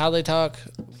 about, how they talk.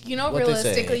 You know, What they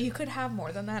realistically, say. you could have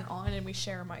more than that on, and we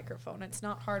share a microphone. It's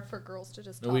not hard for girls to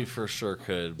just No, talk. we for sure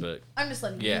could, but I'm just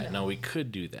letting yeah, you know. no, we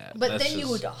could do that. But That's then you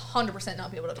just- would 100%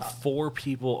 not be able to talk. 4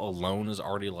 people alone is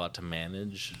already a lot to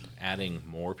manage. Adding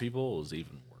more people is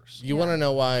even worse. You want to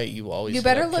know why you always You hit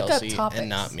better up look up Kelsey topics. and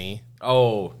not me?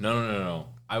 Oh no!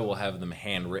 I will have them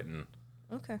handwritten.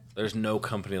 Okay. There's no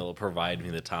company that will provide me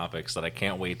the topics that I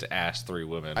can't wait to ask 3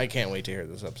 women. I can't wait to hear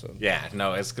this episode. Yeah,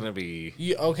 no, it's gonna be.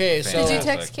 Okay, so Did you Fantastic.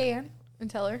 text Kayan and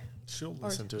tell her? She'll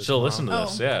listen to it. She'll listen to Oh.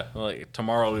 this. Yeah, like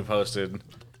tomorrow we posted.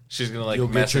 She's gonna like You'll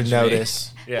get your message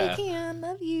notice. Me. Yeah, Kayan,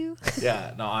 love you.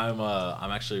 yeah. No,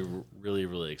 I'm actually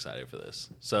really excited for this.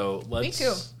 So let's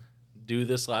too. do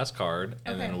this last card,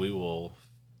 and Okay. then we will.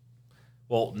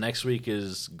 Well, next week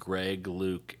is Greg,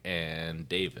 Luke, and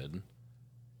David.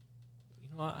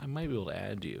 You know what? I might be able to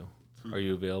add you. Are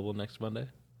you available next Monday?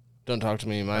 don't talk to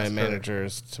me. My That's manager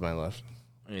is to my left.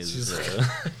 Is,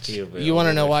 he You available want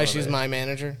to know next why Monday? she's my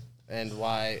manager and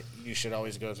why you should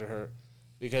always go through her?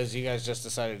 Because you guys just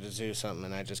decided to do something,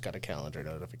 and I just got a calendar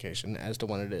notification as to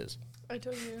when it is. I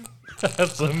told you.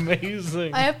 That's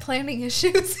amazing. I have planning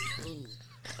issues.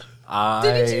 I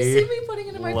Didn't you see me putting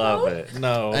it in my love phone? it.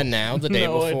 No. And now, the day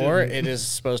No, I before, didn't. it is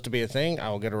supposed to be a thing. I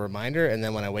will get a reminder, and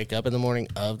then when I wake up in the morning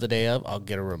of the day of, I'll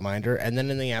get a reminder, and then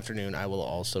in the afternoon, I will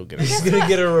also get a He's reminder. gonna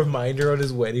get a reminder on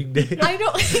his wedding day. I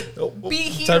don't Oh, be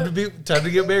here. Time to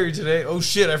get married today. Oh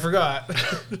shit, I forgot.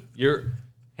 You're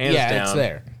hands Yeah, down. it's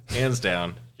there. Hands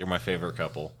down. You're my favorite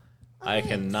couple. I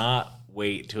cannot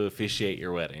wait to officiate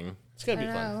your wedding It's going to I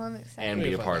be know, fun. I'm excited. and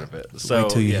be a fun. part of it. So Wait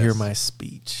till you yes, hear my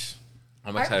speech.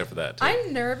 I'm excited for that too.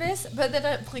 I'm nervous, but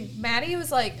then like Maddie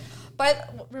was like,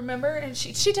 remember, and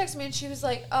she texted me and she was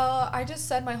like, I just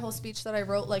said my whole speech that I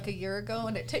wrote like a year ago,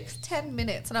 and it takes 10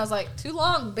 minutes, and I was like, too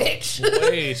long, bitch.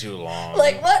 Way too long.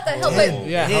 Like what the hell? But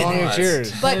Yeah, how long is That's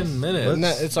yours? But- 10 minutes. Isn't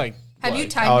that- it's like, have you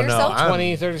what, timed Oh, no, yourself? I'm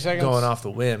 20, 30 seconds? Going off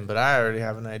the whim, but I already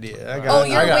have an idea. Oh,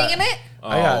 you're winging it?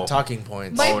 I Oh. got talking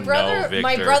points. My Oh, no, brother,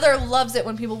 my Victor. brother loves it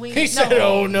when people wing He it. said,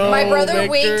 "Oh, no, My brother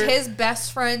Victor." winged his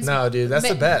best friend's. No, dude, that's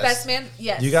the best. Best man,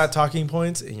 yes. You got talking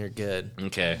points, and you're good.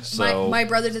 Okay, so my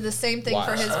brother did the same thing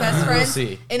for Watch. his best friend,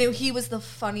 see. and he was the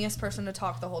funniest person to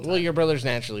talk the whole time. Well, your brother's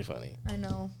naturally funny. I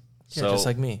know. Yeah, just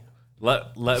like me.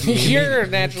 Let me. You're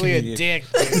naturally a dick.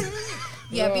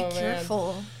 Yeah, be man.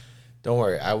 careful. Don't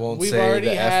worry, I won't We've say already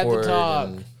the had F the word. talk.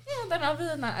 Yeah, then other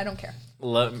than that, I don't care.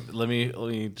 Let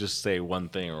me just say one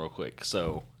thing real quick.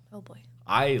 So Oh boy.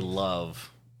 I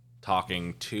love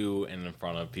talking to and in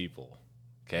front of people.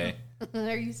 Okay.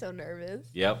 Are you so nervous?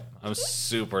 Yep. I'm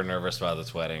super nervous about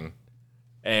this wedding.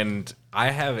 And I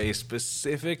have a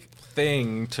specific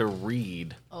thing to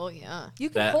read Oh yeah. You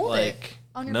can that hold it like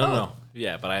on your no, phone. no.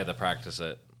 Yeah, but I had to practice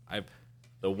it.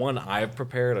 The one I've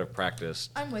prepared, I've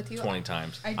practiced I'm with you. 20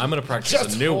 times. I I'm going to practice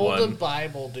Just a new hold the one.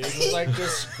 Bible, dude. It's like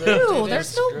this. Ew,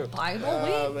 there's no Bible.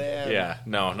 Oh, Wait. man. Yeah,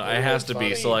 no, it has to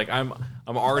be. So like I'm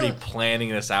already planning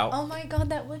this out. Oh my god,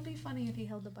 that would be funny if he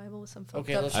held the Bible with some fucked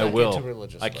Okay, up let's shit. I not will. get too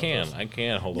religious I about can. this. I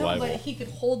can hold the No, Bible. but he could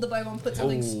hold the Bible and put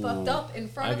something fucked up in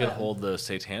front I of could him. hold the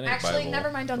satanic Actually, Bible.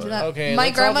 never mind. Don't do but- that. Okay, my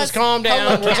let's all grandma's just calm down.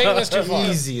 hella We're taking this too far.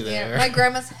 Easy there. Yeah, my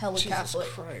grandma's hella Catholic.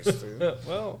 Christ, dude.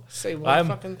 Well, Say one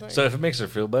fucking thing. so if it makes her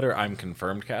feel better, I'm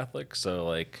confirmed Catholic, so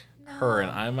like her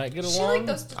and I might get She along. like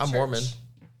goes to I'm church. Mormon.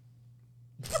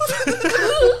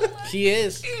 He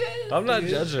is. I'm not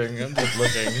judging. I'm just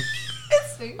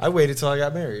looking. I waited till I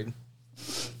got married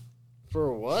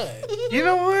For what? You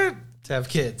know what? to have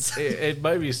kids. It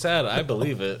might be sad. I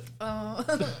believe it. Wow.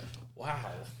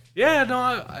 Yeah, no,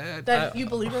 I That you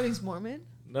believe that he's Mormon?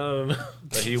 no.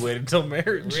 That he waited till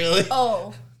marriage. Really?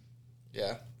 Oh,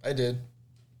 Yeah, I did.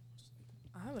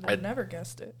 I would have never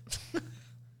guessed it.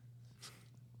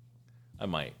 I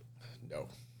might. No.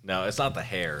 No, it's not the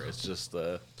hair. It's just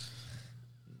the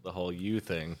whole you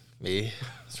thing. Me?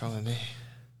 What's wrong with me?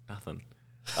 Nothing.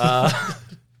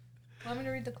 Want me to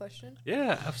read the question?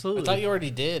 Yeah, I absolutely. thought you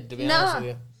already did, to be Nah. honest with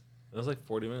you. That was like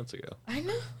 40 minutes ago. I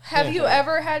know. Have you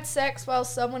ever had sex while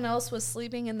someone else was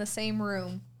sleeping in the same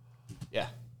room? Yeah.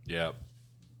 Yep.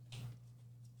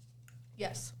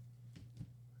 Yes.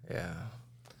 Yeah.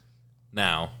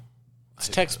 Now, It's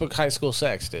textbook high school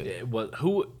sex, dude.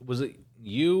 who was it?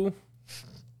 You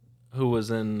who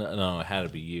was in? No, it had to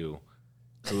be you.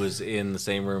 Who was in the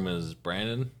same room as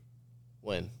Brandon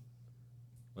When?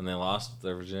 when they lost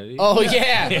their virginity? Oh,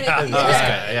 yeah.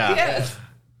 yeah.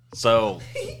 So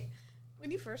When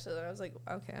you first said that, I was like,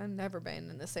 okay, I've never been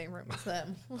in the same room as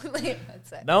them.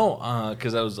 That's it. no,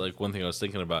 because that was like one thing I was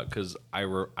thinking about. Because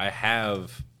I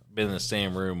have been in the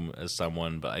same room as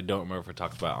someone, but I don't remember if I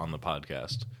talked about it on the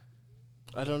podcast.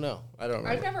 I don't know. I don't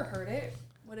I've remember. never heard it.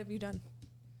 What have you done?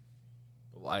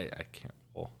 Well, I can't.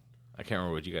 Well, I can't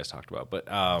remember what you guys talked about, but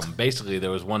basically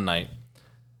there was one night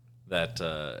that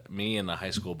me and a high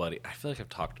school buddy. I feel like I've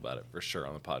talked about it for sure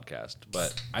on the podcast,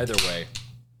 but either way,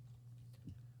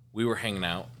 we were hanging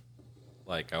out.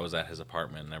 Like I was at his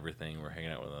apartment and everything. We were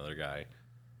hanging out with another guy,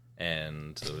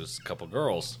 and there was a couple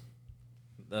girls.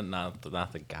 Not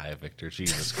the guy, Victor.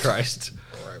 Jesus Christ!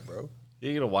 All right, bro.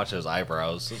 You gotta watch his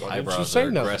eyebrows. His eyebrows say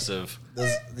are nothing? aggressive.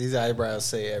 These eyebrows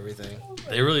say everything.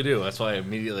 They really do. That's why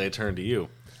immediately I turned to you.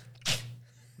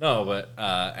 No, but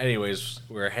anyways,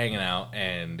 we were hanging out,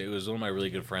 and it was one of my really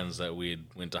good friends that we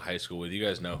went to high school with. You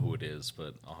guys know who it is,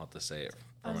 but I'll have to say it.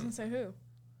 I was going to say who.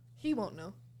 He won't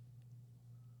know.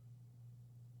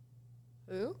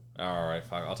 Who? All right,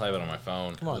 fuck. I'll type it on my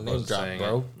phone. Come on, as name opposed to drop, saying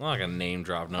bro. it. I'm not gonna name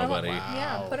drop nobody.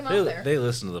 Yeah, put him out there. They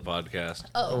listen to the podcast.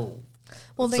 Oh.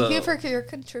 Well, thank you So- for your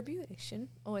contribution.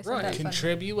 Oh, I said Right. that funny.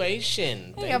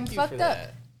 Contribution. Hey, Thank I'm you fucked for up.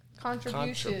 that.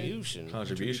 Contribution. Contribution. Eat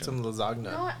Contribution. some lasagna. You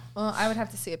know what? Well, I would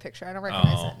have to see a picture. I don't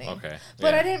recognize Oh, that name. okay.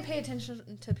 But Yeah. I didn't pay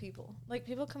attention to people. Like,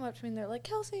 people come up to me and they're like,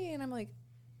 Kelsey. And I'm like,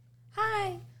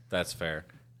 hi. That's fair.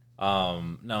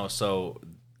 No, so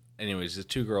anyways, the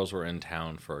two girls were in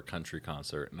town for a country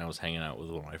concert, and I was hanging out with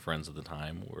one of my friends at the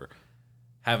time. We're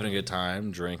having a good time,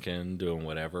 drinking, doing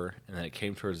whatever, and then it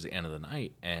came towards the end of the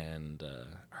night, and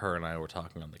her and I were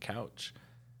talking on the couch,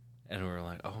 and we were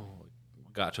like, oh,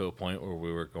 got to a point where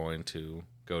we were going to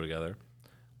go together.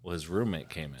 Well, his roommate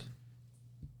came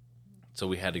in, so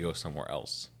we had to go somewhere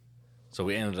else. So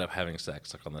we ended up having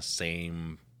sex like on the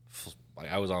same,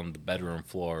 like I was on the bedroom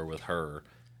floor with her,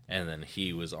 and then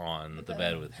he was on the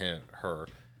bed with her,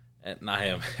 and not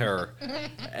him, her,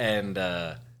 and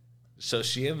so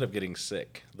she ended up getting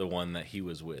sick. The one that he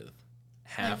was with,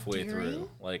 halfway through,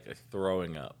 like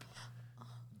throwing up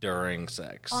during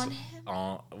sex. On him?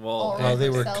 Well, While they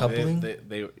were Themselves? coupling?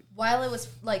 they While it was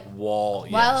like, wall.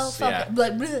 while Yes, yeah. fucking,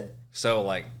 like, bleh. So,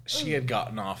 like, she had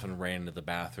gotten off and ran to the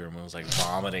bathroom and was, like,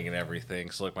 vomiting and everything.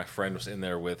 So, like, my friend was in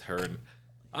there with her, and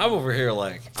I'm over here,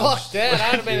 like... Fuck that.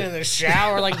 I'd have been in the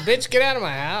shower. Like, bitch, get out of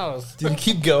my house. Dude,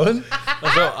 keep going.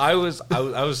 So, I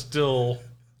was still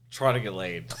trying to get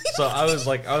laid. So, I was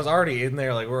already in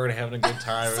there. Like, we're already having a good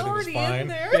time. It's Everything was already fine. in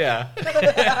there? Yeah.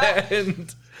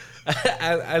 And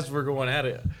as we're going at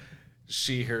it,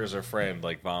 she hears her friend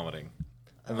like vomiting,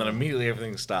 and then immediately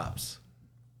everything stops.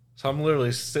 So I'm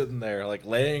literally sitting there, like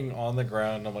laying on the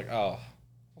ground. And I'm like, oh,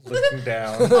 looking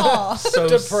down, so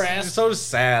Depressed. so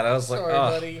sad. I was like, Sorry, oh.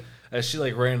 buddy. As she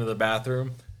like ran to the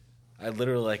bathroom, I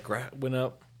literally like went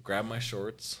up, grabbed my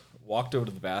shorts, walked over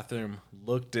to the bathroom,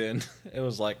 looked in. It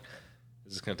was like,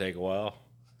 is this gonna take a while?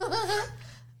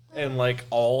 And like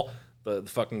all the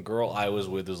fucking girl I was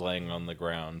with was laying on the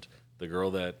ground. The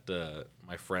girl that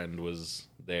my friend was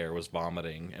there was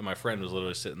vomiting, and my friend was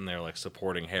literally sitting there like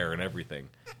supporting hair and everything.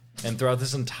 And throughout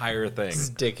this entire thing,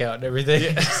 Dick out and everything.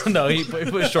 yeah, no, he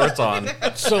put shorts on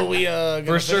So we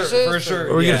for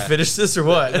sure. Are we yeah. gonna finish this or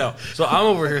what? No, so I'm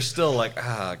over here still like,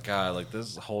 god, like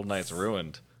this whole night's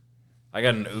ruined. I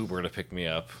got an Uber to pick me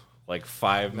up like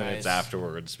 5 minutes Nice.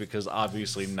 afterwards because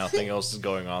obviously nothing else is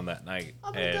going on that night.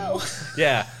 I'm gonna And go.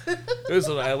 yeah, it was.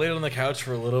 I laid on the couch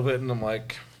for a little bit and I'm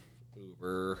like,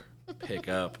 Uber, pick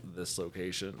up this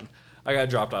location. I got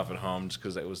dropped off at home just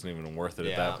because it wasn't even worth it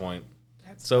at Yeah. that point.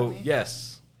 That's So funny.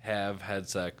 yes, have had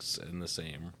sex in the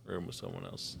same room with someone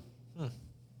else.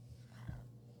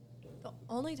 The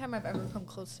only time I've ever come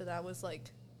close to that was like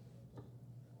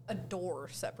a door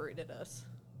separated us.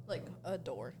 Like a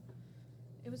door.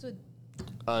 It was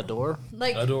A door?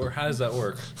 like A door. How does that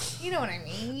work? you know what I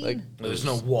mean. Like, There's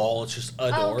no wall. It's just a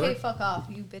oh, door. okay, fuck off,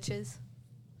 you bitches.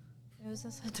 It was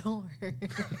just a door.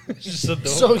 It's just a door.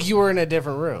 so you were in a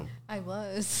different room. I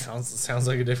was. Sounds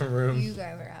like a different room. You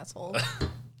guys are assholes.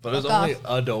 But it was Fuck only off.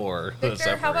 a door. that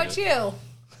Victor, how about separated.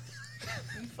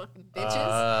 you? You fucking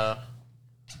bitches.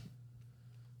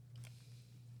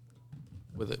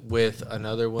 With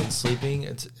another one sleeping,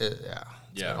 it's yeah,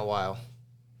 it's Yeah. been a while.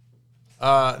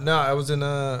 No, I was in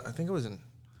I think it was in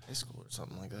high school or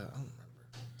something like that. I don't remember.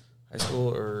 High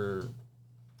school or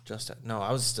no,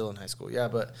 I was still in high school. Yeah,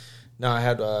 but no, I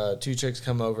had 2 chicks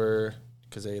come over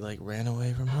because they like ran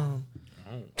away from home.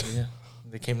 Oh. Yeah,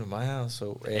 they came to my house.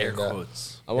 So Air and,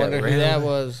 quotes. I wonder who ran that away.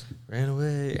 was. Ran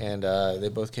away, and they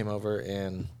both came over,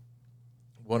 and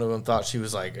one of them thought she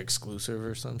was like exclusive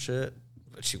or some shit,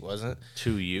 but she wasn't.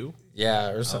 To you? Yeah,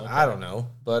 or something. okay. I don't know,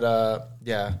 but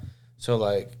yeah. So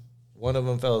like, one of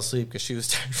them fell asleep because she was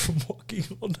tired from walking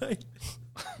all night.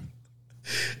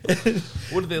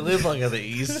 What did they live like on the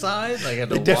east side? Like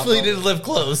They definitely didn't live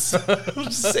close. I'll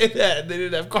just say that they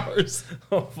didn't have cars.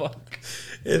 Oh fuck!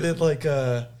 And then like,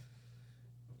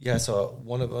 yeah. So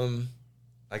one of them,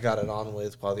 I got it on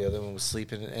with while the other one was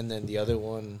sleeping, and then the other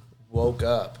one woke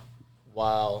up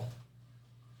while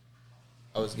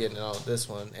I was getting on with this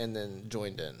one, and then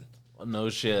joined in. No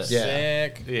shit. Yeah.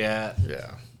 Sick. Yeah.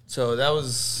 Yeah. So that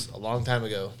was a long time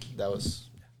ago. That was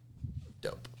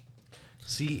dope.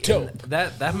 See, Dope. and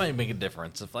that might make a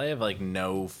difference. If I have like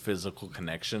no physical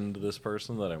connection to this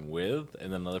person that I'm with,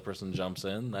 and then another person jumps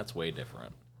in, that's way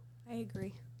different. I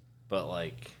agree. But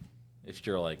like, if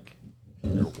you're like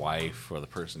your wife or the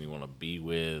person you want to be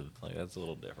with, like that's a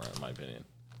little different in my opinion.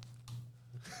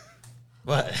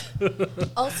 What?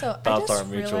 Also, I Thoughts just aren't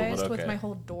mutual, but realized with okay. my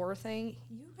whole door thing,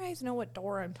 you guys know what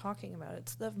door I'm talking about.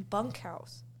 It's the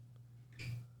bunkhouse.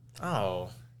 Oh.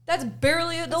 That's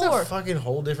barely a That's door. a fucking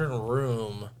whole different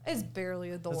room. It's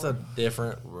barely a door. That's a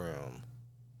different room.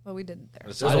 Well, we didn't there.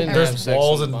 It's I didn't have There's sex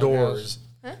walls in and the bunkhouse.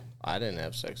 doors. I didn't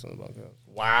have sex in the bunkhouse.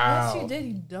 Wow. Yes, you did,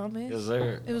 you dumbass. Is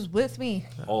there? It was with me.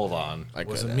 Hold on. I could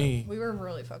Wasn't have. me. We were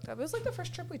really fucked up. It was like the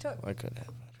first trip we took. I could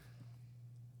have.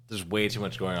 There's way too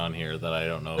much going on here that I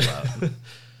don't know about.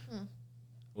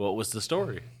 What was the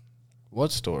story?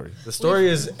 What story? The story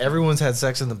is everyone's had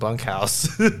sex in the bunkhouse.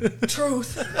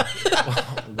 Truth.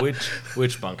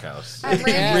 Which bunkhouse? At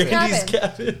Randy's cabin.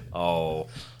 cabin. Oh,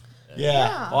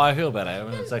 Yeah. oh, I feel bad. I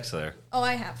haven't had sex there. Oh,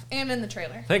 I have. And in the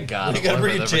trailer. Thank God. You gotta it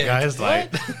bring wasn't a every chick. guy's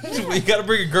night. You gotta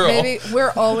bring a girl. Baby,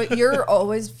 you're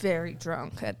always very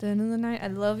drunk at the end of the night. I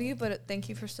love you, but thank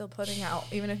you for still putting out,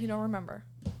 even if you don't remember.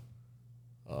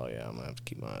 Oh yeah, I'm gonna have to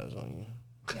keep my eyes on you.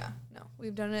 Yeah, no.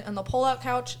 We've done it on the pull-out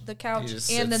couch, the couch, He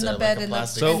just and sits then there the bed like a in the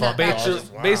plastic So in the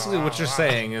basically, back. what you're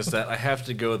saying is that I have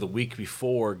to go the week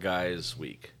before guys'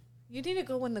 week. You need to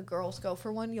go when the girls go.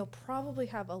 For one, you'll probably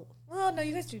have a... Well, no,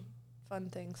 you guys do fun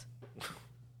things.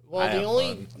 Well, I the have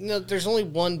only fun. no, there's only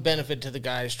one benefit to the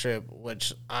guys' trip,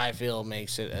 which I feel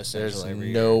makes it essential There's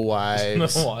every no year.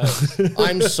 wives.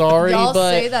 I'm sorry, Y'all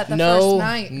but say that the no, first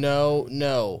night.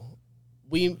 no.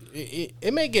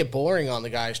 It may get boring on the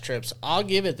guys' trips. I'll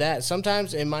give it that.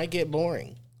 Sometimes it might get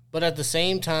boring, but at the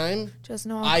same time, Just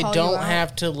know I I'll call don't you out.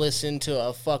 have to listen to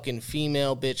a fucking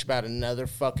female bitch about another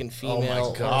fucking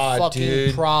female God, or fucking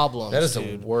dude. problems. That is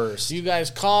dude. the worst. You guys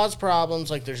cause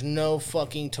problems like there's no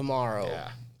fucking tomorrow.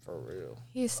 Yeah, for real.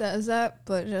 He says that,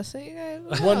 but just so you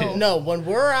guys know. When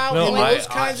we're out No, in those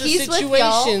kinds of He's with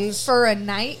y'all situations, for a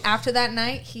night. After that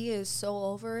night, he is so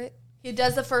over it. He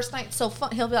does the first night so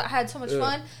fun. He'll be like, I had so much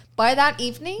fun. By that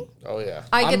evening, Oh yeah.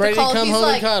 I get I'm ready the call. to come He's home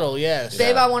like, and cuddle. Yes,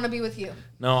 babe, I want to be with you.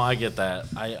 No, I get that.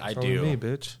 I do. Me,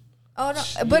 bitch. Oh no!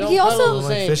 You But don't he cuddle also, the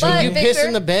same. fishing but You with piss Victor,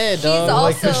 in the bed, he's dog.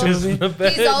 also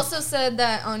He's also said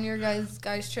that on your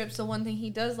guys trips. The one thing he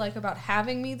does like about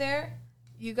having me there,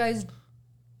 you guys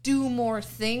do more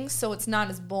things, so it's not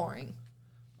as boring.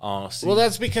 Oh, see. Well,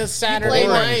 that's because Saturday play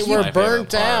more- night you- we're My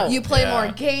burnt favorite part. out. You play Yeah.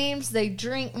 more games. They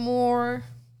drink more.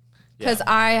 Because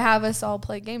I have us all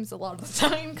play games a lot of the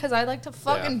time. Because I like to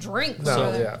fucking drink. No,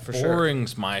 over there. yeah, for sure.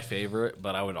 Boring's my favorite,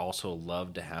 but I would also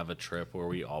love to have a trip where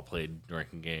we all played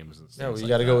drinking games and stuff. Yeah, well, you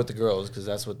got to go with the girls because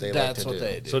that's what they That's like to what do.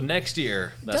 they do. So next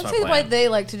year, that's Don't my say plan. what they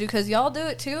like to do. Because y'all do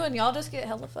it too. And y'all just get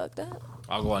hella fucked up.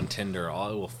 I'll go on Tinder. I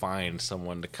will find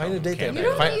someone to come. Find a date camp that You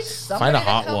with. don't Find- need somebody find a to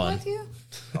hot come one. with you.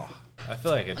 I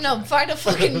feel like it's No, find a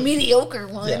fucking mediocre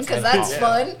one. Yeah, Because find- that's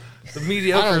fun. the I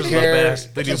mediocre don't is the care.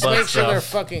 best. They do Just butt make sure they're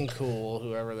stuff. fucking cool,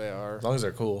 whoever they are. As long as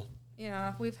they're cool.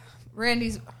 Yeah,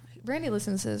 Randy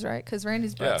listens to this, right? Because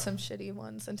Randy's brought Yeah. some shitty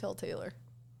ones until Taylor.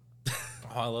 Oh,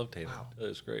 I love Taylor. That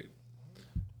is great.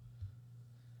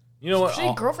 You know what?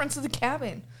 Shitty girlfriends to the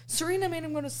cabin. Serena made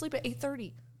him go to sleep at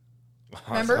 8:30.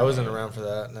 Remember? I wasn't around for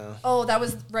that. No. Oh, that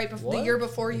was right before the year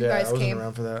before you Yeah, guys I wasn't came.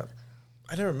 around for that.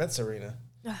 I never met Serena.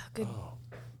 Ah, good.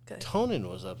 Good. Tonin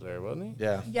was up there, wasn't he?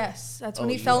 Yeah. Yes, that's when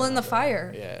he you fell were in the there.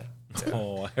 fire. Yeah.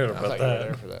 Oh, I heard I about thought you were there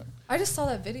that. for that. I just saw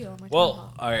that video on my Well,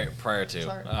 timeline. all right. Prior to,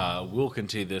 Sorry. we'll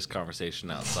continue this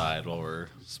conversation outside while we're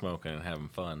smoking and having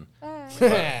fun.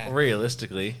 Bye.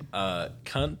 Realistically,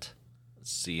 cunt.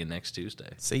 See you next Tuesday.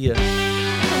 See ya.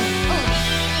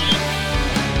 Oh.